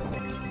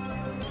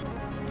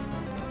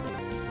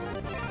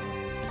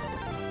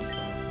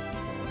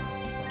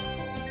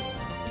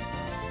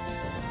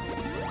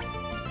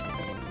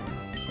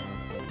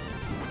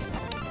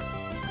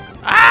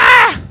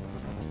 Ah!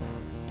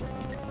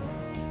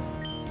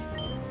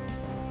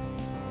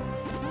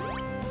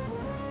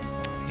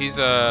 He's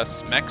a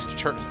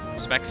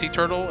Smexy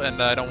turtle,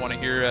 and I don't want to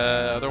hear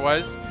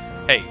otherwise.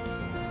 Hey.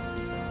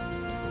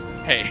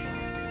 Hey.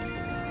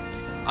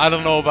 I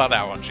don't know about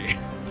that one, G.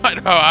 I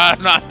don't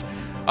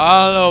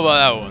know about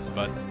that one,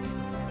 but...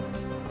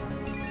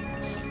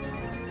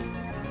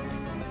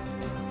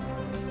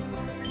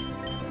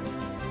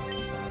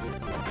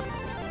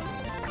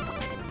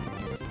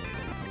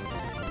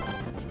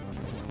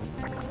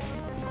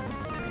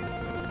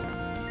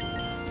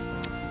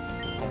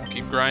 I'll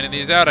keep grinding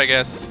these out, I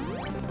guess.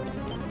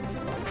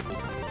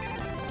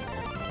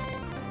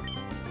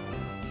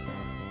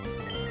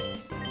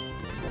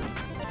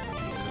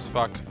 Jesus,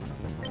 fuck.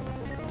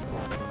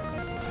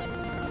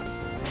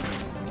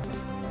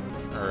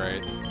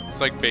 Alright.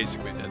 It's like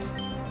basically dead.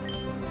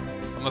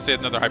 Unless they had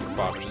another hyper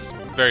pop, which is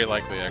very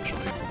likely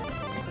actually.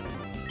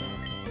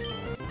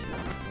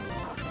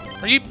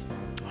 Are you...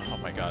 Oh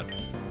my god.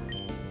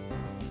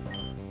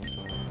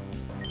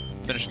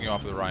 Finishing you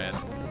off with Ryan.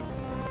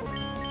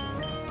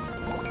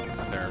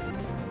 There.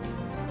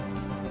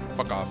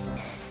 Fuck off.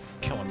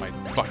 Killing my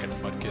fucking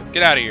mudkip.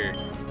 Get out of here.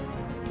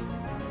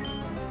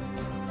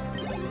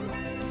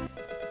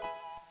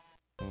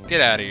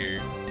 Get out of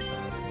here.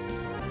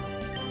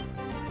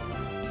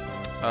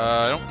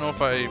 I don't know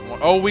if I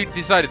want... Oh, we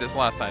decided this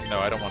last time. No,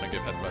 I don't want to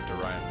give headbutt to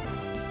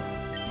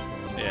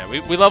Ryan. Yeah,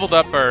 we leveled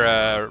up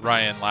our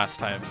Ryan last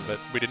time, but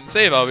we didn't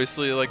save,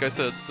 obviously, like I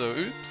said, so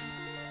oops.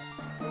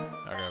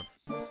 Okay.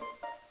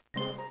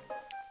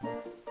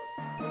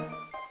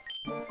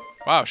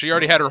 Wow, she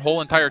already had her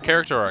whole entire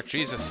character arc.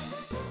 Jesus.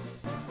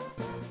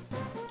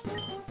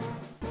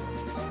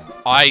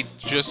 I'm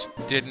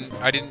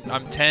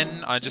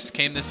 10. I just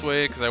came this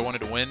way because I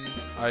wanted to win.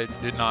 I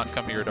did not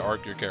come here to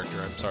arc your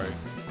character. I'm sorry.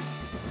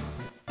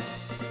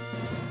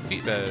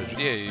 Heat badge,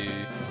 yay.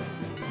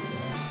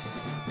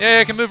 Yeah,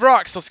 I can move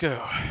rocks, let's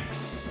go.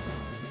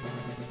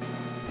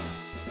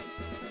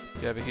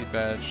 You have a heat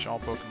badge, all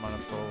Pokemon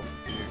have told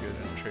you good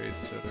in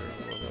trades, so they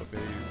will obey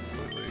you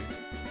completely.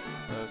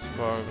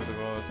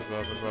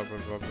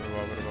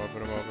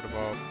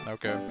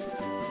 Okay.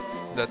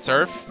 Is that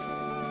surf?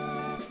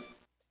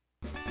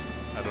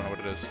 I don't know what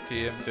it is.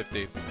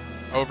 TM50.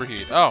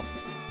 Overheat. Oh.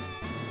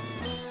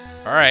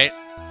 Alright.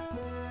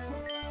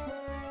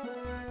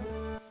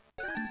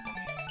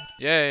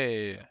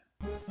 Yay!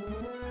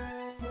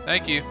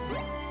 Thank you.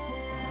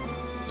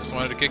 Just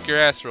wanted to kick your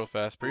ass real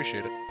fast.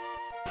 Appreciate it.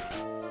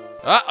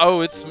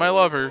 Uh-oh, it's my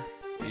lover.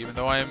 Even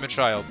though I am a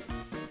child.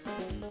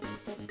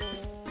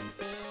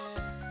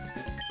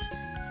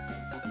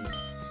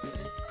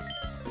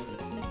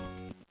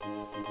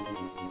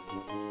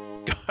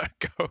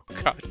 Go,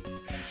 God.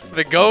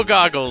 The Go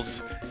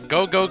Goggles.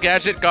 Go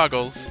Gadget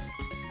Goggles.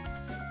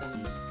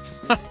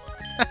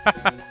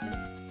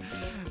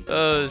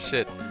 Oh,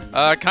 shit.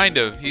 Kind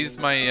of. He's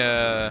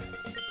my,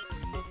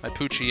 my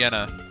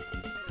Poochiena.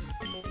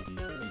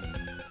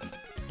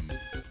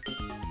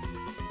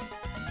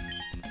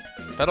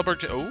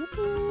 Petalburg. Ooh.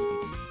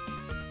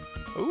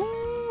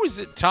 Ooh, is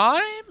it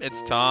time?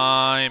 It's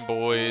time,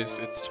 boys.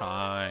 It's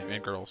time.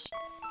 And girls.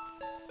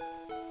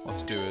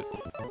 Let's do it.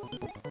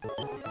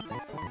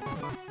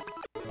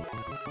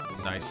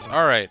 Nice.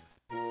 Alright.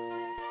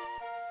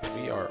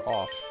 We are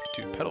off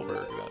to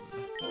Petalburg then.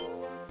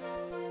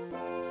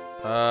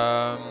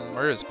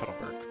 Where is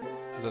Petalburg?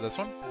 Is that this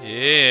one?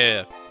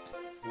 Yeah.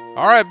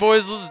 Alright,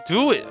 boys, let's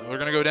do it. We're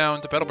gonna go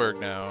down to Petalburg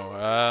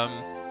now.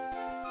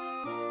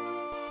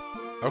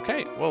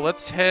 Okay, well,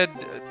 let's head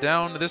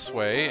down this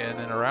way, and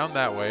then around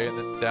that way, and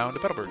then down to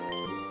Petalburg.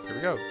 Here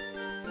we go.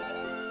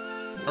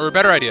 Or a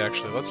better idea,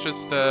 actually. Let's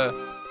just, let's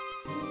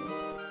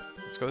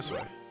go this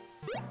way.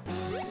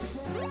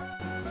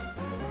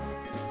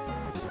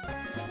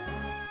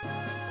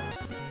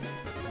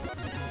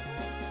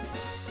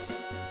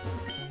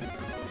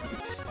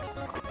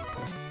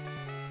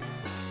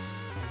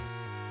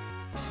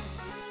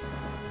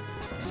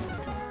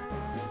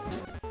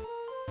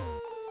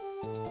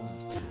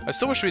 I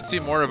still wish we'd see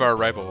more of our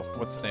rival.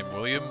 What's his name?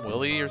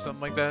 Willie, or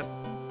something like that?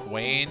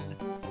 Wayne?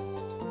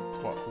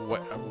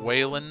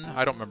 Waylon?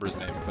 I don't remember his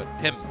name, but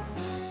him.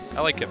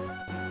 I like him.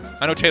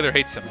 I know Taylor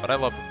hates him, but I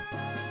love him.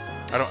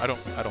 I don't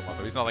love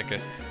him. He's not like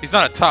he's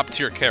not a top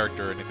tier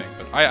character or anything,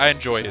 but I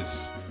enjoy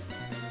his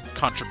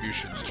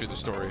contributions to the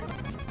story.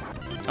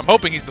 I'm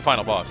hoping he's the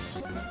final boss.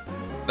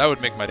 That would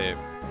make my day.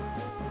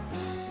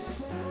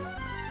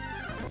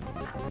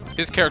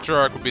 His character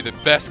arc would be the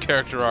best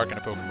character arc in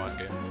a Pokemon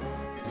game.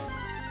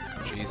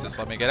 Jesus,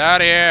 let me get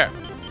out of here!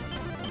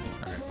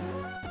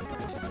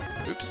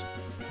 Okay. Oops.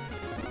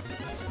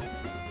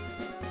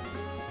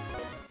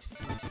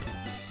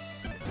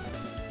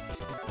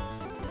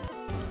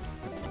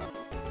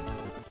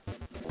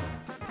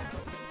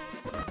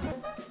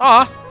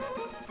 Aw!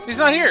 He's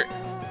not here!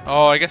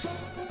 Oh, I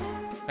guess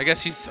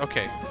he's...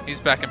 Okay,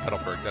 he's back in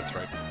Petalburg, that's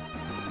right.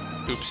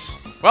 Oops.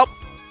 Well,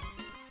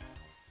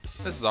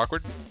 this is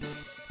awkward.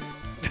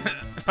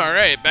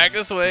 Alright, back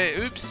this way.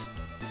 Oops.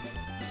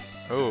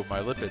 Oh,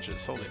 my lip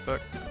itches. Holy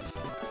fuck.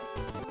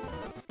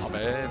 My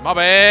bad. My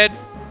bad!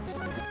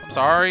 I'm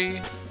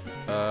sorry.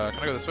 Can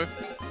I go this way?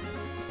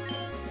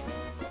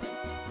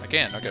 I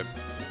can, okay.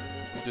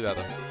 We'll do that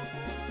then.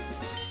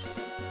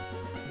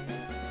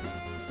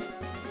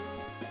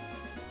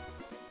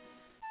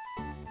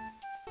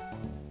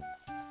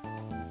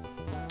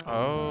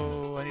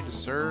 Oh, I need to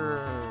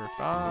surf.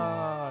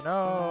 Ah,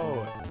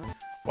 no.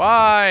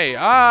 Why?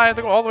 Ah, I have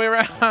to go all the way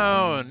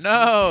around.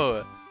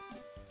 No.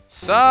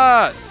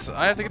 Sus.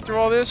 I have to get through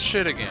all this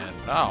shit again.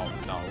 No,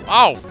 no.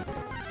 Oh.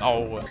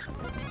 No.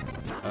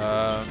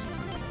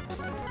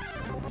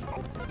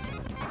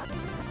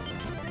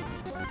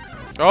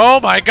 Oh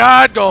my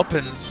god,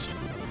 Gulpins.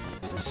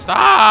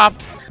 Stop.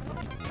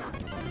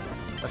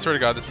 I swear to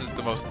god, this is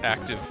the most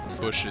active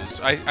bushes.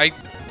 I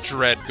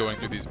dread going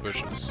through these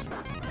bushes.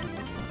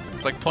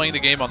 It's like playing the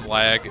game on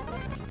lag.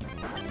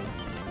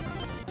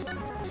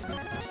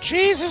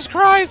 Jesus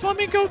Christ, let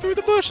me go through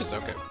the bushes.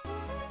 Okay.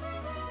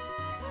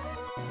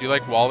 You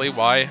like Wally?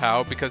 Why?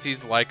 How? Because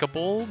he's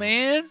likable,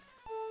 man?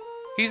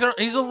 He's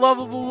a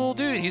lovable little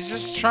dude. He's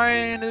just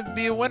trying to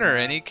be a winner,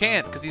 and he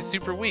can't because he's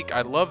super weak.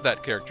 I love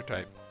that character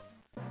type.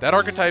 That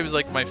archetype is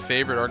like my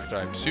favorite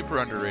archetype. Super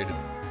underrated.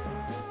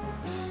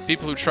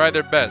 People who try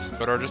their best,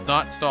 but are just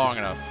not strong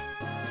enough.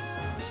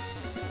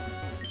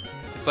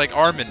 It's like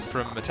Armin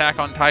from Attack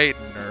on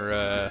Titan,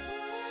 or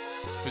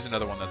who's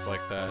another one that's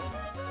like that?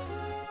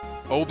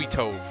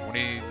 Obito, when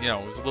he, you know,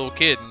 was a little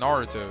kid in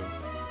Naruto.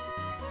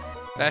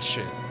 That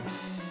shit.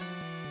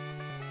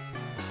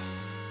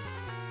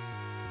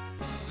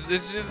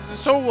 It's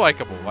so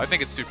likable. I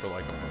think it's super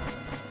likable.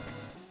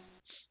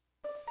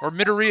 Or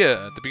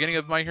Midoriya at the beginning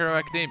of My Hero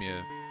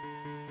Academia.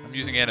 I'm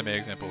using anime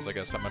examples, I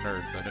guess. I'm a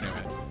nerd, but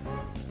anyway.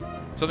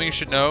 Something you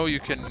should know, you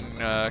can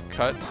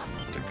cut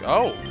to...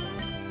 Oh!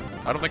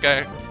 I don't think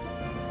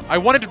I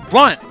wanted to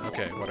run!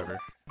 Okay, whatever.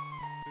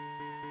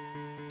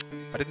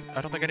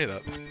 I don't think I knew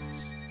that.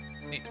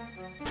 Neat.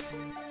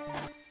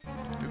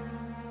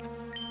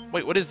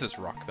 Wait, what is this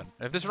rock then?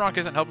 If this rock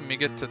isn't helping me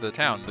get to the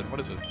town, then what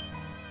is it?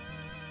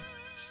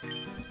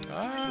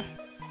 Ah.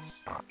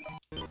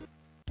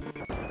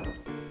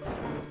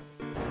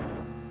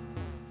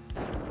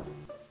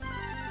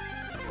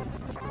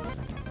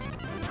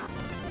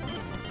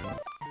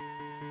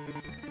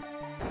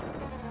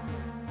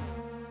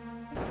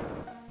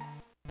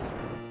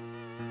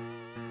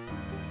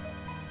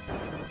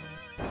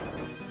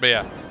 But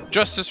yeah,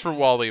 justice for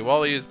Wally.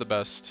 Wally is the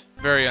best.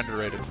 Very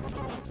underrated.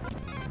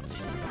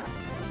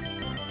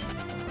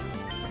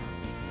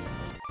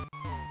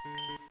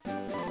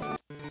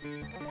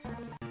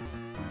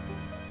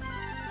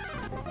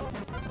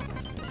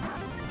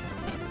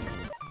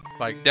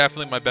 Like,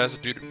 definitely my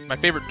best dude, my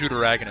favorite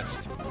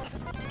deuteragonist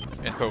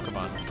in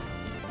Pokemon.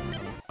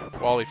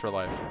 Wally for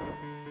life.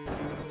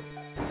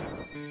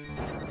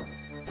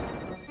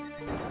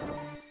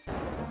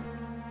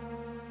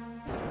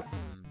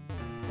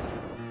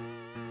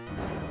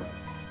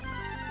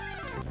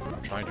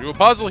 Trying to do a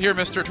puzzle here,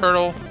 Mr.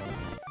 Turtle.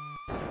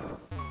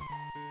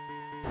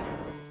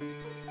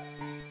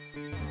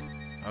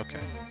 Okay.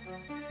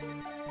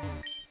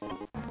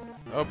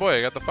 Oh boy,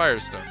 I got the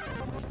Firestone.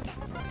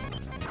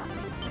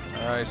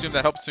 I assume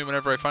that helps me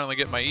whenever I finally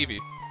get my Eevee.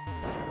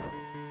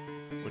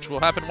 Which will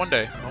happen one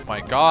day. Oh my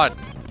god.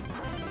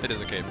 It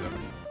is a cave though.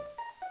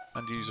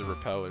 I need to use a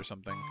repel or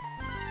something.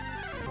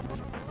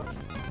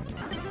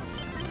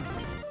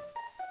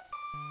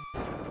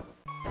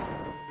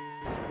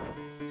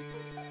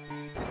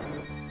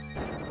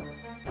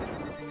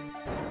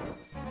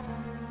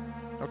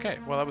 Okay,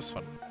 well that was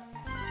fun.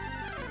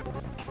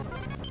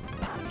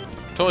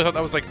 Totally thought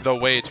that was like the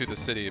way to the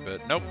city,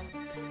 but nope.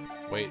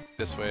 Wait,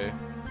 this way.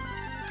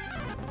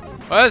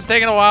 Well, it's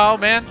taking a while,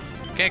 man.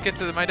 Can't get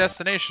to my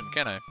destination,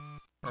 can I?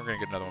 We're gonna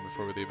get another one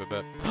before we leave, I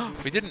bet.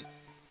 We didn't.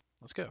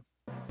 Let's go.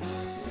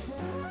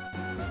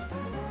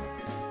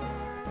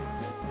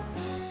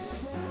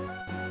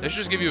 They should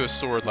just give you a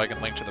sword like in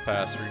Link to the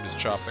Past where you can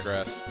just chop the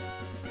grass.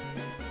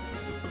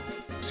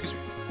 Excuse me.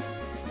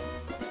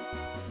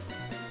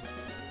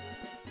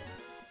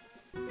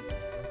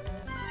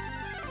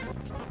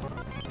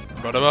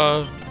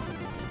 Ba-da-ba.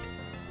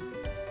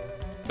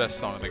 Best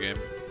song in the game.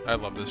 I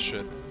love this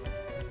shit.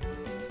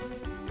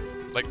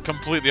 Like,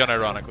 completely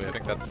unironically, I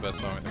think that's the best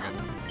song in the game.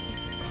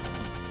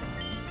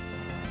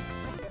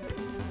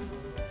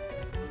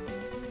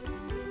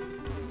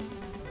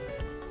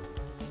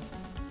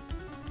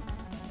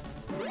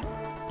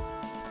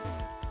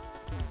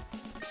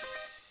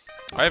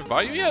 I haven't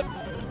fought you yet?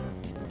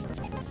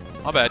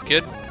 My bad,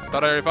 kid.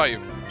 Thought I already fought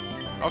you.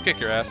 I'll kick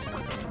your ass.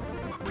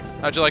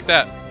 How'd you like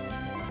that?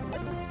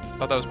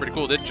 Thought that was pretty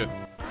cool, didn't you?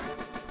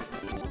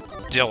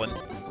 Dylan.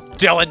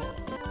 Dylan!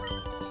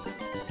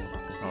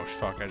 Oh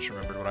fuck, I just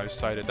remembered what I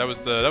cited. That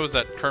was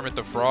that Kermit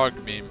the Frog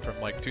meme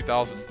from like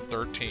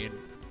 2013.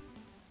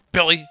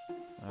 Billy!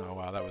 Oh,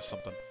 wow, that was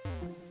something.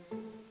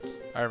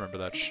 I remember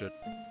that shit.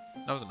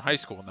 I was in high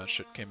school when that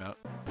shit came out.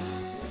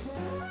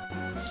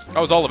 I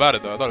was all about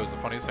it, though. I thought it was the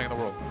funniest thing in the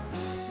world.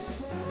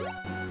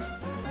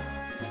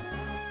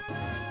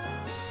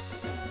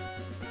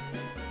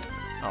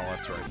 Oh,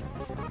 that's right.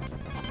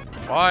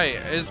 Why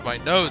is my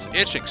nose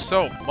itching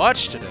so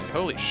much today?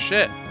 Holy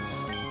shit.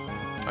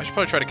 I should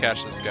probably try to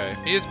catch this guy.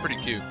 He is pretty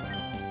cute.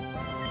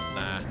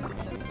 Nah.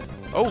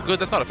 Oh, good.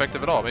 That's not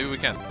effective at all. Maybe we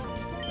can.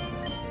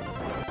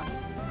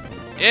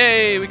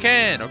 Yay, we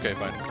can! Okay,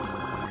 fine.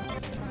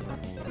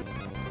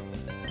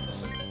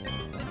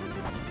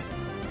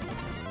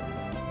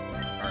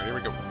 Alright, here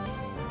we go.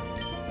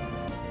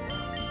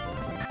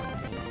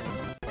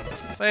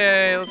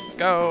 Hey, let's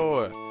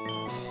go!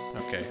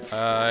 Okay,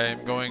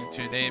 I'm going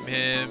to name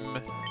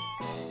him...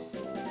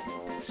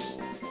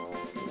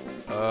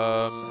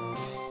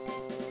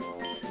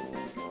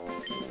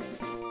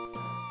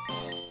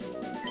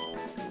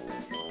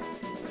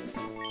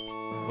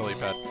 Lily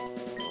pad.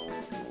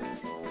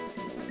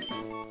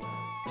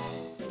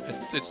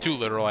 It's too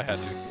literal, I had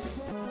to.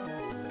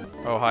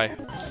 Oh, hi.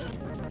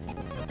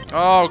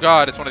 Oh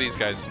god, it's one of these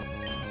guys.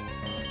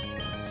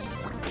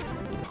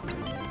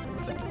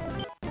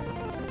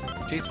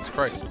 Jesus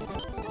Christ.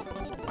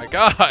 My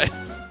god!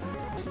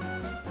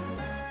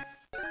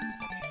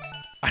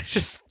 I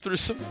just threw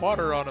some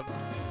water on him.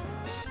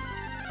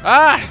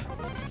 Ah!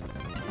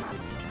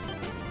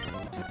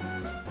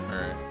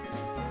 Alright.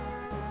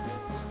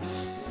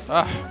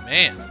 Ah,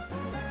 man.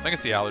 I think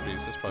it's the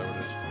allergies, that's probably what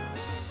it is.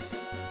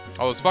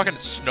 Oh, it's fucking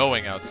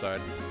snowing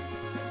outside.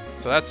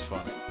 So that's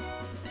fun.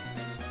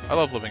 I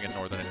love living in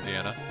northern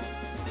Indiana.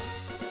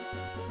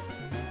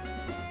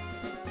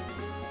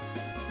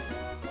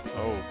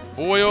 Oh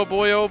boy, oh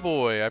boy, oh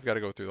boy. I've got to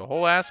go through the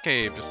whole ass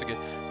cave just to get...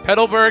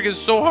 Petalburg is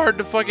so hard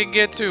to fucking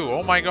get to.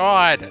 Oh my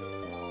god.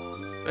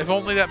 If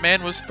only that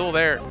man was still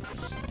there.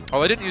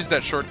 Oh, I didn't use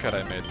that shortcut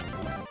I made.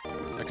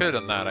 I could have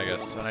done that, I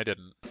guess, and I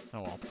didn't.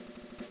 Oh well.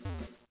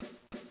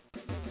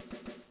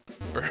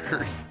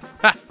 Bird.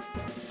 Ha!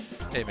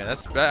 Hey man,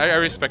 that's... I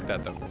respect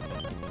that though.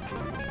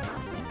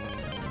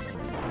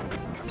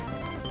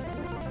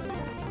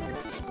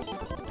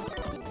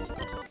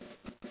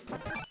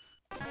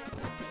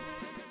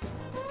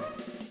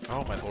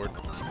 Oh my lord.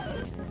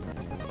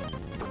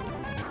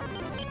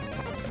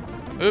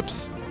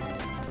 Oops.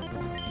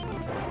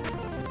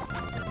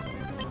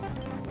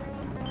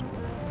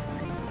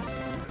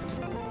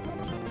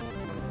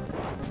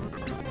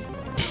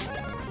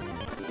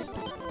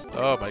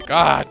 Oh my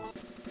god.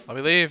 Let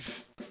me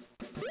leave.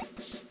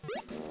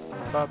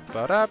 Alright,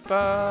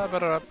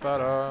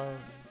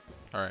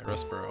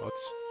 Rustboro,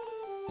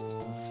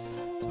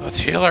 let's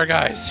heal our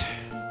guys.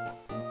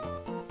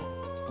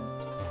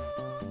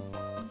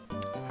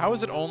 How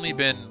has it only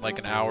been like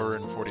an hour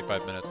and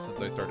 45 minutes since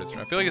I started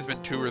streaming? I feel like it's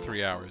been 2 or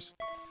 3 hours.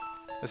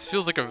 This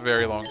feels like a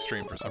very long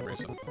stream for some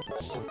reason.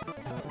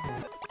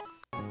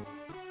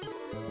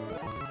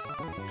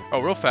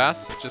 Oh, real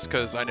fast, just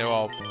because I know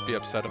I'll be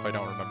upset if I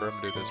don't remember. I'm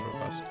gonna do this real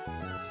fast.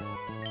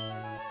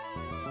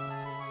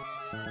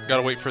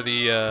 Gotta wait for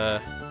the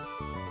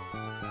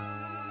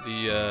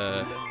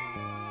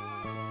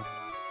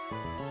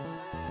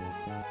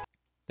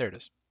there it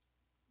is.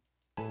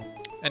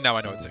 And now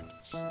I know it's saved.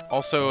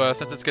 Also,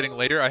 since it's getting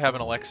later, I have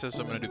an Alexa,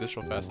 so I'm gonna do this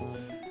real fast.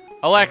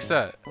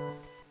 Alexa,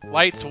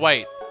 lights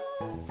white.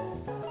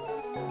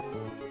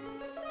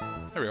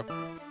 There we go.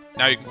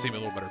 Now you can see me a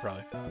little better,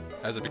 probably,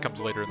 as it becomes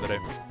later in the day.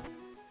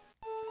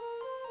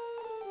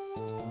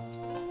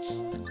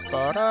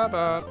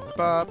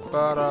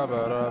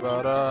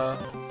 Ba-da-ba-ba-ba-da-ba-da-ba-da.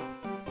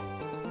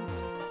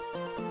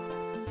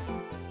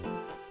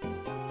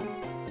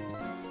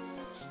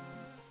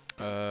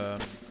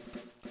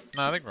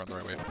 No, I think we're on the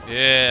right way.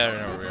 Yeah, I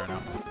know where we are now.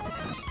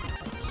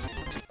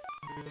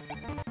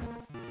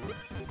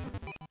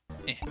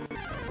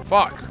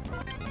 Fuck!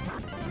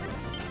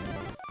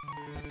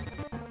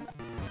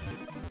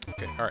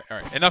 Okay,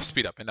 alright. Enough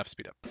speed up, enough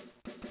speed up.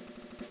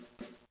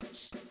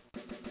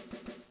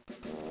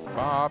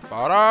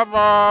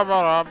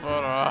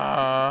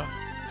 Ba-ba-da-ba-ba-da-ba-da.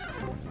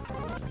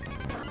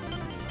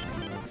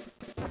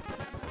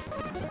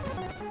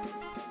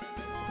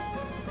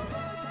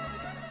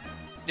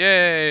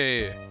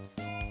 Yay!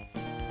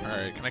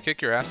 Alright, can I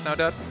kick your ass now,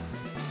 Dad?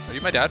 Are you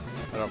my dad?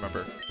 I don't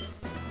remember.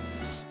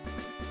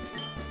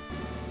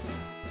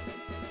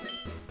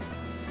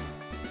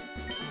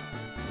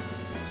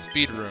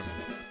 Speed room.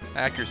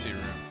 Accuracy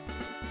room.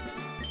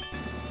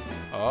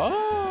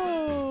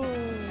 Oh!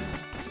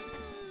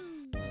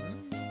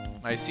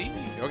 I see.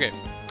 Okay.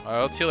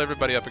 Let's heal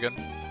everybody up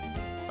again.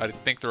 I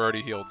think they're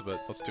already healed, but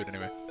let's do it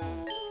anyway.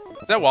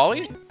 Is that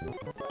Wally?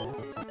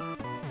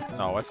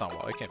 No, that's not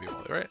Wally. It can't be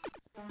Wally, right?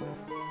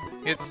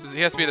 He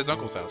has to be at his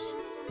uncle's house.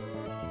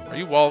 Are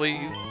you Wally?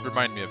 You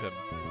remind me of him.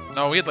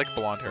 No, he had like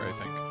blonde hair, I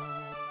think.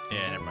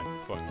 Yeah, never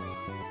mind. Fuck.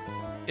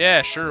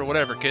 Yeah, sure,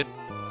 whatever, kid.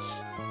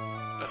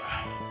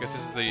 I guess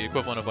this is the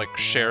equivalent of like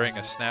sharing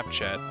a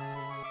Snapchat.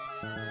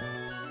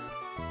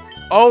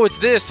 Oh, it's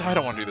this! I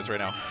don't want to do this right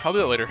now. I'll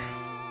do it later.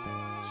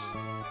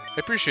 I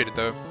appreciate it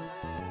though.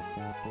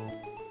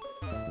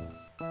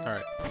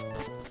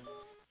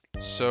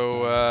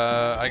 So,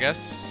 I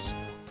guess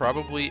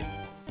probably...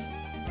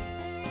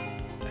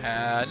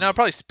 no,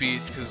 probably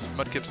speed, because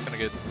Mudkip's gonna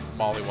get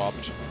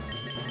mollywopped.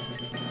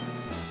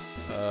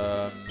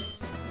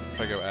 If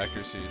I go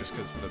accuracy, just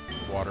because the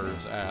water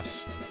is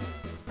ass.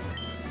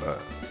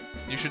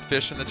 You should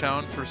fish in the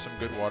town for some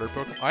good water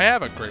Pokemon. I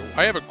have a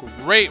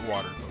great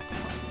water Pokemon.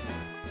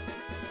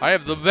 I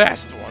have the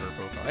best water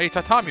Pokemon. Hey,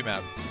 tatami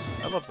mats.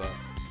 I love that.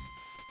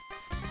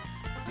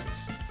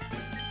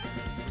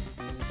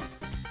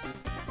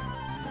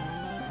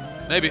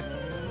 Maybe.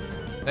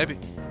 Maybe.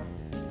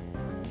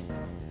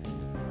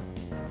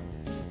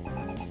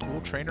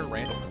 Cool trainer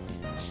Randall.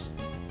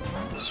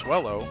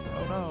 Swellow.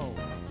 Oh no.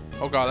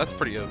 Oh god, that's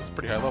pretty high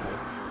level.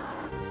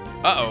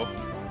 Uh-oh.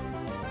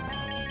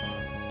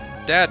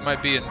 Dad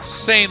might be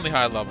insanely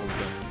high level with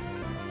him.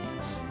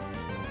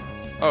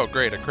 Oh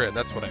great, a crit.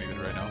 That's what I needed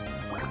right now.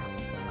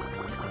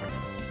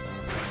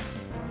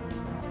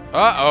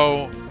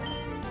 Uh-oh.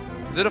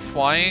 Is it a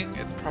flying?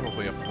 It's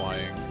probably a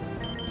flying.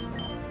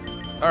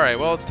 Alright,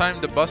 well it's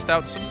time to bust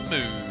out some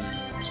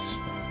moves.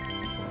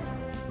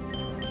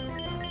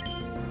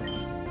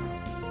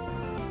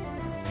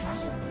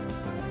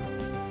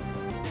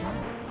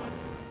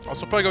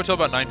 Also probably go till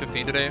about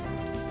 9:15 today.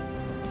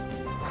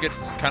 I'm getting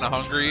kind of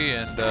hungry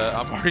and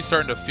I'm already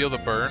starting to feel the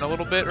burn a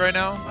little bit right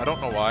now. I don't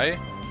know why.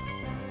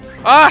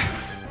 Ah!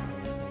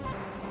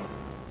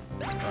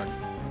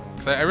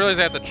 Because I realize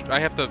I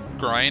have to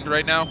grind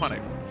right now when I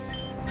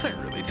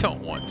really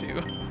don't want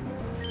to.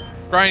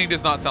 Grinding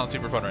does not sound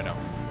super fun right now.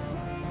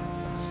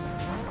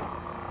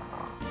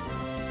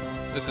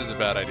 This is a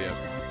bad idea.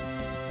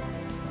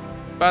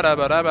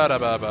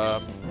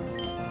 Ba-da-ba-da-ba-da-ba-ba.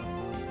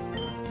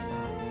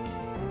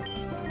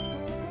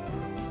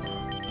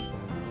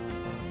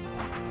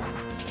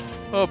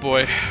 Oh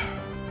boy.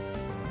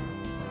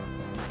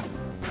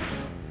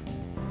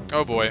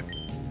 Oh boy.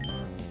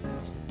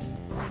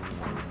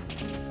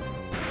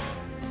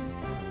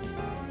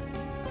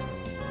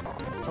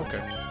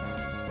 Okay.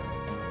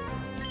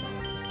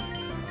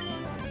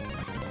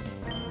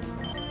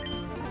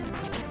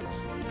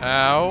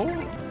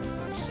 Ow.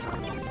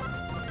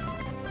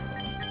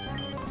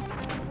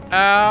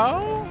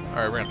 Ow.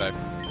 Alright, we're gonna die.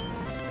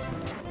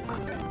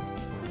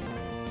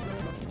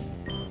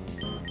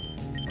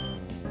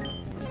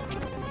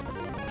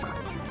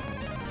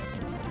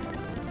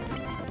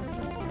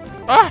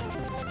 Ah!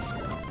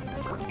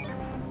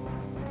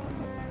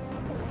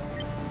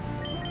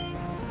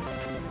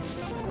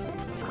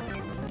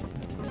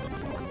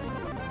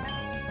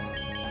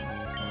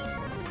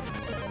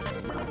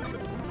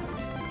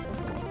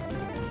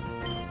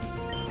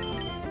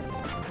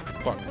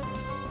 Fuck.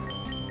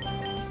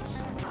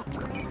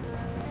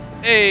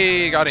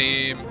 Hey, got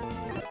him.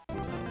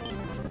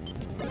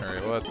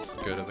 Alright, well that's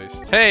good at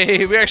least.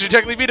 Hey, we actually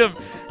technically beat him!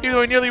 Even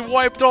though we nearly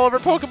wiped all of our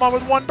Pokemon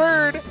with one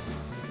bird!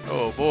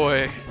 Oh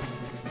boy.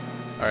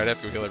 Alright, I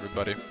have to go kill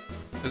everybody.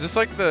 Is this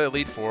like the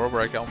Elite Four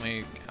where I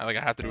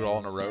have to do it all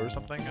in a row or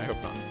something? I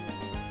hope not.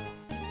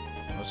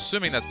 I'm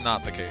assuming that's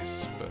not the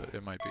case, but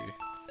it might be.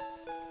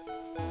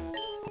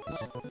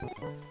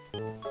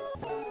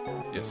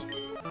 Yes.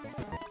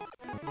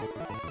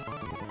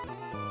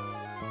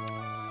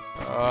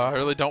 I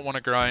really don't want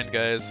to grind,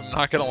 guys. I'm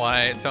not gonna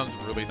lie, it sounds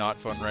really not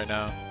fun right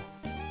now.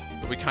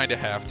 But we kinda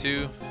have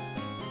to.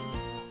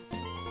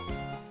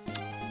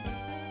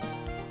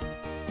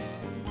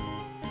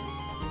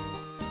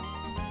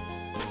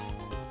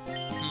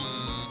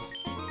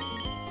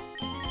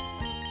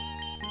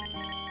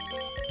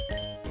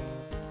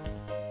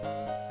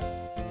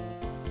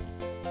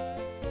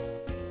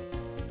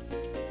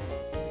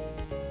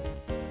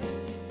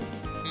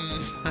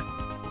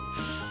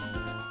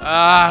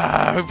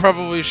 We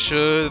probably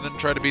should, and then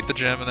try to beat the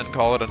gym and then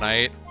call it a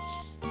night.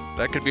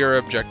 That could be our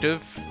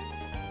objective.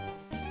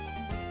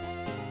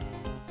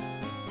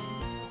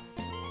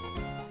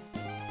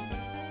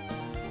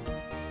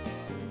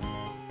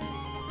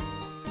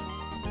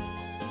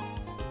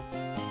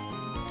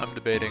 I'm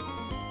debating.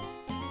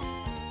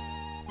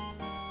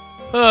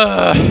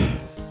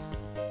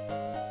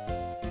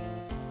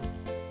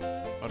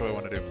 What do I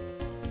want to do?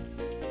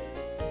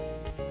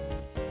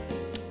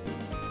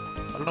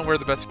 I don't know where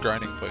the best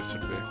grinding place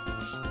would be.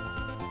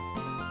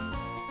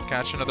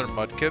 Catch another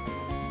Mudkip.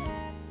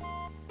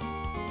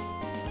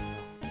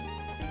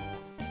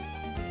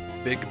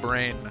 Big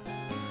brain.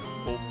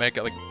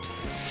 Omega, like,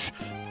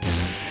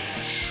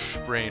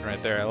 brain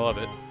right there. I love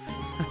it.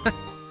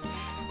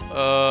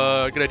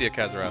 Good idea,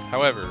 Kazaroth.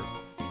 However,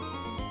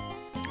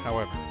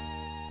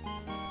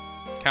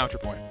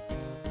 counterpoint.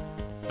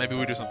 Maybe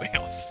we do something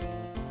else.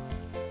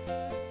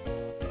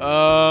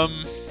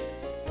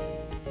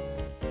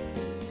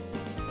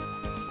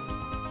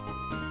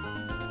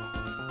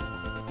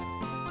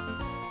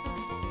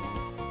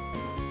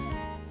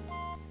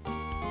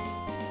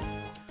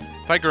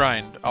 If I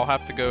grind, I'll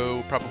have to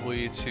go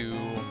probably to...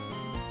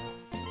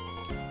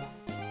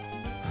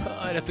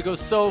 I'd have to go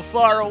so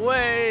far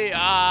away!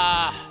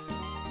 Ah!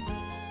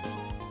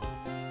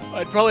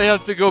 I'd probably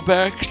have to go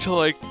back to,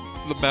 like,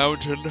 the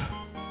mountain.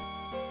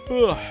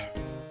 Ugh.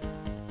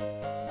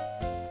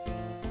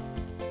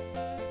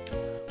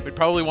 We'd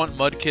probably want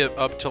Mudkip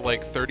up to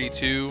like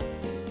 32.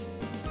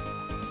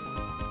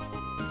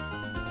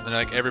 And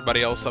like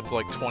everybody else up to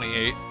like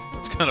 28.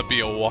 It's gonna be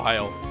a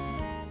while.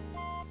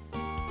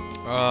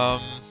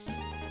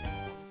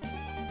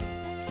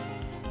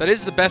 That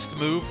is the best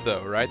move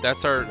though, right?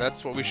 That's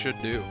what we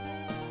should do.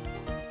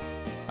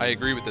 I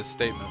agree with this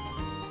statement.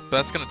 But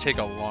that's gonna take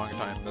a long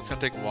time. That's gonna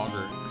take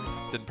longer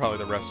than probably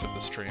the rest of the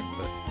stream,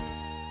 but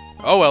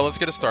oh well, let's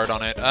get a start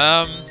on it.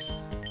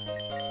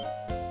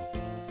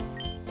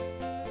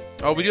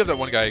 Oh, we do have that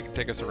one guy who can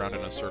take us around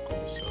in a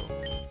circle, so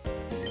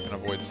we can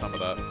avoid some of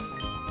that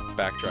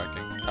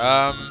backtracking.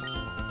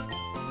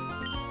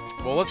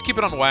 Well, let's keep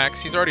it on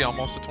Wax. He's already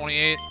almost at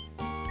 28.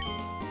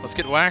 Let's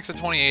get Wax at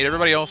 28,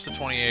 everybody else at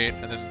 28,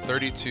 and then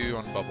 32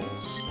 on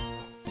Bubbles.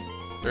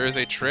 There is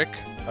a trick.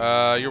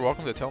 You're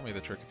welcome to tell me the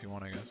trick if you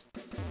want, I guess.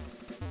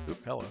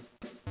 Oop, hello.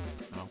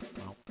 Oh,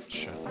 well,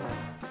 shit.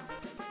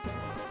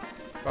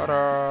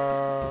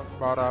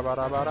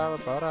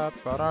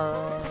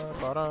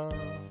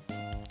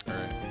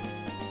 Alright.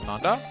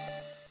 Nanda?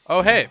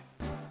 Oh, hey!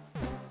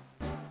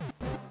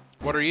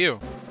 What are you?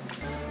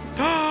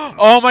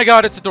 Oh my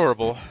god, it's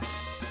adorable.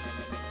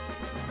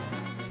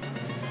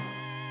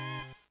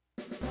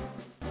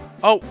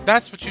 Oh,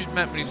 that's what you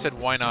meant when you said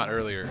why not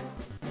earlier.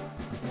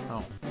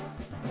 Oh.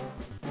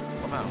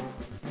 Come out.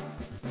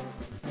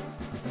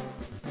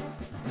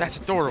 That's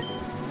adorable.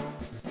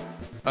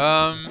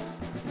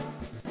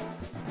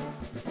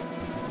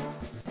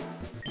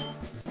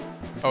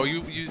 Oh,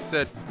 you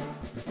said...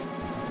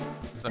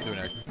 I'm doing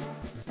egg.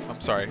 I'm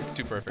sorry, it's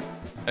too perfect.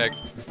 Egg.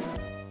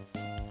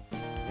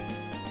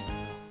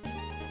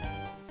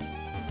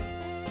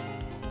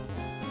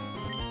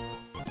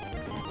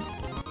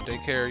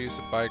 Daycare, use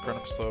a bike, run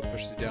up slow,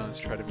 pushes you down as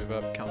you try to move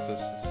up, counts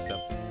as a step.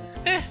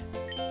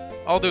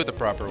 I'll do it the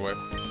proper way.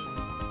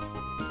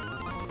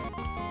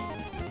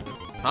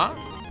 Huh?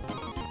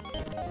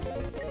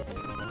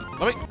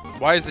 Let me...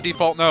 Why is the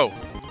default no?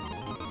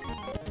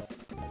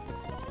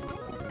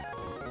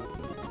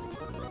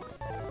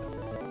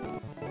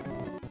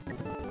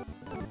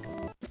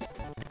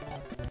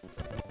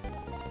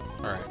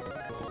 Alright.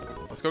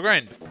 Let's go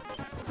grind.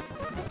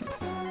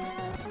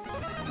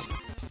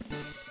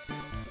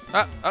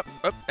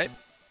 Up, hey.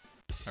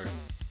 Okay.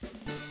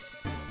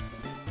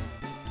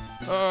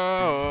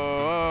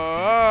 Oh,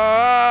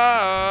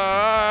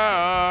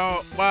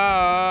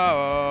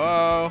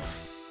 wow.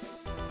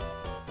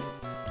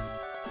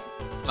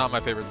 Not my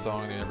favorite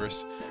song in the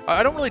universe.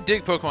 I don't really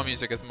dig Pokemon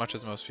music as much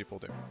as most people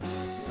do.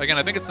 Again,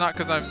 I think it's not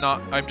because I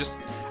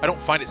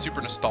don't find it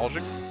super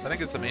nostalgic. I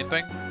think it's the main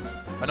thing.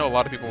 I know a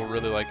lot of people will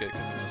really like it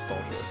because of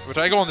nostalgia, which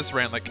I go on this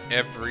rant like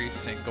every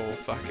single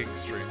fucking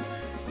stream.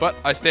 But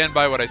I stand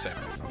by what I say.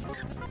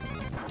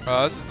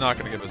 This is not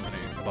going to give us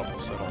any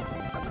levels at all.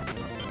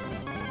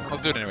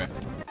 Let's do it anyway.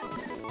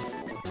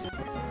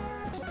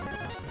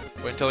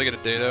 Wait until I get a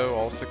Dado,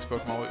 all 6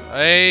 Pokemon.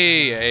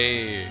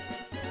 Hey!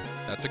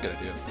 That's a good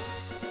idea.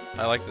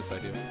 I like this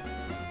idea.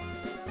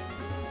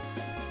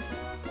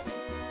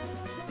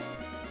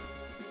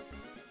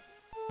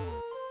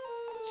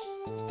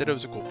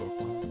 Ditto's a cool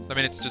Pokemon. I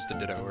mean, it's just a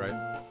Ditto,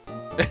 right?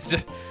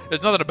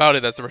 There's nothing about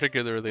it that's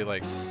particularly,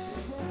 like,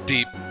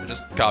 deep. It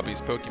just copies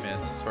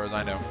Pokemons, as far as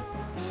I know.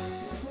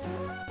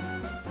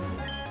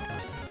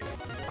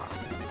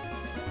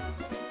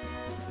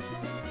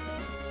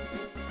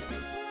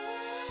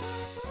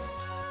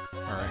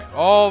 Alright,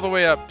 all the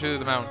way up to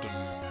the mountain.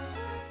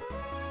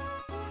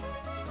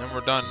 Then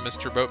we're done.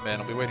 Mr. Boatman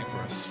will be waiting for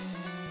us.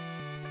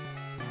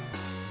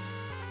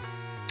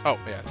 Oh,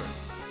 yeah, that's right.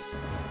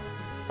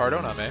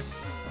 Pardoname.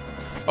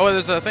 Oh,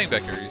 there's a thing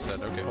back here, you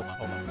said. Okay, hold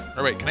on.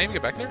 Or wait, can I even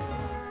get back there?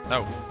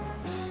 No.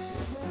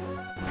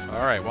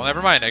 Alright, well,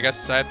 never mind. I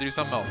guess I have to do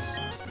something else.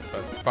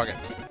 But, fuck it.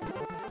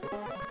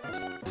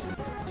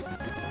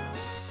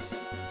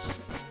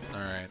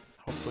 Alright.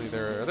 Hopefully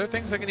are there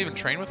things I can even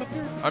train with up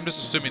here? I'm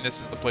just assuming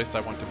this is the place I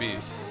want to be.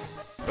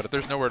 But if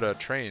there's nowhere to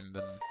train,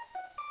 then...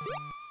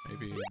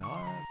 maybe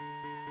not?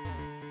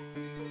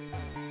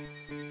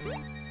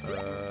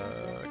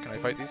 Can I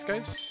fight these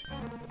guys?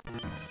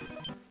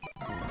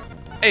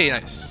 Hey,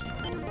 nice.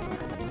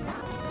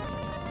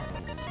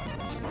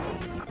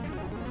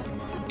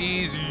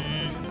 Easy.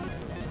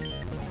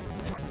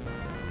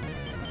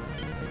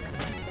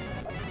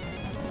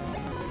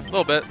 A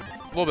little bit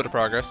of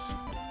progress.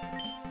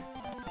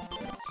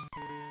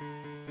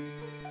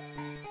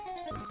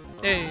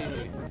 Hey.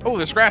 Oh,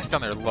 there's grass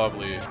down there.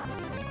 Lovely.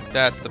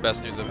 That's the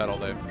best news I've had all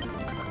day.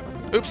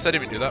 Oops, I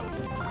didn't even do that.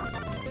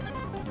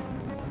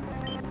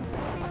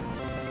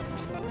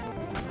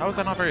 How is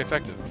that not very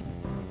effective?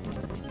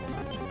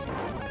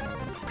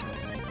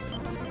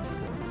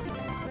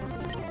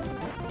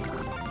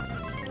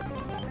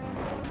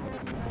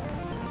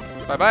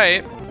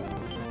 Bye-bye.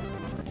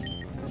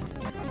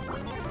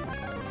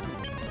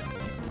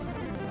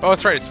 Oh,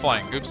 that's right, it's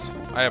flying. Oops,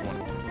 I have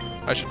one.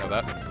 I should know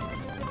that.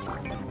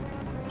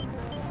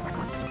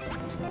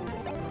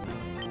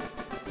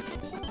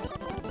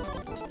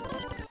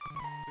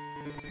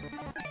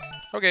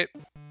 Okay.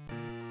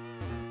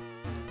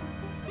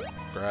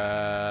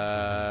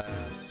 Grass.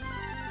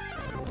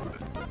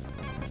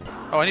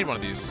 Oh, I need one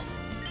of these.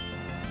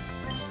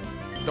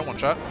 Don't one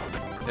shot.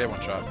 Yeah,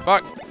 one shot.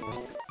 Fuck.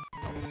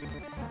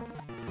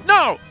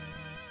 No!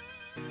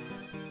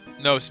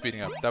 No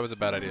speeding up. That was a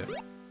bad idea.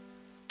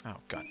 Oh,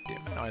 god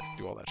damn it. Now I have to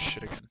do all that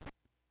shit again.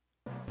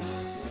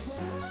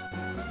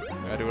 I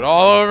gotta do it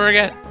all over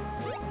again.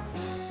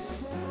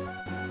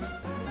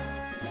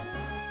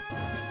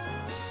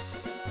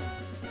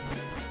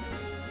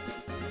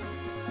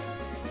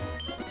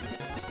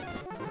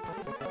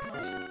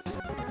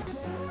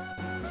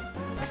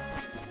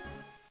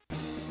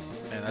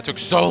 Man, that took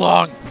so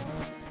long.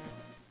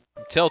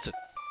 I'm tilted.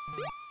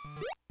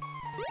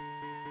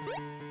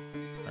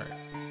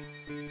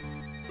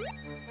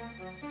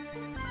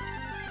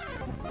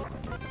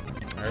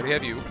 I already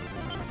have you.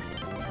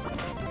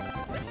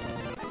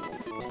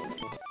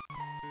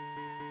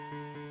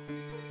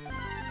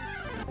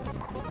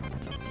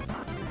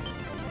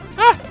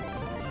 Ah!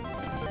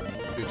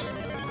 Oops.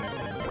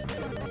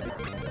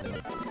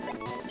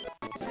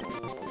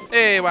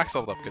 Hey, wax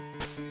leveled up. Good.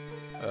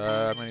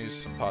 I'm gonna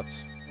use some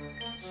pots.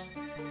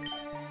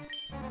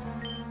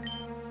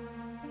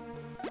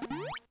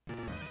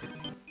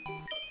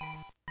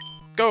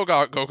 Go,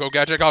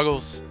 gadget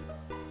goggles!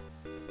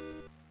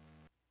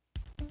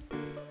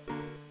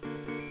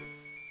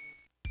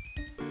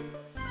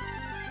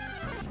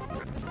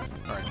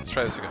 Alright, let's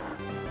try this again.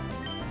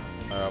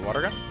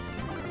 Water gun?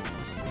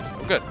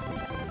 Oh, good.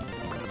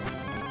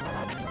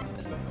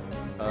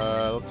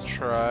 Let's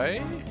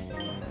try...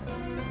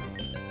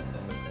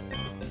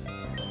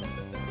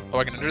 Oh,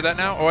 I can enter that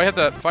now? Oh, I have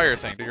the fire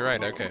thing. You're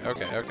right. Okay.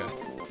 Actually,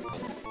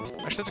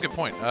 that's a good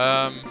point.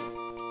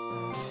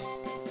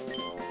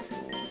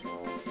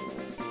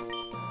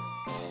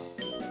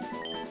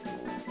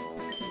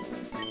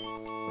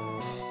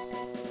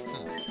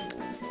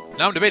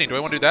 Now I'm debating, do I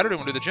want to do that or do I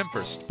want to do the gym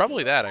first?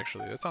 Probably that,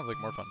 actually. That sounds like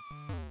more fun.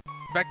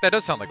 In fact, that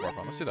does sound like more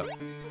fun. Let's do that.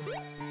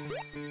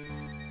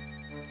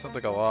 Sounds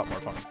like a lot more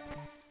fun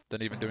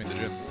than even doing the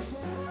gym.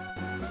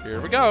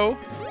 Here we go!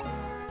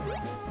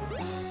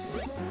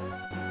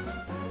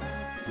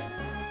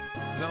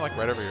 Isn't that like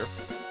right over here?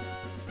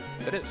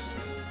 It is.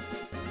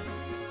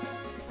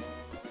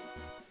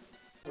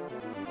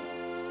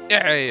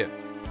 Yay!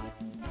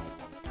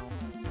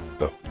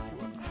 Oh.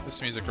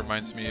 This music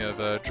reminds me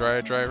of Dry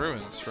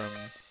Ruins from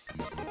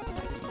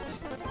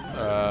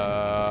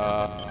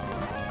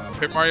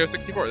Paper Mario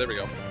 64. There we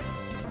go.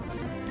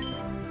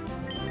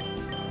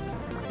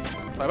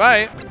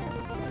 Bye-bye.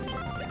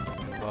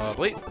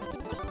 Lovely.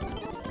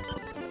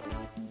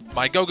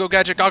 My go-go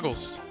gadget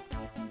goggles.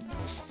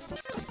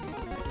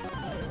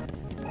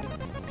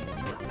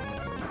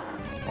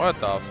 What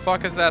the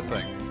fuck is that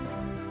thing?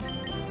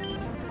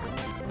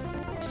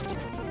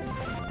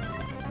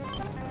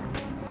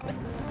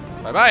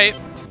 Bye-bye.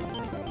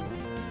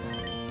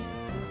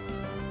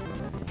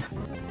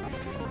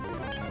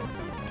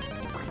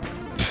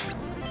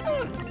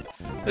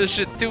 This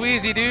shit's too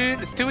easy, dude.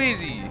 It's too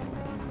easy.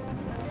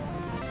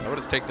 What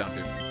does takedown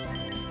do?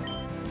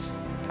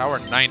 Power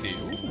 90.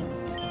 Ooh.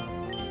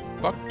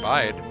 Fuck,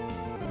 bide.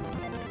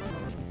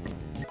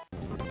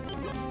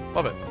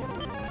 Love it.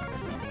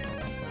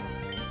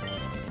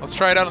 Let's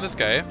try it out on this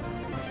guy.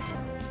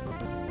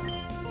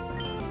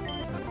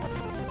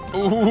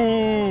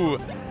 Ooh,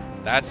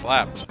 that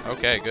slapped.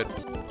 Okay, good.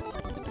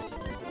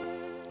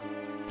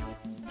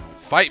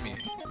 Fight me.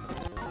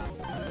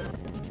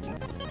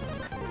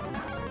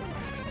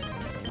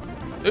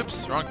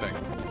 Oops, wrong thing.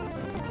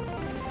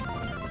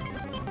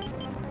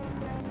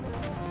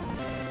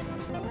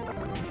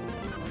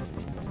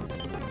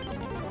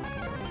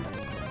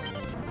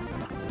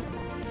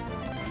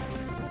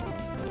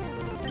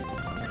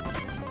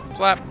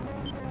 Slap.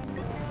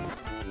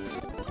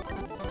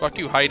 Fuck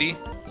you, Heidi.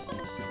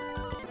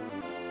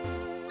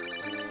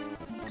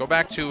 Go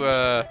back to,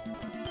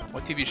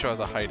 what TV show has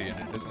a Heidi in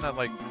it? Isn't that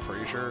like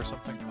Frasier or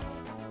something?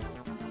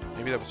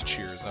 Maybe that was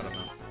Cheers, I don't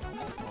know.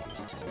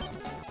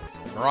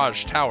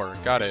 Mirage Tower,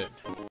 got it.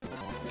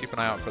 Keep an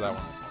eye out for that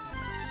one.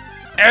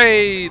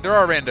 Hey, there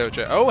are rando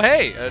chat. Oh,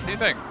 hey, a new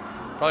thing.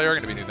 Probably are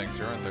going to be new things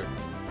here, aren't there?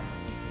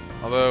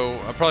 Although,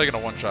 I'm probably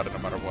going to one-shot it no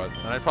matter what.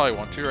 And I probably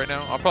want to right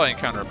now. I'll probably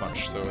encounter a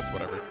bunch, so it's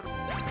whatever.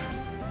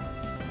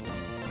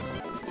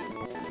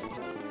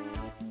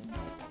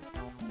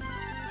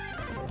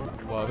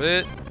 Love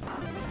it.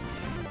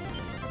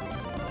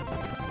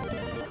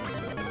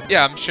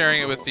 Yeah, I'm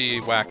sharing it with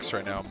the wax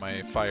right now,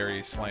 my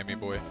fiery, slimy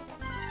boy.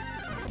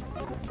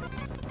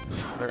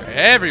 They're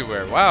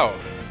everywhere, wow.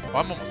 Oh,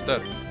 I'm almost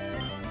dead.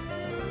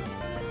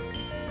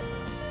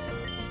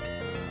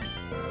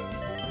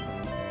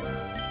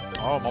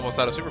 Oh, I'm almost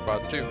out of super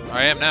pods too.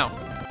 I am now.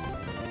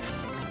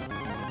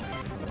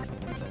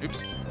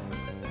 Oops.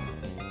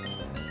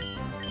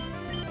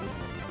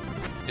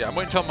 Yeah, I'm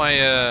waiting until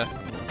my,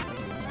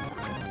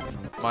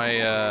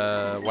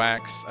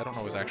 wax, I don't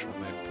know his actual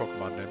name,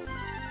 Pokemon name.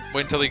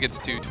 Wait until he gets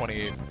to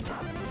 28. Then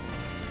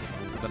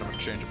I'm gonna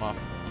change him off.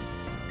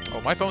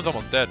 Oh, my phone's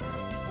almost dead.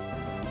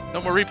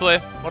 No more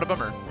replay. What a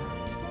bummer.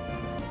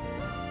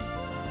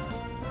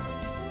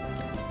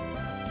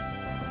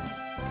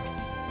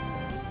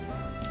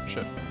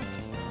 Shit.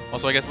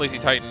 Also, I guess Lazy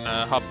Titan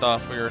hopped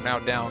off. We are now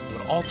down to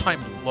an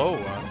all-time low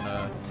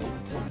on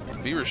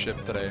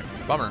viewership today.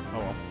 Bummer. Oh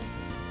well.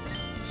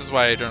 This is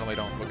why I generally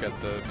don't look at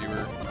the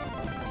viewer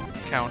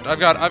count. I've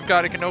got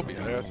a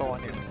Canopia. That's all I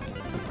need.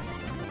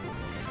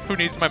 Who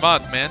needs my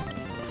mods, man?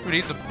 Who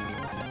needs them?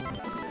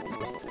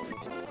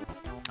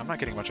 I'm not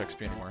getting much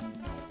XP anymore.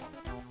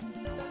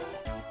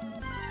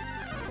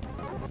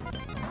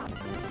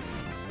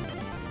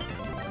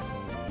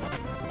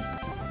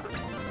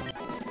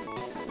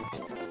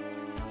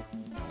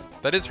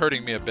 That is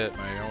hurting me a bit,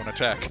 my own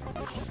attack.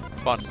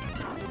 Fun.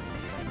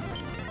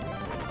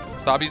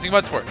 Stop using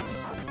mud sport.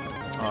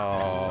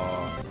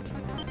 Oh.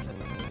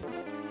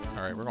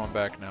 Alright, we're going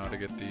back now to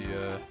get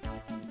the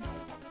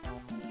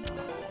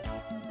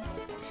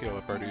heal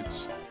up our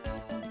dudes.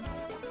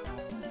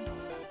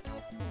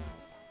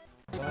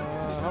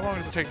 How long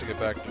does it take to get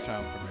back to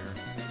town from here?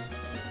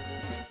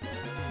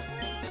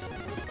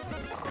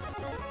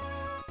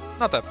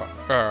 Not that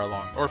far.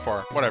 Long. Or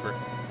far. Whatever.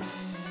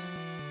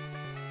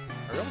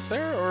 Are we almost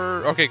there?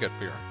 Or... Okay, good.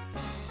 We are.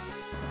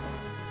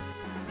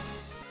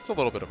 It's a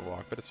little bit of a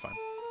walk, but it's fine.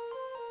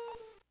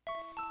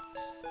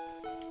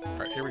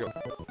 Alright, here we go.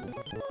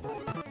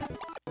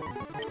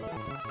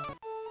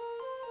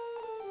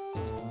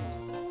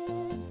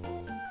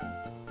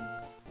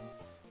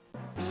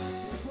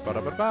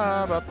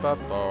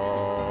 Ba-da-ba-ba-ba-ba-ba.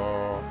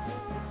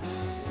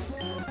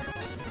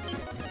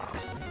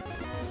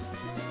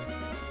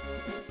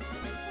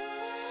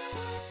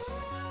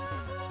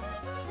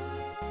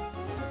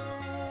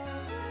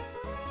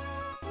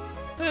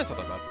 It's not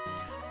that bad.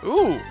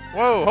 Ooh!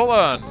 Whoa, hold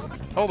on!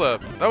 Hold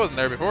up. That wasn't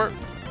there before.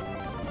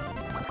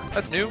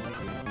 That's new.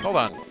 Hold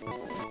on.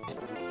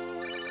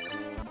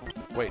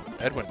 Wait,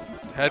 Edwin.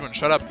 Edwin,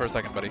 shut up for a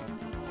second, buddy.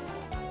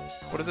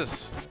 What is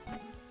this?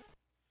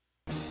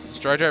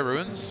 Dry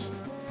Ruins?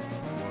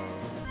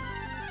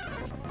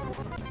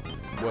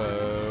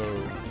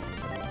 Whoa.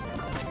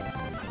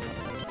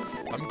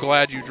 I'm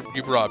glad you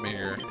brought me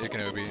here,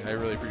 Ikenobi. I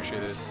really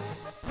appreciate it.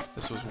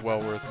 This was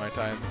well worth my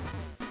time.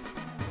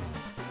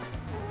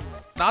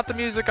 Not the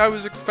music I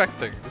was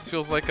expecting. This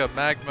feels like a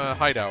magma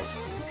hideout.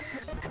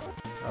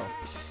 Oh.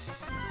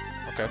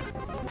 Okay.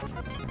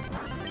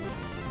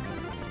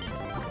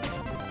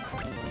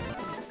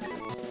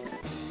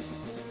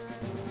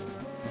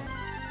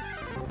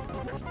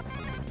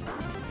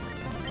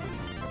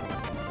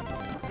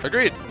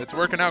 Agreed. It's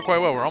working out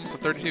quite well. We're almost at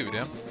 32,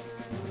 damn.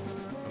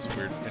 That was a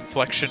weird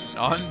inflection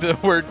on the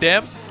word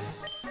damn.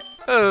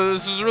 Oh,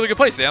 this is a really good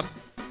place, damn.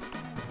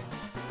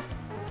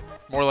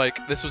 More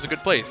like, this was a good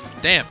place.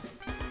 Damn.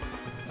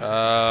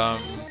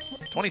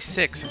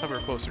 26. I thought we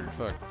were closer.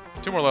 Fuck.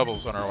 2 more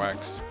levels on our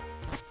wax.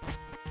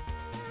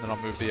 And then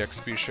I'll move the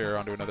XP share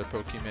onto another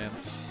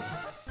Pokemon's.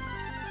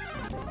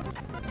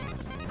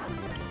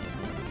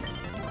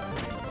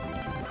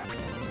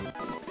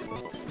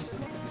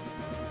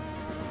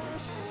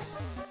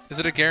 Is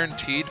it a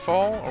guaranteed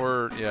fall?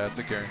 Or, yeah, it's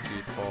a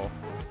guaranteed fall.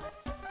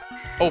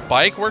 Oh,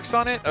 bike works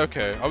on it?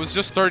 Okay, I was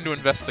just starting to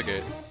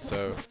investigate,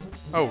 so...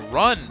 Oh,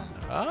 run!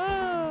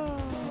 Ah!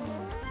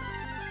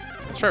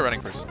 Let's try running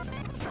first.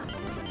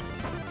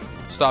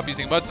 Stop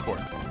using mud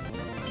sport.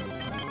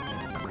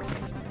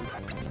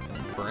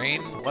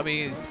 Brain, let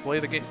me play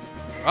the game.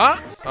 Ah!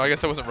 Oh, I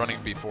guess I wasn't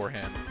running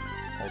beforehand.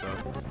 Hold up.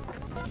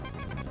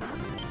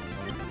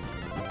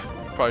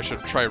 Probably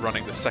should try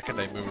running the second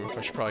I move.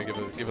 I should probably give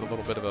it a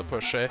little bit of a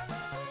push, eh?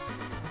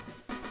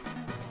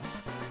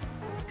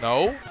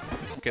 No?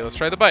 Okay, let's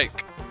try the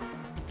bike.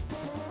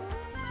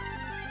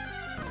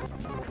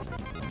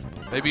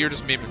 Maybe you're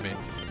just memeing me.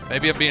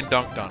 Maybe I'm being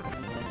dunked on.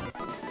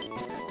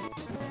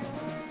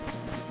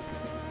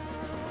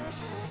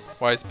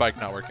 Why is bike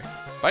not working?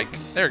 Bike?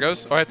 There it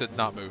goes. Oh, I have to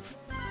not move.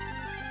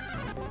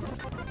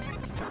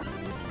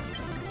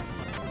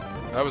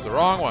 That was the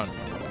wrong one.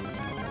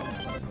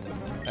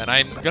 And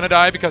I'm gonna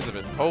die because of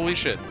it. Holy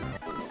shit.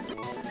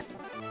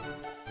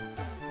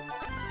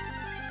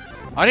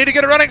 I need to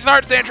get a running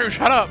start, Sandrew!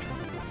 Shut up!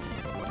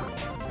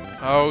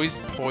 Oh, he's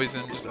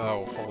poisoned.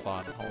 Oh, hold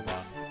on, hold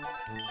on.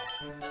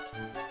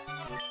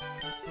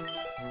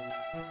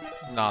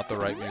 Not the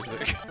right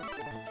music.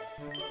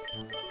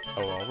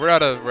 Oh well, we're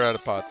out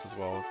of pots as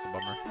well. It's a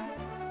bummer.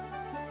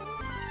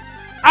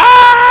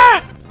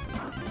 Ah!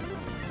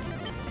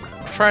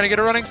 I'm trying to get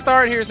a running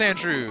start here,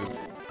 Sandrew.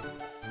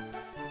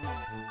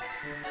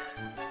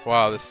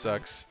 Wow, this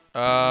sucks.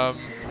 Oh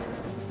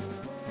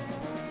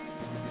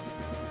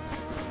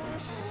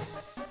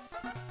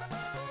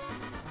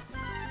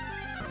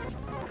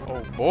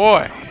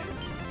boy!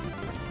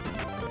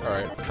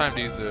 Alright, it's time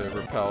to use a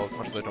repel as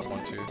much as I don't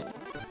want to.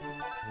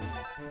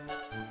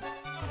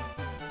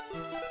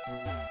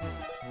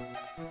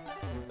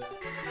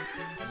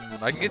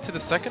 I can get to the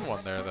second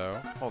one there though.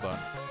 Hold on.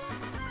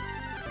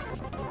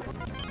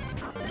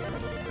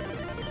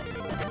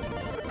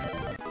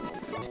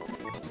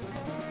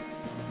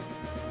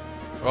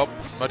 Well,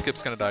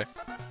 Mudkip's gonna die.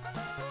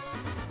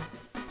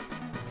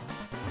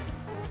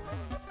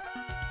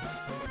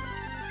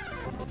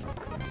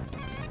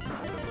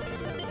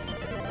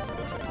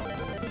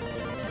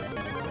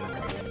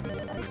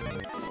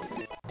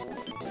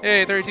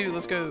 Hey, 32,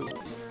 let's go.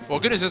 Well,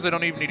 good news is I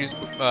don't even need to use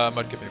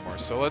Mudkip anymore,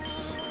 so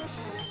let's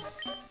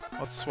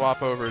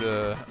swap over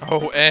to...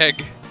 Oh,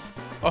 egg!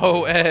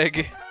 Oh,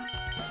 egg!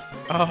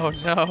 Oh,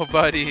 no,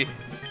 buddy!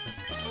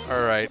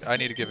 Alright, I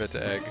need to give it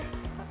to egg.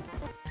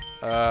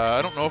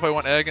 I don't know if I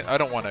want egg. I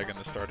don't want egg in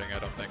the starting, I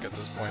don't think, at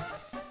this point.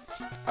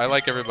 I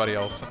like everybody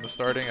else in the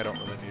starting, I don't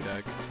really need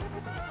egg.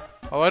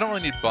 Oh, I don't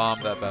really need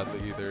bomb that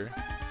badly either.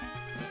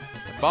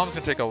 And bomb's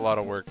gonna take a lot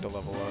of work to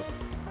level up.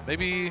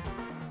 Maybe...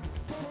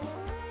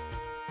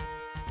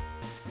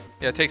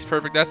 Yeah, it takes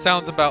perfect. That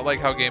sounds about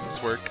like how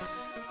games work.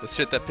 The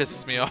shit that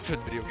pisses me off in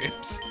video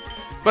games.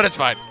 But it's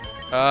fine.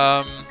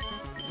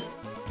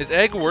 Is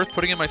egg worth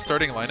putting in my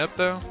starting lineup,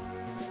 though?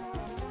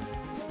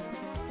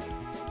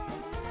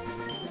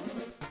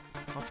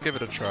 Let's give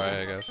it a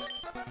try, I guess.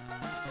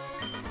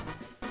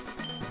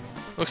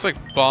 Looks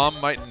like bomb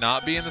might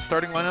not be in the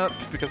starting lineup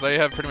because I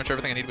have pretty much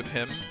everything I need with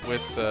him.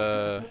 With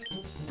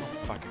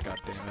fucking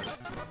goddamn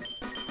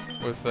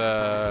it. With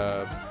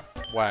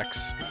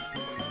wax.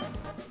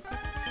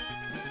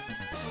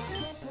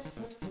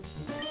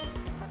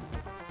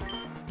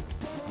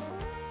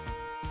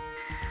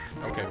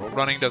 Okay, well,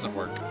 running doesn't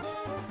work.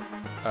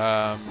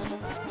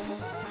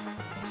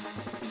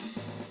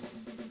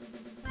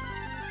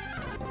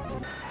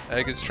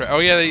 Egg is oh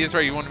yeah, that's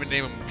right. You wanted me to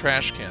name him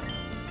Trash Can.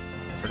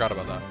 I forgot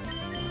about that.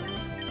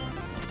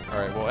 All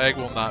right, well, egg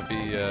will not be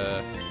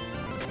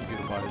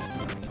utilized.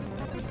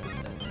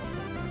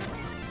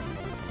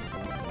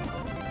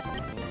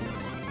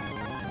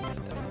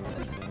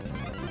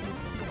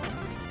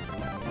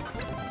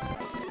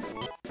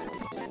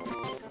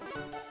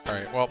 All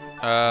right, well,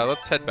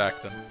 let's head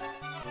back then.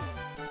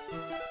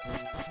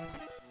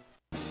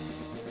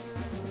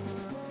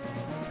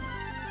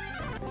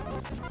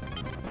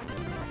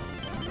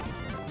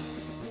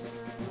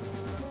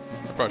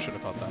 I probably should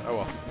have thought that. Oh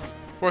well.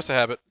 Force a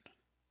habit.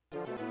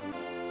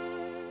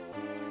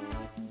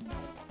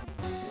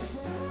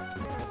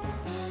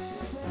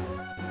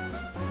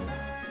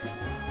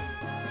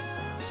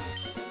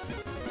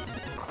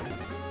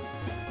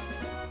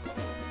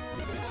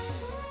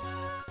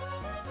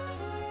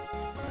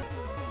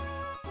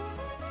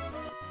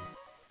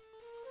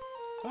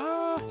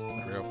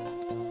 There we go.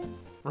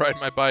 Ride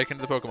my bike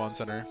into the Pokemon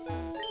Center.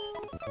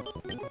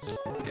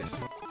 Yes.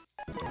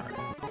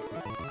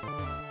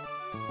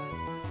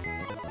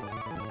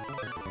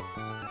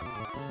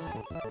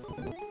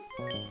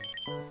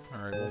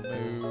 Alright, we'll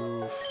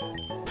move.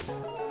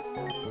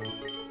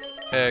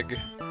 Egg.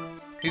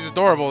 He's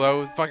adorable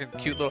though, fucking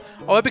cute little...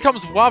 Oh, it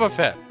becomes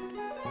Wobbuffet!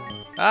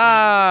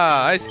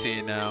 Ah, I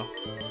see now.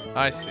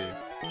 I see.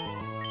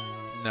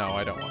 No,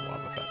 I don't want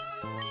Wobbuffet.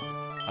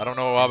 I don't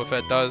know what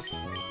Wobbuffet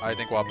does. I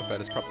think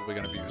Wobbuffet is probably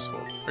going to be useful.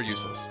 Or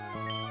useless.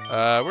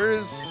 Where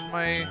is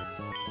my...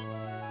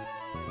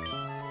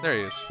 There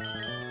he is.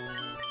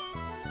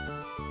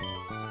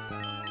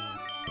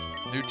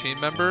 New team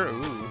member?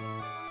 Ooh.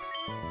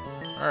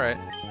 Alright.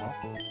 Well,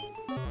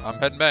 I'm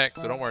heading back,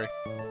 so don't worry.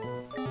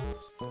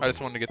 I just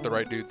wanted to get the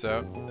right dudes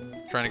out.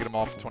 Trying to get them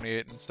off to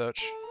 28 and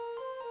such.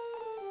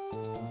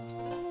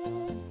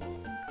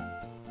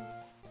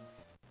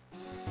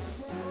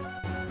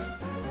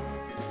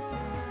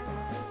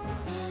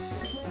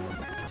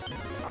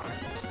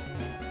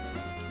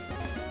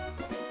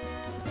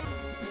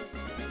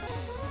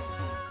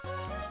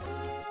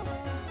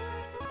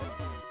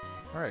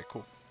 Alright,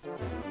 cool.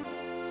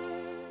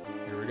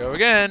 Here we go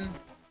again!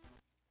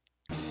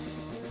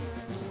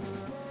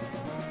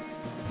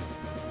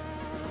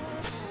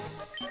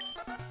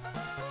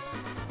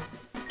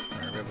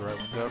 Alright, we have the right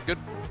ones out. Good.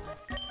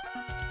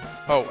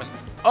 Oh, and...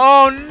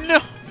 Oh, no!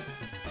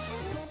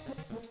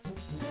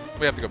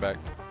 We have to go back.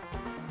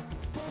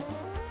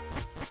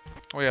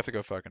 We have to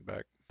go fucking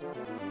back.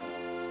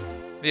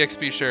 The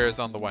XP share is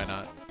on the why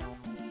not.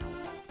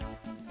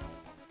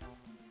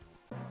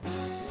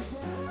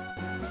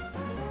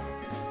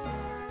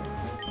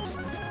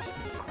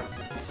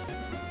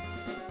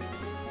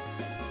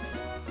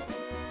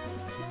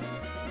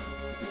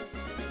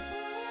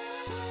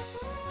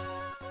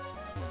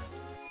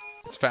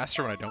 It's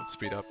faster when I don't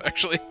speed up,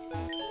 actually.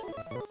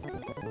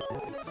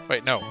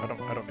 Wait, no, I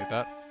don't need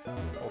that.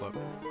 Hold up.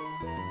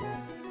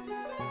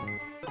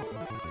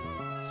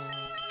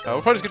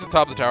 We'll probably just get to the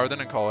top of the tower then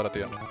and call it at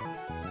the end.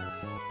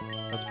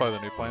 That's probably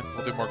the new plan.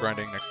 We'll do more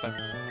grinding next time.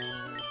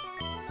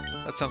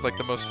 That sounds like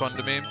the most fun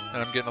to me, and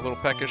I'm getting a little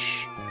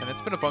peckish. And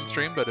it's been a fun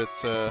stream, but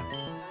it's I'm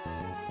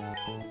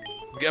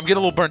getting a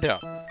little burnt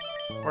out.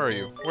 Where are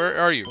you? Where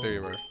are you? There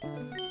you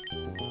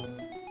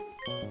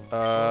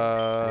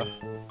are.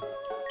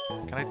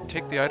 Can I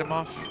take the item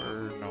off,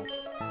 or no? Do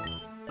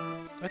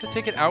I have to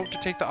take it out to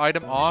take the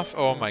item off?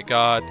 Oh my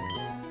god.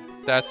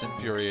 That's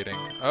infuriating.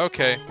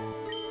 Okay.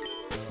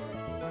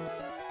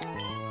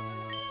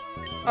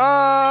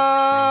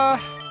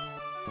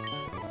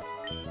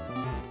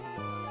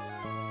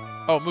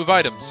 Oh, move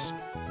items.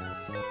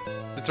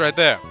 It's right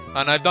there.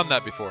 And I've done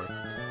that before.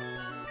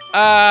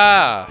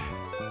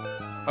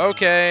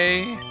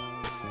 Okay.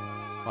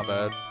 My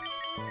bad.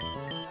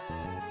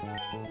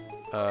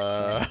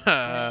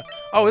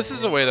 Oh, this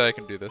is a way that I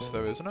can do this,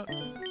 though, isn't it?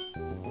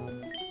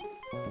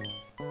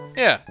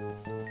 Yeah.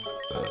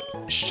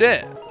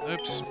 Shit.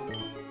 Oops.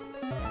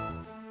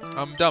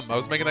 I'm dumb. I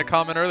was making that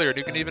comment earlier.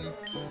 You can even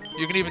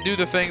do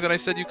the thing that I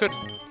said you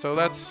couldn't. So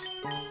that's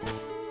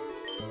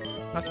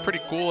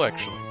pretty cool,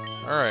 actually.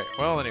 All right.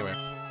 Well, anyway.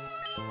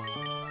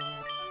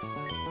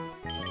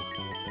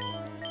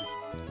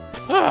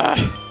 Ah.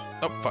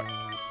 Oh, fuck.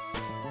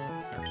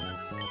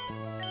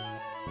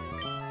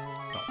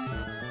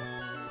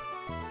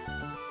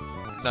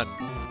 No. None.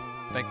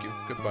 Thank you.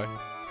 Goodbye.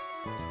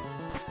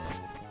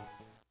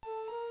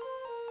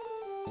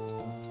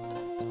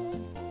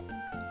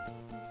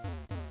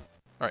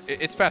 Alright,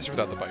 it's faster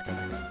without the bike, I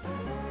think.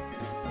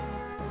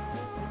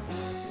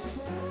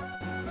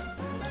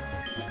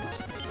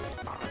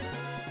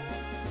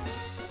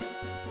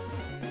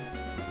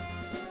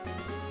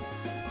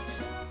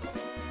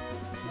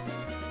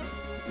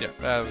 Yeah,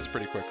 that was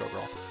pretty quick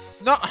overall.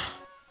 No!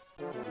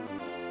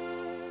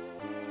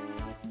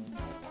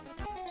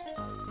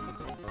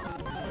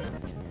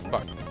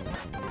 Fuck.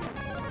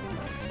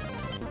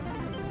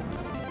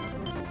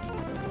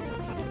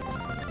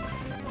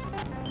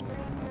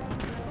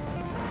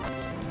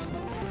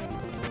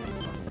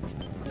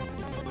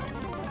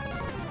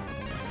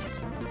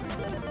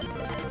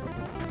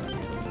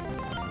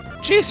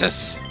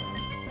 Jesus!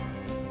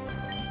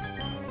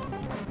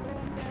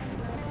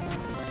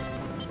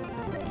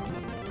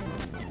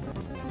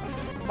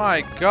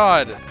 My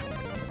God!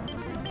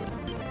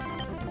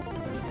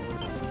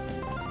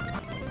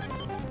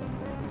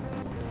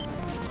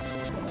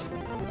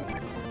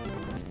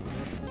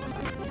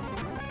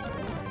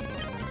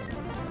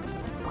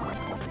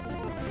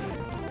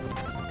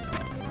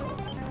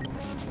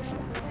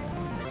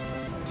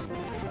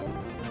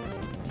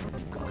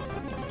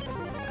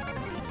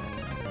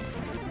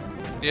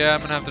 Yeah,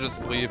 I'm gonna have to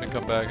just leave and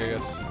come back, I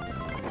guess.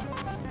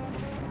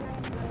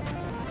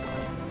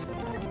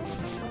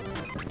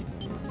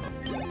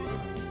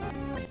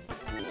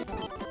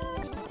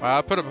 Wow,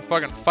 I put up a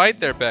fucking fight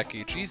there,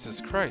 Becky.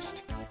 Jesus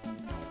Christ.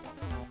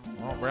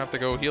 Well, we're gonna have to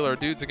go heal our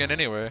dudes again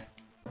anyway.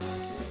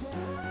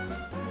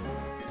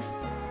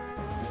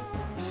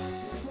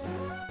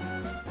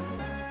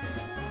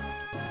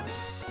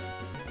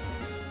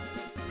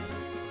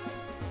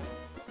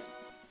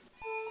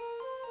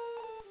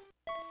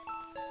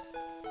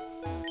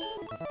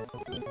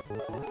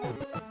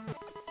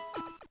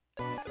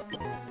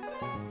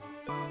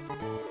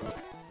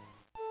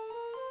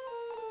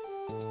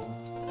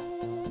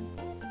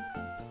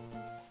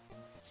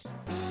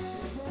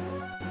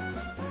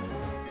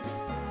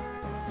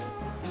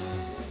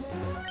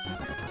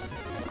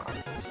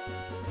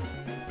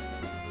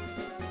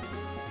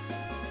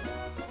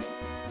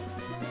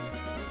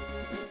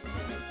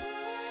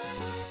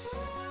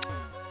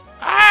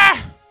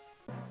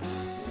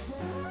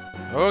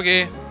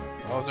 Okay.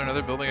 Oh, is there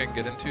another building I can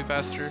get into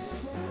faster?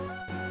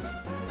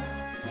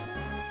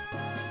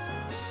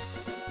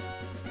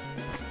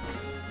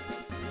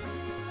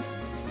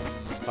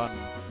 Fun.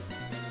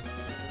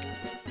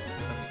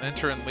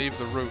 Enter and leave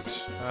the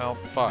route. Well,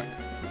 fuck.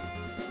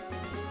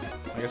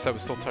 I guess I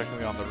was still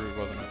technically on the route,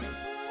 wasn't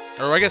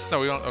it? Or I guess, no,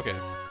 we don't. Okay.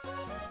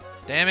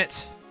 Damn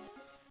it.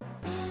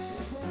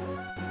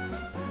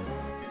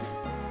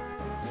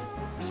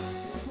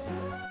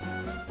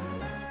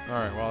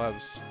 Alright, well,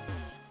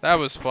 that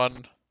was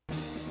fun.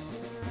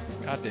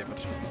 God damn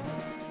it.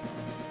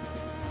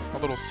 A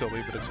little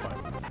silly, but it's fine.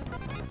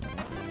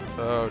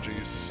 Oh,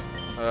 jeez.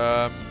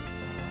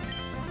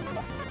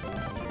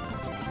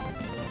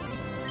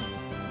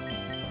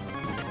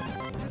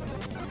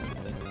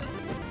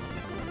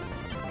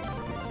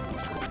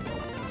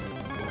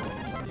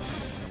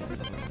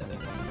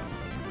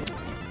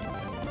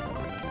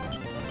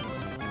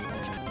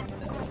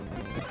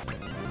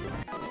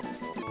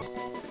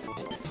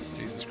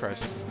 Jesus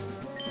Christ.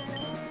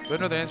 Do I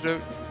know the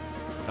antidote?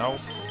 No.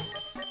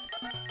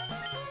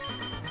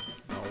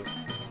 No.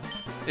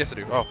 Yes, I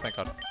do. Oh, thank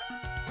God.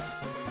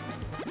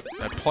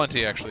 I have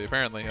plenty, actually,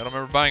 apparently. I don't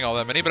remember buying all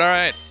that many, but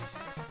alright.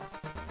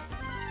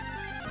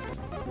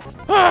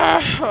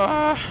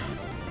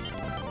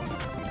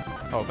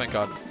 Oh, thank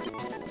God.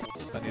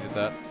 I needed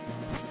that.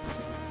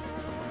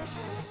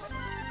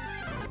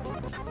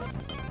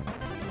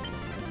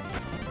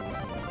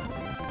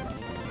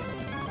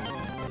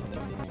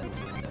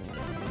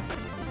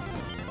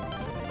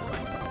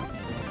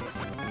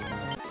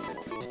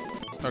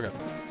 Okay.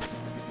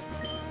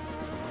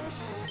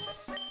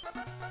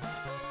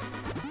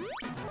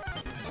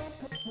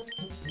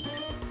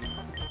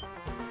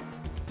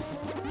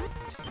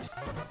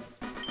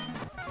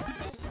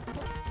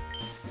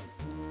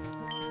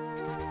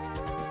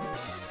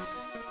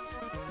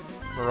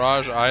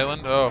 Mirage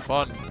Island? Oh,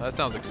 fun. That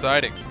sounds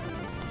exciting.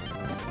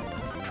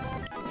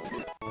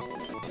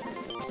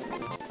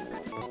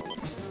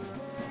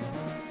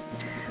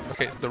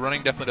 Okay, the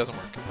running definitely doesn't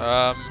work.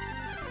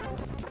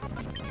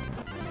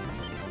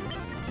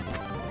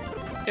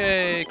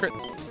 Yay, crit.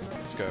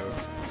 Let's go.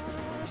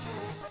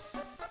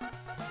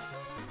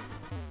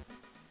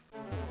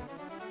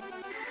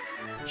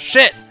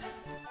 Shit!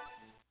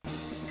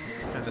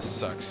 This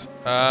sucks.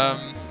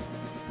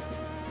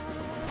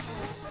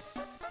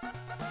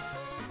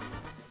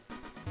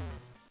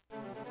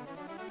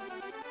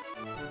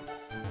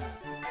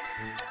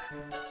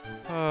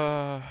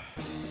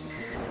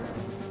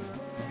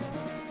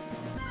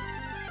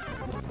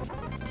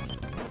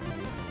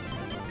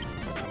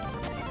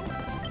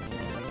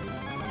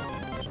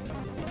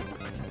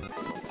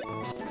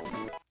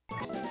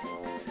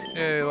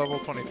 Yay, level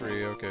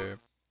 23, okay.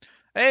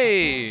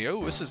 Hey!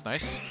 Oh, this is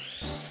nice.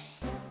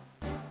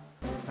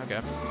 Okay.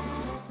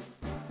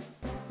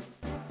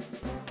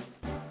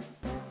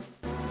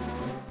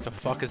 The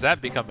fuck is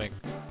that becoming?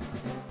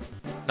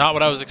 Not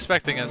what I was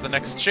expecting as the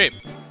next shape.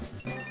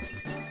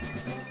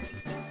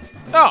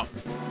 Oh!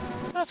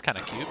 That's kind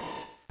of cute.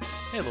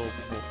 Hey, little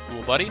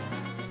buddy.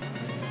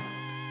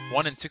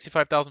 1 in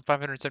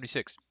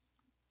 65,576.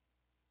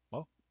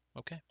 Well,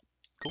 okay.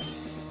 Cool.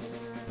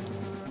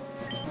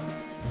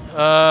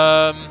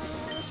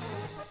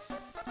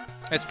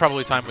 It's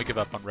probably time we give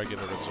up on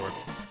regular absorb.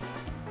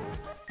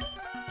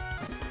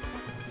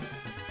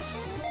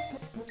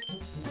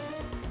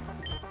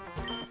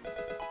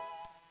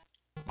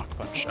 Mach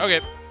punch.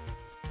 Okay.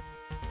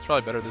 It's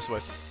probably better this way.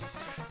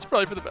 It's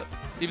probably for the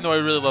best. Even though I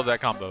really love that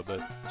combo, but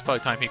it's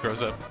probably time he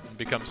grows up and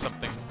becomes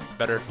something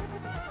better.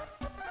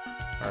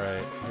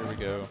 Alright, here we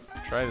go.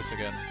 Try this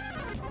again.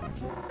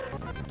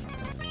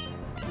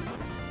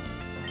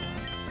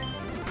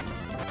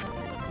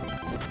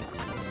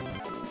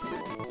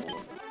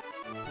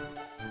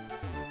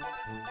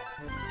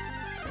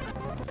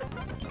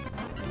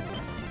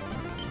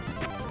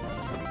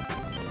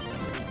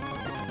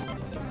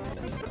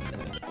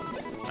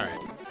 Alright.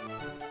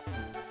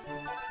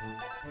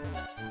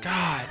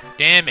 God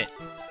damn it!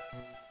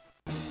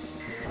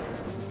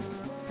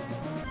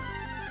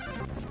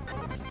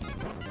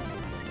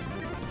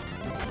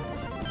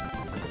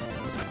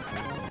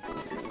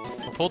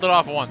 I pulled it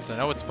off once, I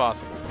know it's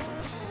possible.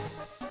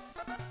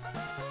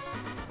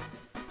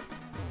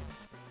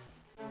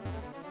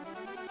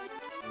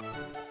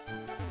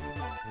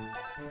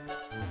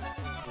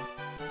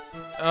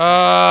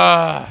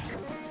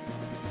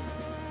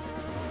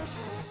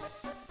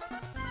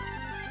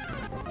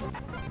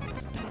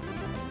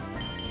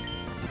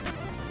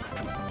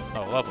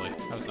 Oh, lovely.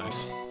 That was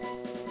nice.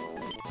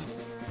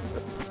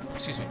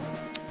 Excuse me.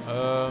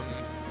 Oh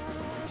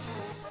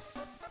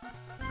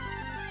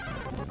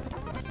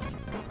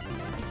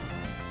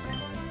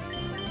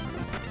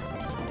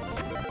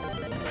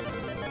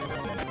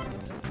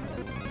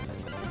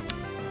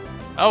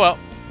well.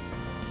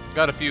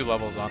 Got a few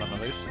levels on him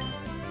at least.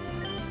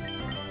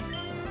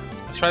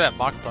 Let's try that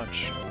Mach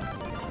Punch.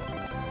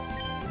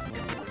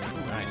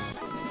 Ooh, nice.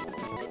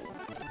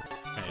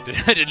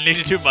 I didn't need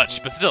to do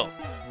much, but still.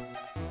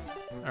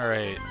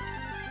 Alright.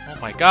 Oh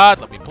my god,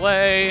 let me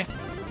play.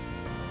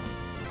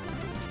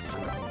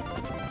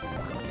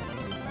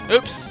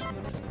 Oops.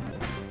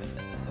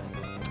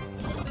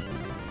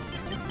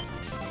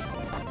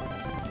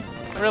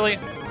 Really?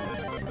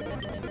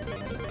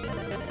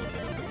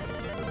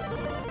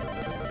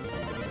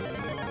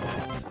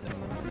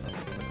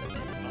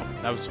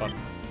 Oh, that was fun.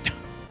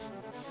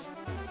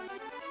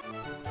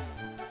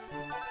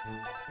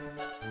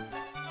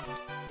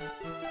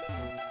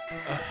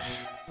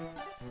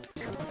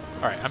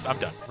 Alright, I'm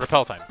done.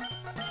 Repel time.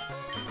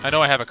 I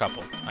know I have a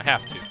couple. I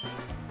have to.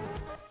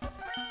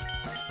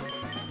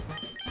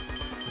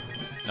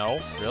 No?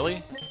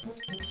 Really?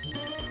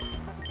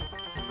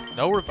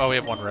 No, oh, we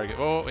have one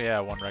regular. Oh, yeah,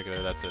 one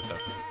regular. That's it, though.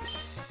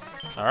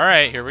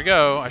 Alright, here we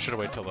go. I should have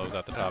waited till those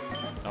at the top.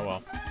 Oh,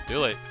 well. Too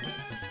late.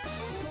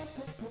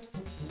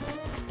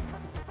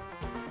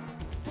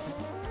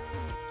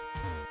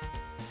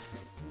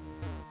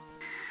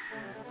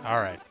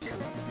 Alright.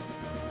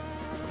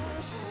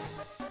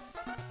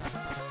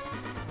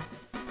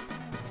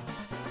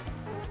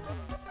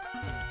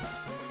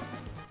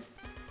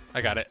 I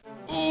got it.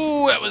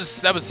 Ooh, that was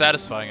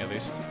satisfying at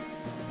least.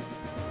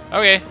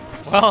 Okay,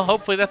 well,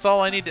 hopefully that's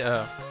all I need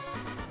to...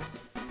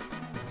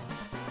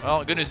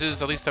 Well, good news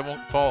is at least I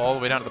won't fall all the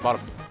way down to the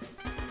bottom.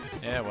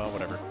 Yeah, well,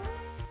 whatever.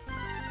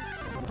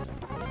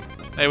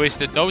 I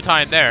wasted no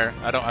time there.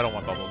 I don't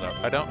want bubbles out.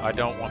 I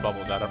don't want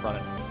bubbles out. I'm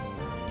running.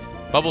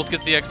 Bubbles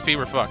gets the XP.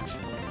 We're fucked.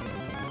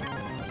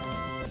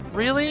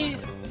 Really?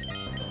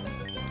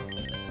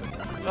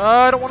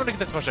 I don't want him to get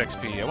this much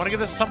XP. I want to give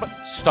this somebody.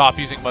 Stop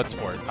using Mud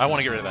Sport. I want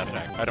to get rid of that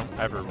attack. I don't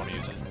ever want to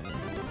use it.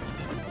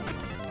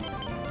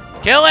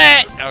 Kill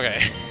it!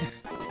 Okay.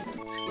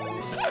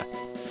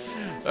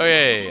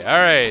 Okay,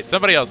 alright.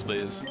 Somebody else,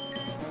 please.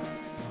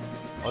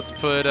 Let's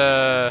put,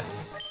 God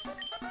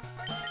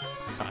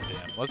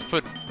damn. Let's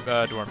put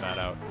Doormat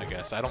out, I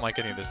guess. I don't like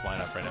any of this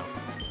lineup right now.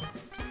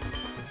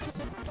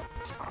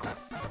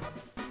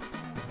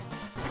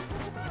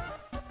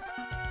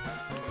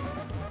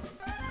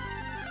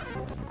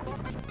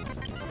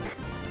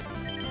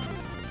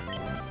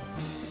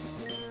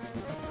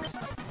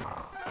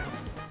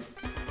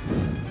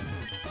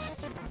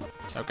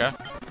 Okay.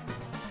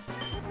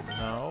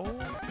 No.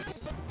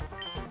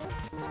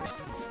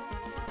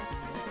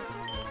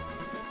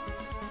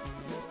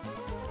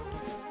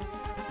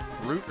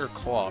 root or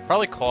claw?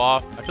 Probably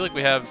claw. I feel like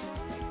we have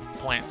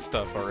plant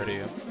stuff already.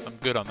 I'm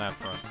good on that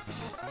front.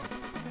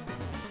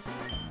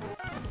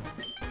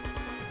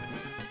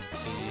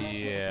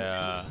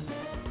 Yeah.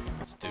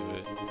 Let's do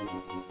it.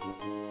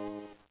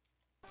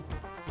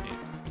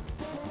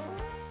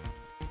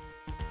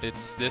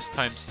 It's this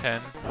times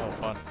 10. Oh,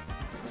 fun.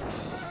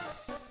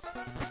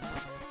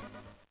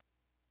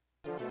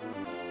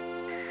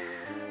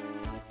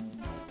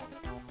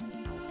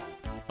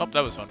 Oh,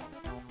 that was fun.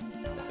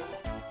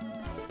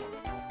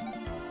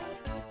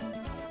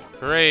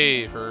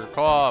 Hooray for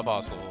Claw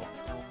Apostle.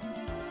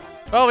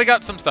 Well, we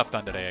got some stuff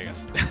done today, I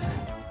guess.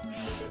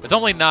 It's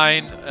only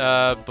 9,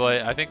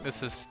 but I think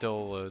this is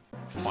still a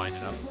fine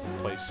enough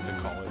place to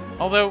call it.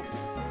 Although,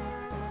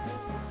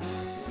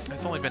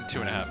 it's only been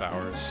 2.5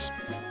 hours.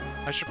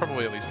 I should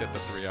probably at least hit the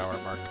 3-hour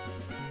mark.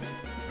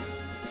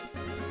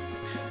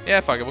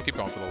 Yeah, fuck it, we'll keep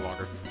going for a little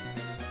longer.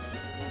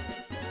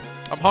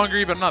 I'm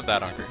hungry, but I'm not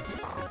that hungry.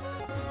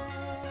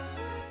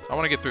 I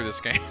want to get through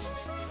this game.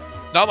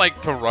 Not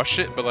like to rush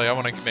it, but like I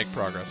want to make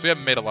progress. We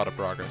haven't made a lot of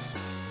progress.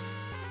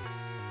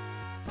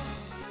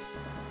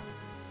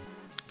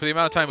 For the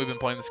amount of time we've been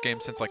playing this game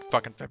since like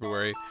fucking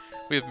February,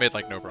 we have made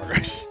like no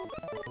progress.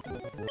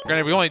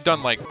 Granted, we've only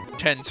done like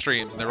 10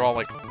 streams, and they're all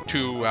like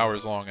 2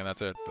 hours long, and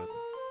that's it. But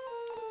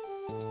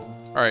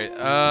alright,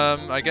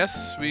 I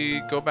guess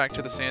we go back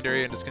to the sand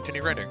area and just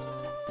continue grinding.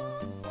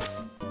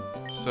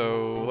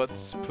 So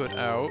let's put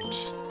out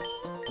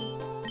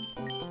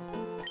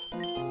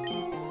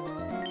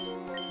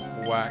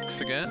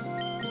Wax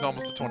again. He's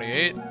almost to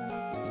 28.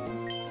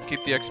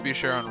 Keep the XP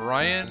share on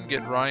Ryan.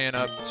 Get Ryan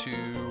up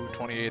to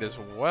 28 as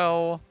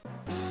well.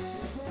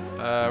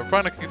 We're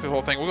probably not gonna get through the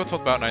whole thing. We'll go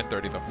till about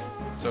 9:30 though.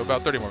 So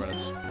about 30 more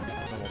minutes.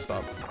 And we'll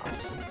stop.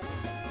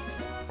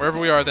 Wherever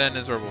we are then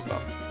is where we'll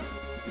stop.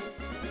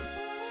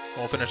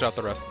 We'll finish out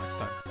the rest next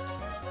time.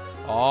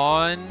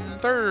 On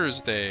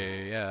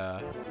Thursday, yeah.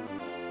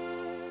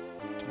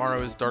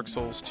 Tomorrow is Dark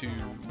Souls 2.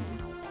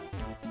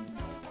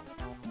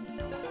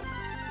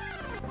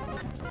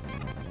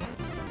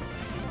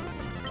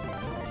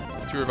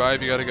 To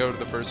revive, you gotta go to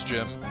the first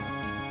gym.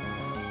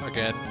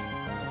 Again.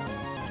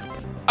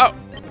 Oh!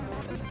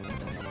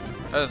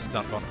 That doesn't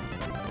sound fun.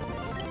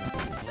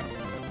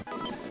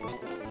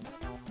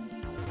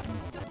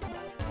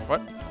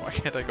 What? Why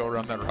can't I go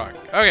around that rock?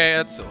 Okay,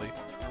 that's silly.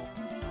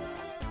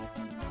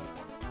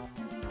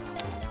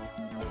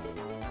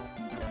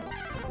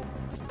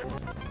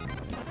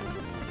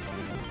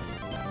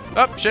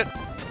 Oh, shit!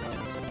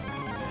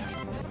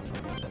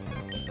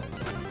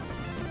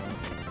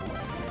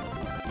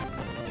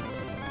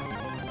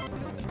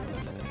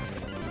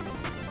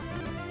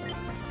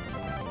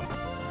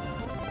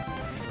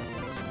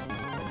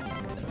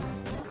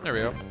 There we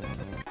go.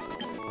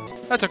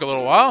 That took a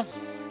little while.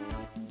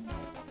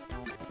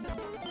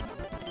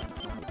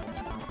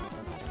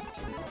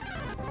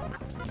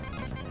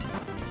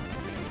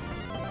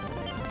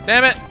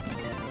 Damn it!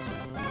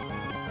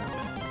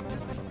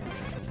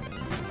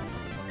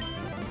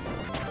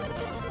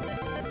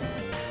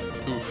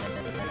 Oof.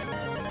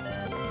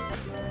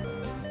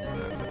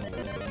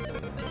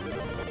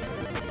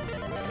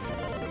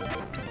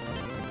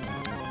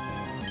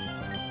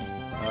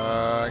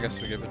 I guess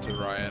we give it to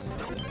Ryan.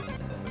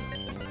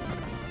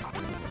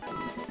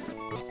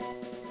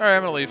 Alright,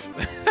 I'm gonna leave.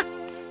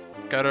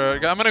 I'm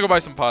gonna go buy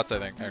some pots, I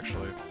think,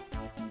 actually.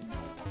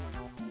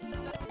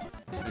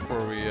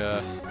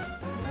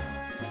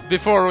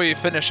 Before we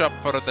finish up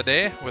for the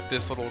day with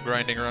this little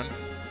grinding run.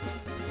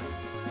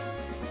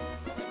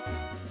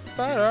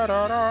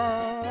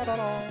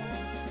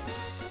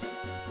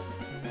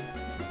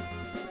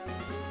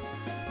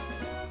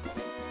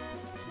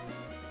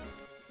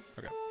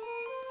 Okay.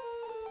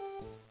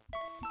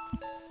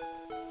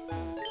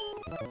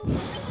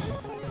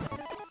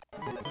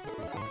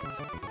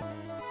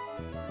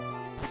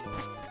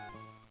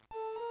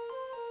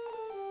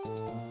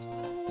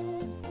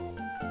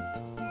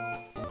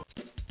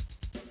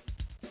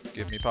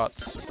 Give me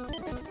pots.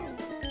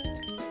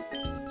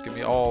 Give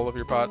me all of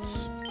your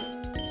pots.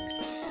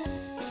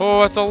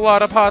 Oh, that's a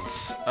lot of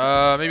pots.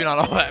 Maybe not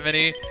all that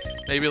many.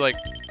 Maybe like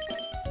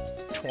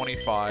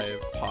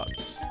 25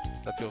 pots.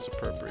 That feels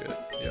appropriate.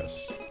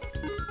 Yes.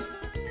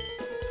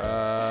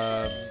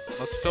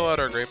 Let's fill out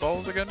our great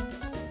balls again.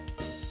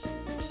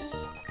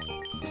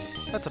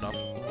 That's enough.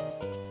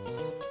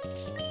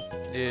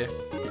 Yeah.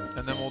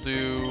 And then we'll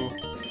do...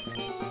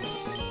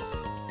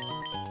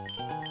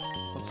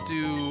 Let's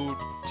do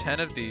 10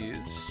 of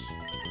these.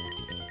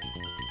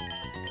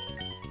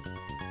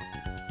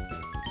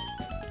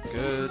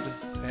 Good.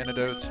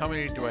 Antidotes. How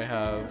many do I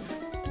have?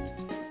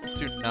 Let's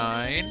do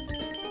 9.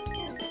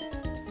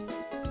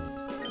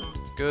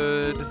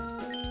 Good.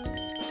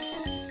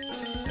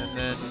 And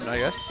then I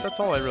guess that's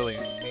all I really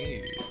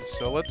need.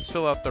 So let's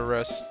fill out the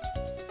rest.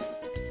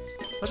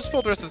 Let's just fill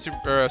out the rest of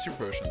the super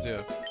potions,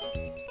 yeah.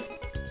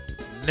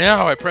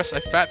 No, I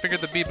fat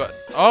fingered the B button.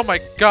 Oh my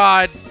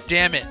god,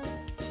 damn it.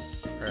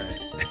 Alright.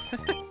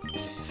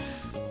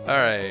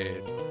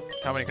 Alright.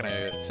 How many can I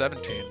get?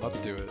 17. Let's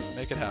do it.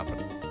 Make it happen.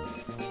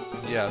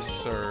 Yes,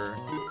 sir.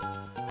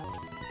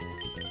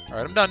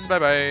 Alright, I'm done.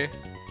 Bye-bye.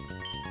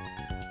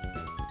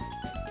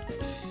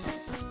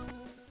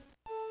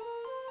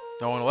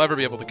 No one will ever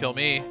be able to kill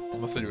me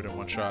unless I do it in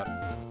one shot.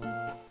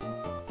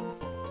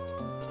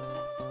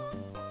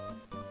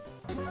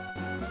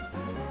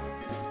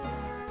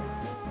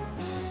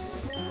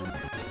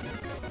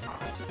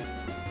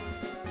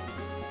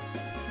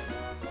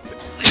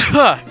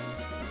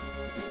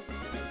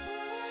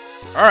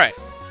 Alright.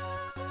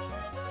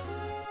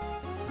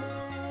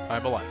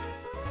 I'm alive.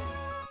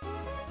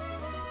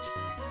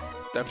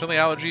 Definitely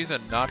allergies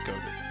and not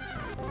COVID.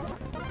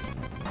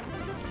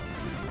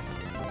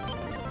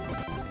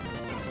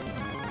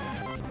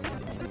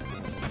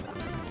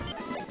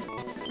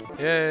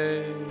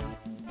 Yay!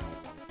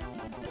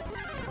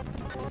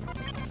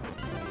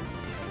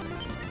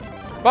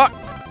 Fuck!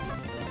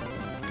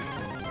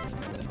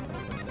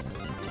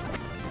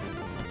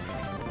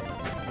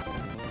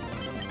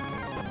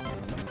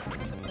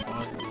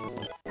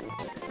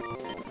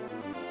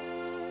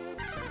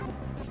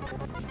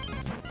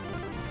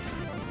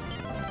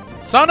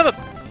 Son of a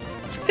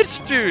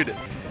bitch, dude!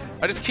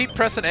 I just keep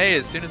pressing A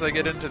as soon as I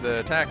get into the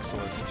attacks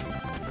list.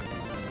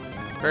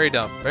 Very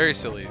dumb, very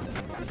silly.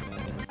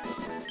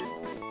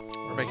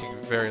 We're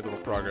making very little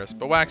progress,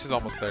 but Wax is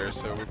almost there,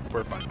 so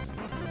we're fine.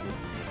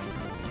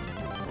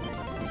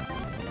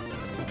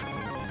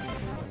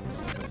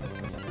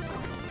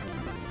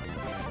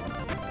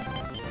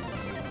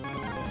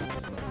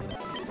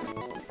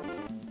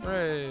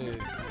 Hooray!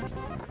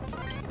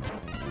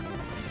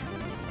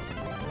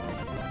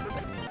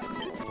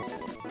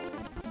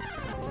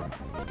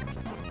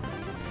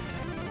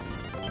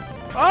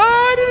 Oh,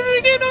 I did it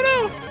again! Oh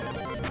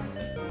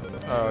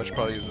no! Oh, I should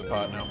probably use the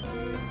pot now.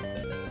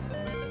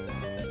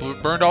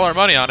 Burned all our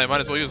money on it, might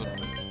as well use them.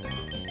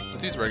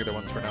 Let's use regular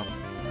ones for now.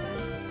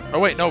 Oh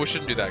wait, no, we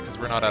shouldn't do that, because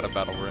we're not out of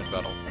battle, we're in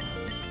battle.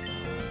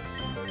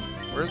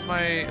 Where's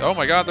my... Oh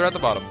my god, they're at the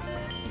bottom.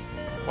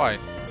 Why?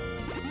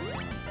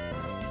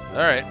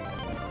 Alright.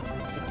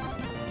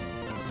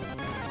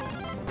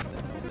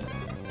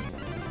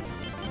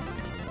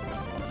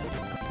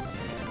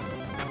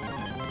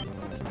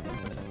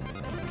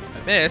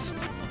 I missed.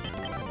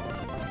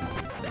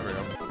 There we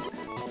go.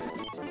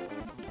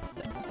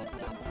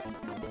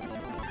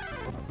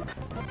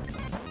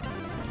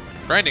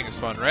 Grinding is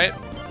fun, right?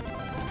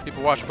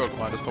 People watch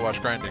Pokemon just to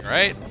watch grinding,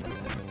 right?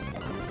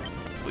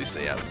 Please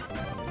say yes.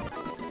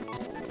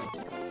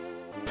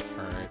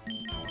 Alright,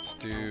 let's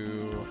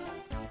do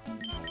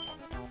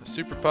the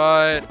Super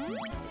Pot.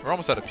 We're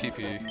almost out of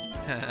PP.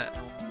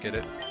 Get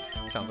it?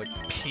 Sounds like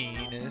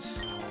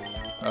penis.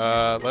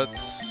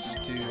 Let's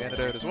do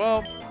Antidote as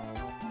well.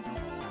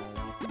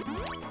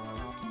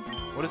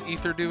 What does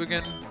Ether do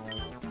again?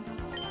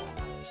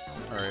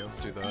 Alright, let's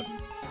do that.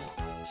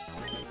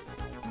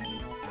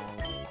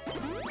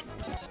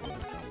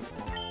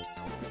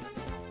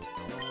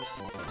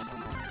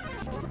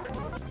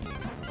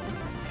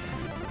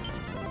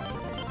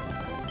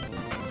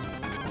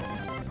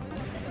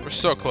 We're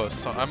so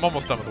close. I'm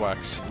almost done with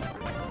Wax.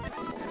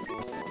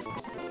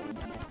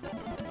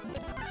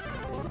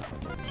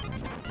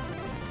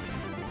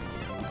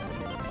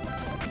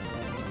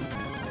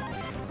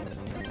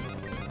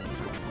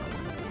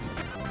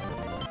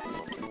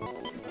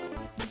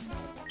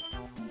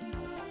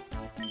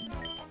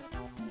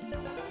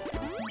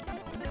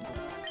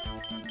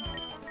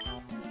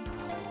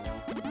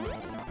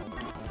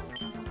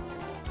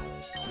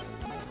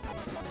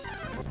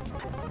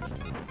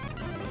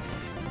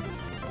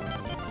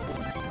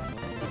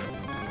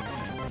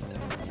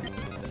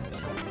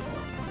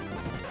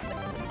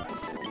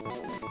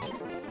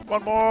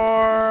 One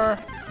more!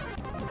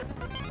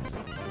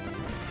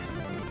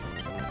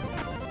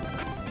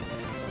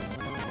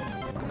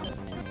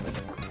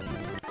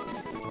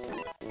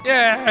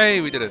 Yay!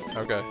 We did it.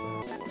 Okay.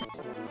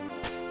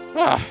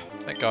 Ah,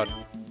 thank God.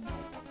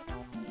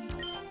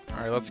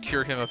 Alright, let's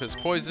cure him of his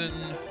poison.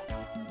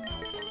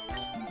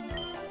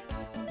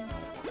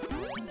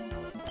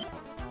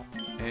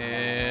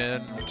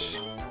 And...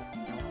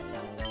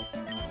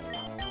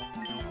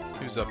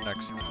 who's up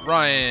next?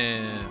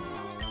 Ryan!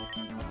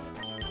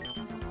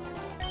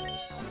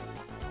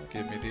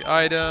 Give me the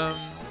item.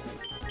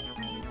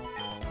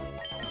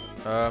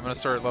 I'm gonna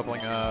start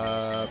leveling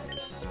up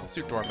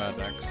Suit Doormat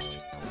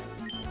next.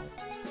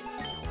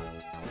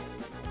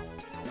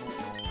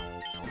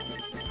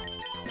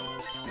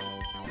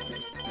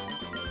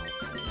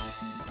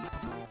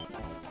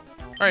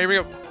 Alright, here we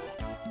go.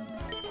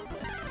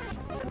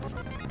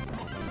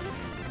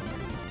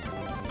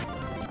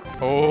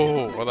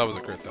 Oh, well that was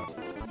a crit though.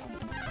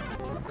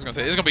 I was gonna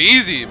say, it's gonna be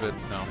easy, but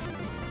no.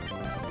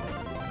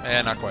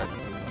 And not quite.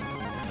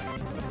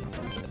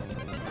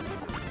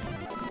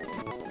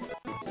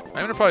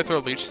 I'm gonna probably throw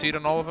Leech Seed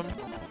on all of them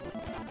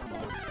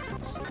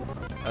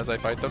as I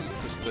fight them,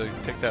 just to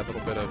take that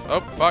little bit of... Oh,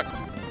 fuck!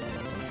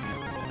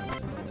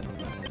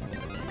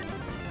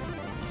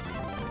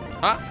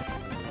 Ah!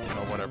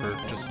 Oh, whatever,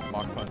 just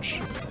Mach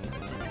Punch.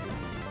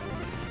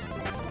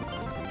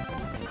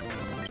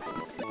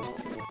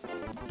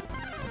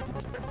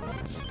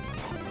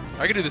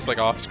 I could do this like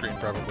off screen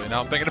probably, now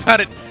I'm thinking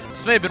about it.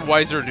 This may have been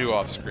wiser to do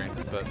off screen,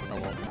 but oh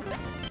well.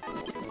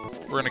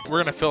 We're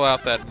gonna fill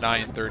out that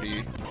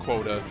 9:30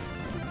 quota.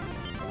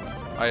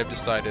 I have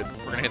decided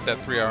we're gonna hit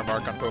that 3-hour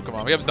mark on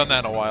Pokemon. We haven't done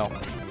that in a while.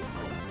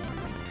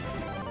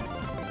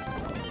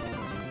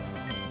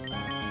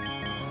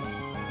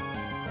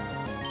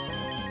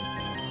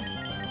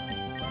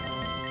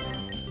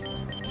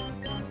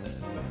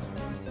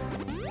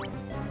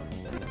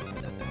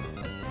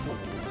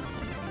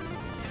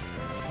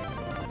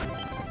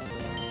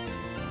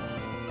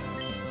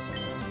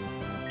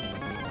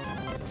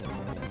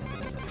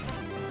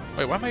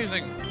 Wait, why am I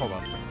using... Hold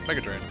on.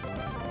 Mega Drain.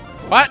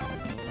 What?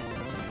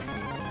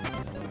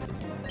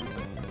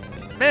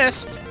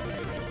 Missed?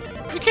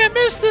 You can't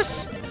miss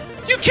this!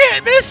 You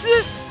can't miss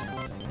this!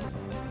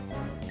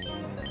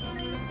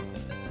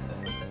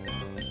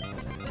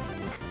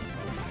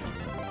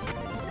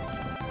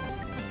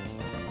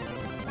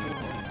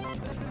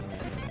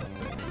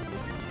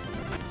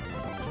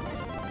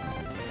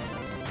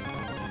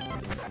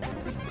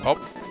 Oh.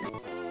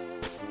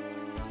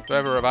 Do I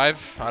have a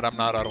revive? I don't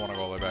want to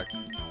go all the way back.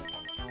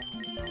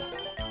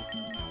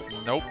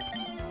 Nope.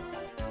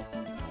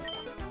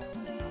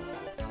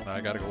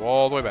 I gotta go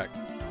all the way back.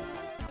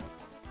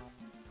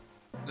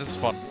 This is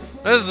fun.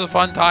 This is a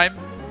fun time.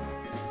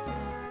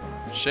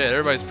 Shit,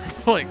 everybody's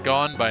probably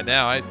gone by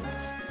now. I've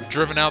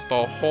driven out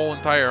the whole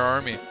entire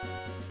army.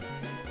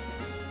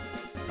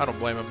 I don't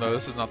blame him though.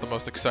 This is not the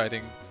most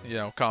exciting, you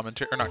know,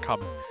 commentary or not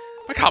comment.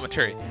 My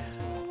commentary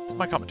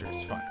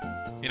is fine.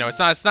 You know,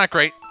 it's not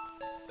great.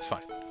 It's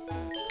fine.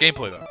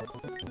 Gameplay though.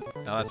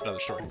 Now that's another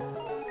story.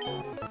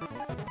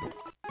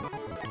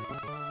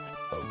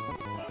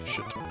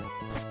 Shit.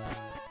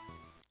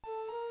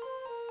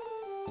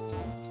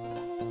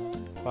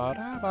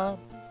 Ba-da-ba.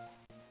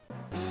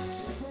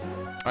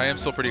 I am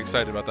still pretty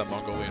excited about that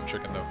Mongolian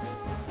chicken, though.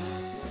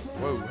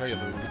 Whoa,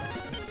 hello.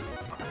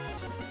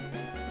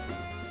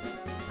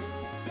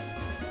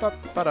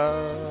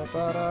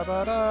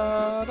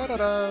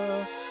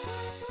 Ba-ba-da-ba-da-ba-da-da-da-da.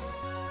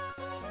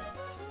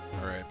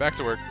 Alright, back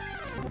to work.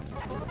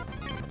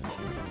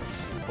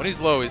 When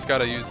he's low, he's got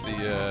to use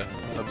the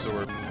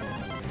Absorb.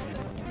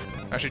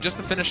 Actually, just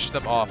to finish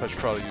them off, I should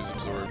probably use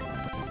Absorb.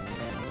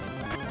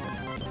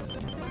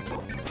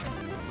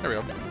 There we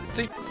go.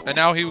 See? And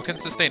now he can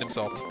sustain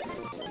himself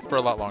for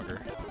a lot longer.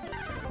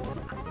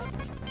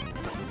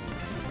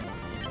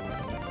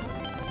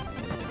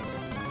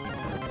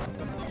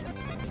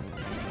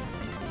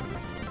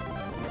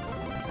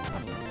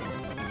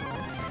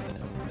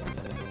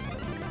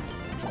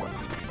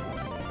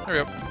 There we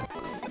go.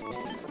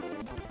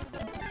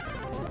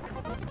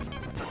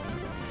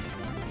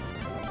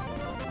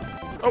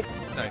 Oh,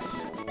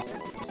 nice.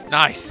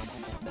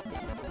 Nice!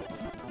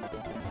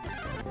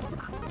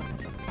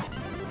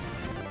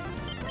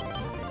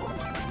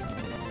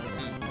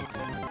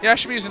 Yeah, I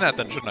should be using that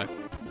then, shouldn't I?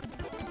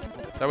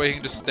 That way he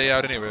can just stay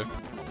out anyway. Oh,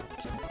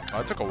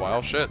 that took a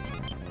while, shit.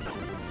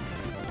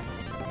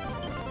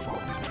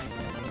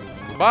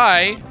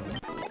 Goodbye!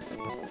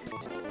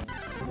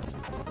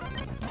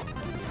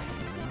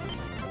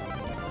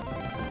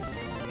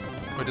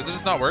 Wait, does it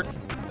just not work?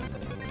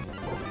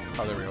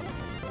 Oh, there we go.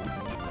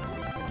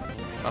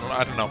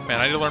 I don't know, man,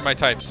 I need to learn my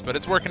types, but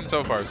it's working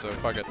so far, so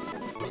fuck it.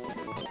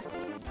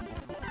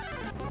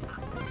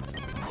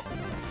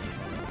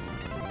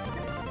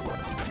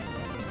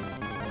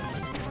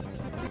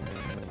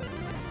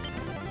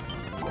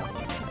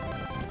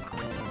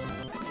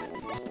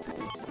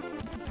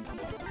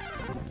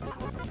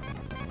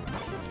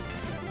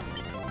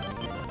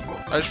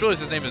 I just realized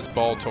his name is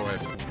Ball Toy.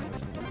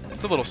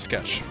 It's a little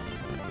sketch.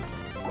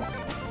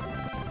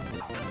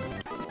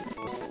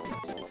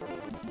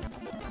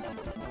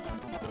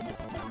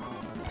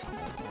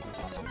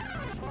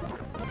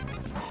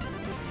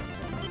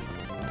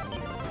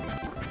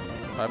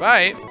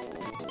 Bye-bye.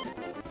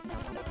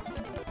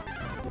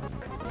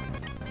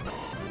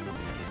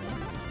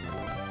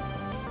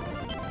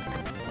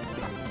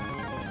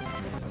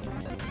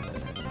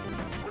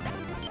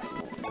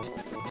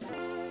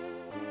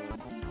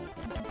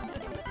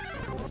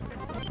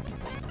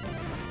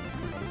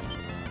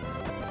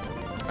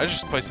 I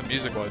just play some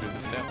music while I do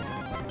this, damn.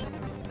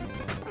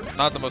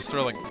 Not the most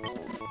thrilling.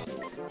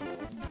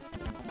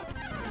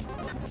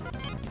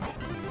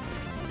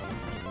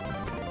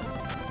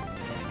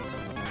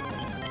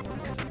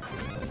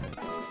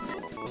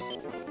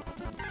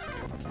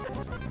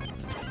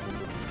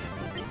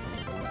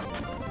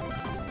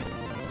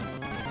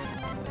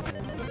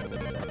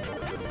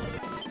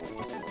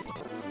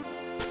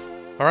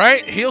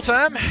 Alright, heal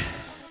time.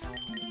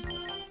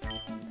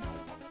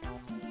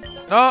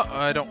 No,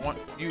 I don't want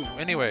you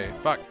anyway.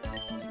 Fuck.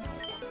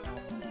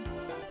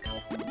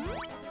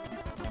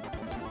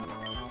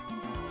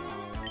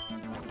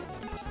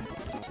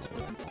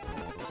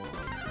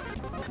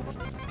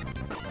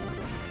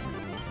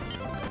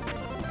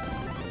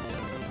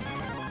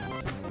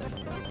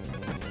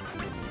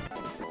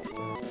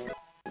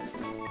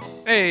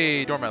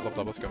 Hey, doormat leveled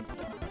up. Let's go.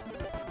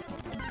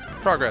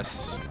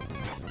 Progress.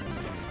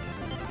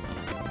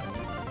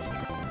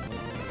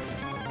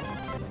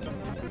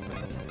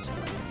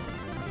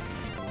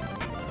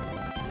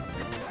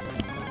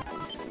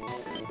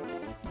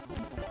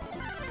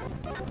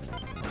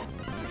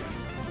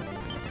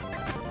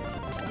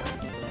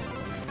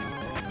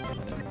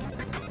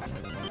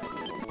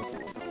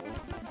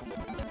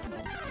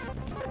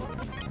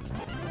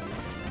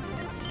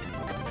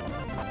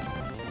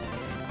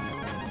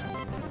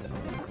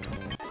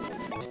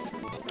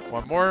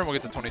 One more, and we'll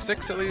get to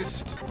 26 at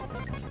least.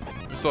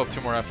 We still have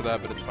 2 more after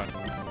that, but it's fine.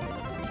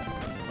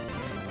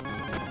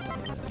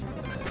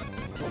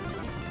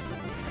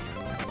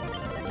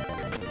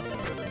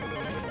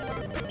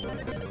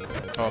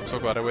 Oh, I'm so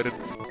glad I waited.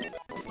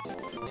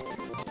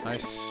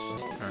 Nice.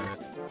 Alright.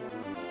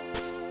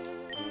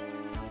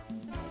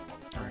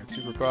 Alright,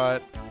 super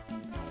bot.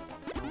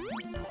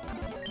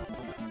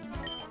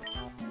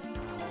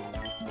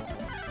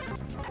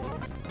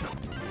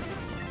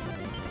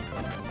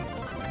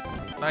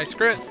 Nice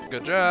crit.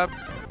 Good job.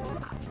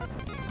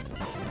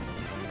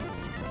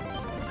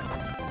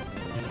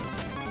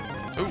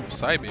 Ooh,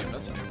 side beam.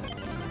 That's new.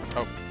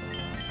 Oh.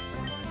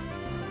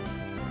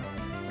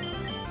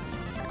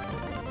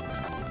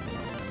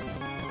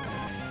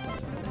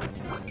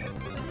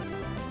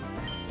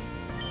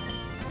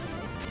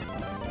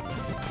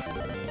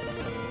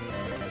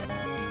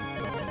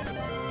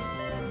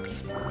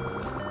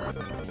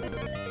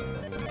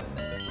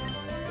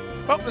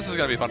 Well, this is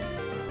gonna be fun.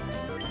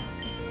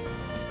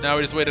 Now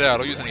we just wait it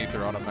out. I'll use an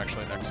ether on him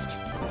actually next.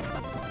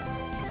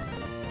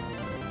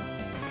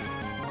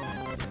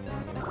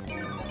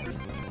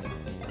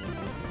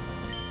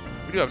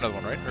 We do have another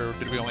one, right? Or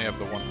did we only have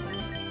the one?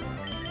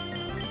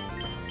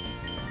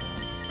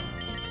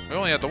 We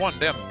only had the one,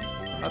 damn.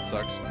 That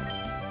sucks.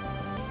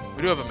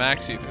 We do have a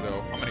max ether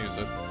though. I'm gonna use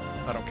it.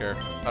 I don't care.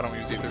 I don't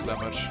use ethers that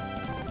much.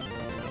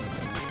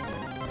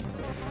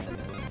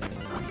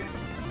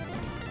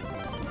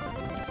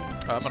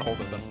 I'm gonna hold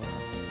it then.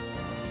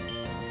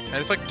 And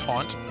it's like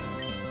taunt.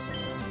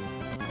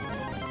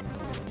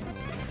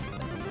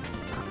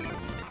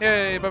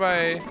 Yay,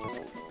 bye-bye.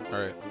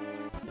 Alright.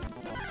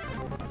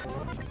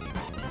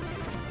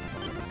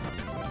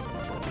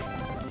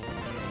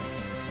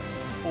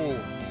 Oh,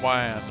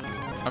 man.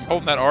 I'm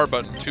holding that R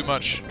button too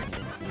much.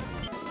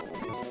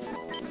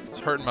 It's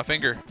hurting my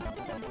finger.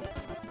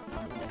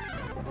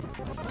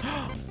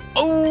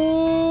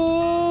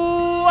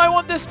 Oh, I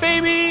want this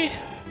baby!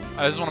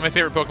 This is one of my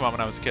favorite Pokemon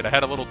when I was a kid. I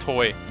had a little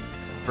toy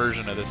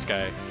version of this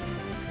guy.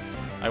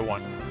 I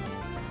won.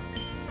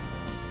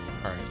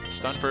 Alright,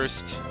 stun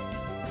first.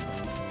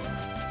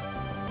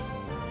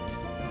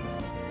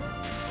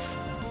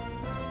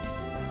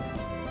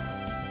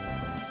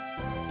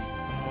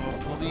 Oh,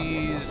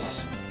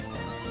 please.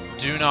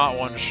 Do not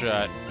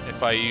one-shot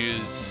if I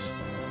use...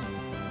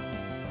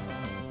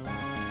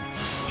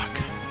 Fuck.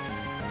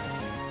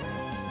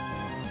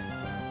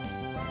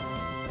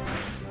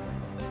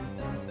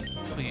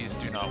 Please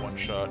do not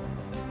one-shot.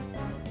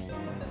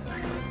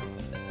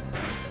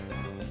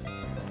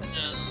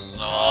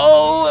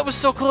 Oh, that was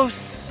so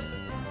close.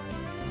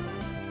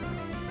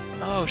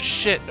 Oh,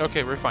 shit.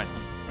 Okay, we're fine.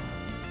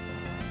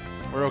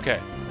 We're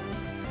okay.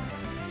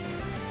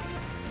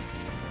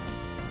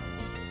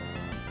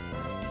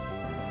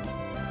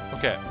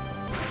 Okay.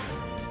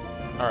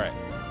 Alright.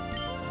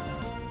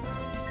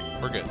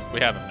 We're good. We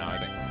have him now, I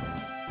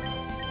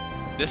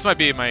think. This might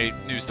be my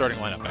new starting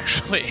lineup,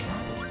 actually.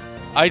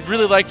 I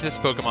really liked this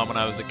Pokemon when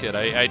I was a kid.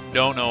 I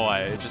don't know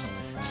why. It just...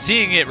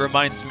 Seeing it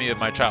reminds me of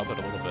my childhood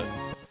a little bit.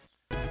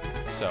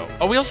 So,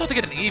 oh, we also have to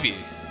get an Eevee.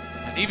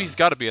 And Eevee's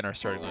got to be in our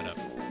starting lineup.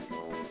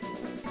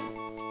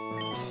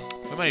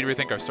 We might need to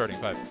rethink our starting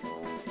 5.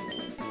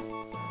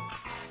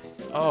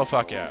 Oh,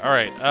 fuck yeah.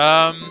 Alright,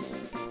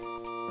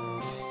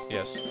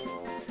 yes.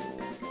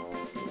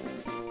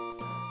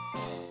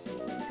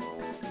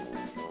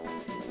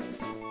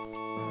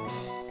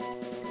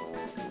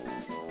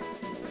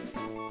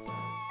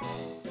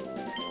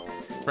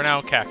 For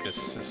now,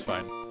 Cactus is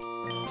fine.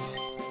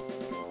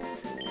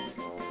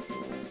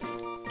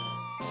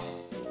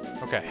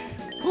 Okay.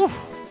 Whew,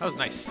 that was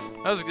nice.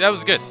 That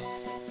was good.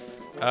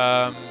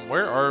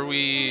 Where are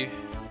we?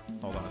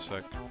 Hold on a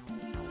sec.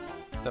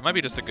 That might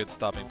be just a good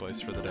stopping place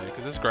for the day,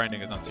 because this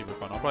grinding is not super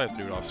fun. I'll probably have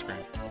to do it off screen,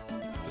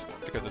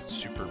 just because it's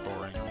super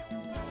boring.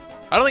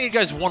 I don't think you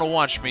guys want to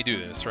watch me do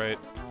this, right?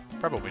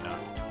 Probably not.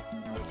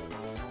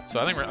 So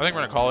I think we're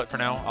gonna call it for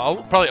now. I'll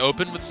probably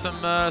open with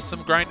some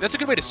grind. That's a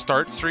good way to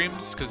start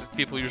streams, because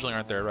people usually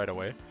aren't there right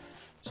away.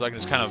 So I can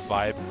just kind of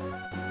vibe,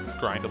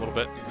 grind a little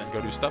bit, and then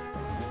go do stuff.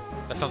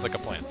 That sounds like a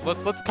plan. So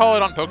let's call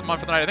it on Pokemon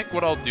for the night. I think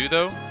what I'll do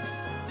though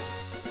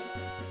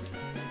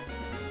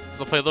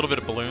is I'll play a little bit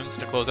of balloons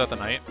to close out the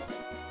night,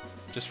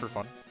 just for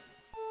fun.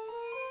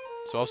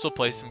 So I'll still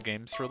play some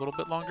games for a little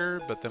bit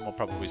longer, but then we'll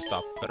probably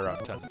stop at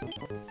around 10.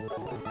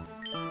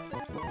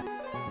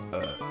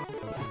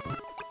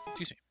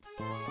 Excuse me.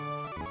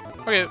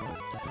 Okay.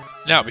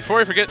 Now,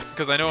 before I forget,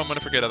 because I know I'm gonna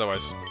forget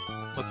otherwise,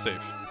 let's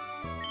save.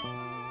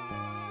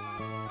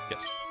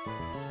 Yes.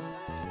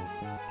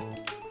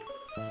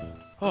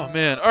 Oh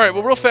man. Alright,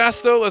 well real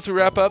fast though, as we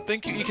wrap up,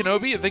 thank you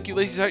Ikenobi, and thank you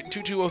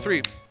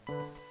LazyTitan2203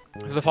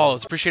 for the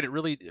follows. Appreciate it,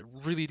 really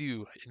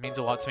do. It means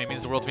a lot to me, it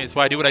means the world to me. It's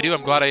why I do what I do.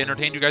 I'm glad I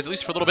entertained you guys at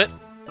least for a little bit.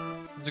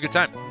 It was a good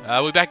time.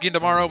 We'll be back again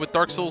tomorrow with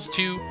Dark Souls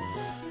 2.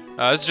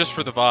 This is just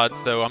for the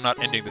VODs though. I'm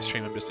not ending the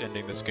stream, I'm just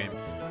ending this game.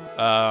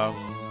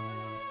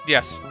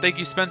 Yes, thank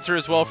you Spencer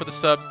as well for the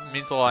sub. It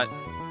means a lot.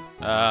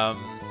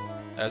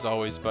 as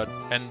always, bud.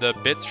 And the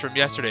bits from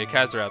yesterday,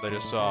 Kazaroth, I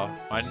just saw.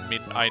 I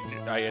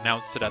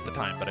announced it at the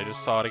time, but I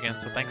just saw it again,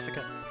 so thanks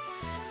again.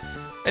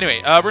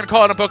 Anyway, we're going to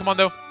call it on Pokemon,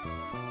 though.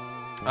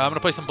 I'm going to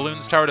play some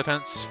Balloons Tower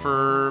Defense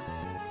for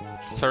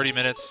 30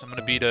 minutes. I'm going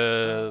to beat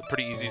a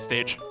pretty easy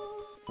stage.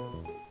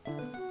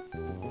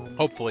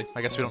 Hopefully.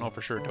 I guess we don't know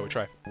for sure until we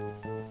try.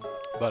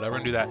 But we're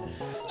going to do that.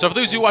 So for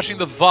those of you watching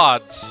the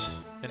VODs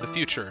in the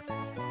future,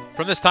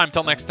 from this time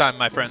till next time,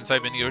 my friends,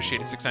 I've been Yoshi,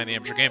 8690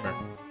 Amateur Gamer,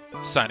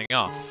 signing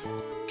off.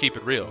 Keep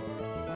it real.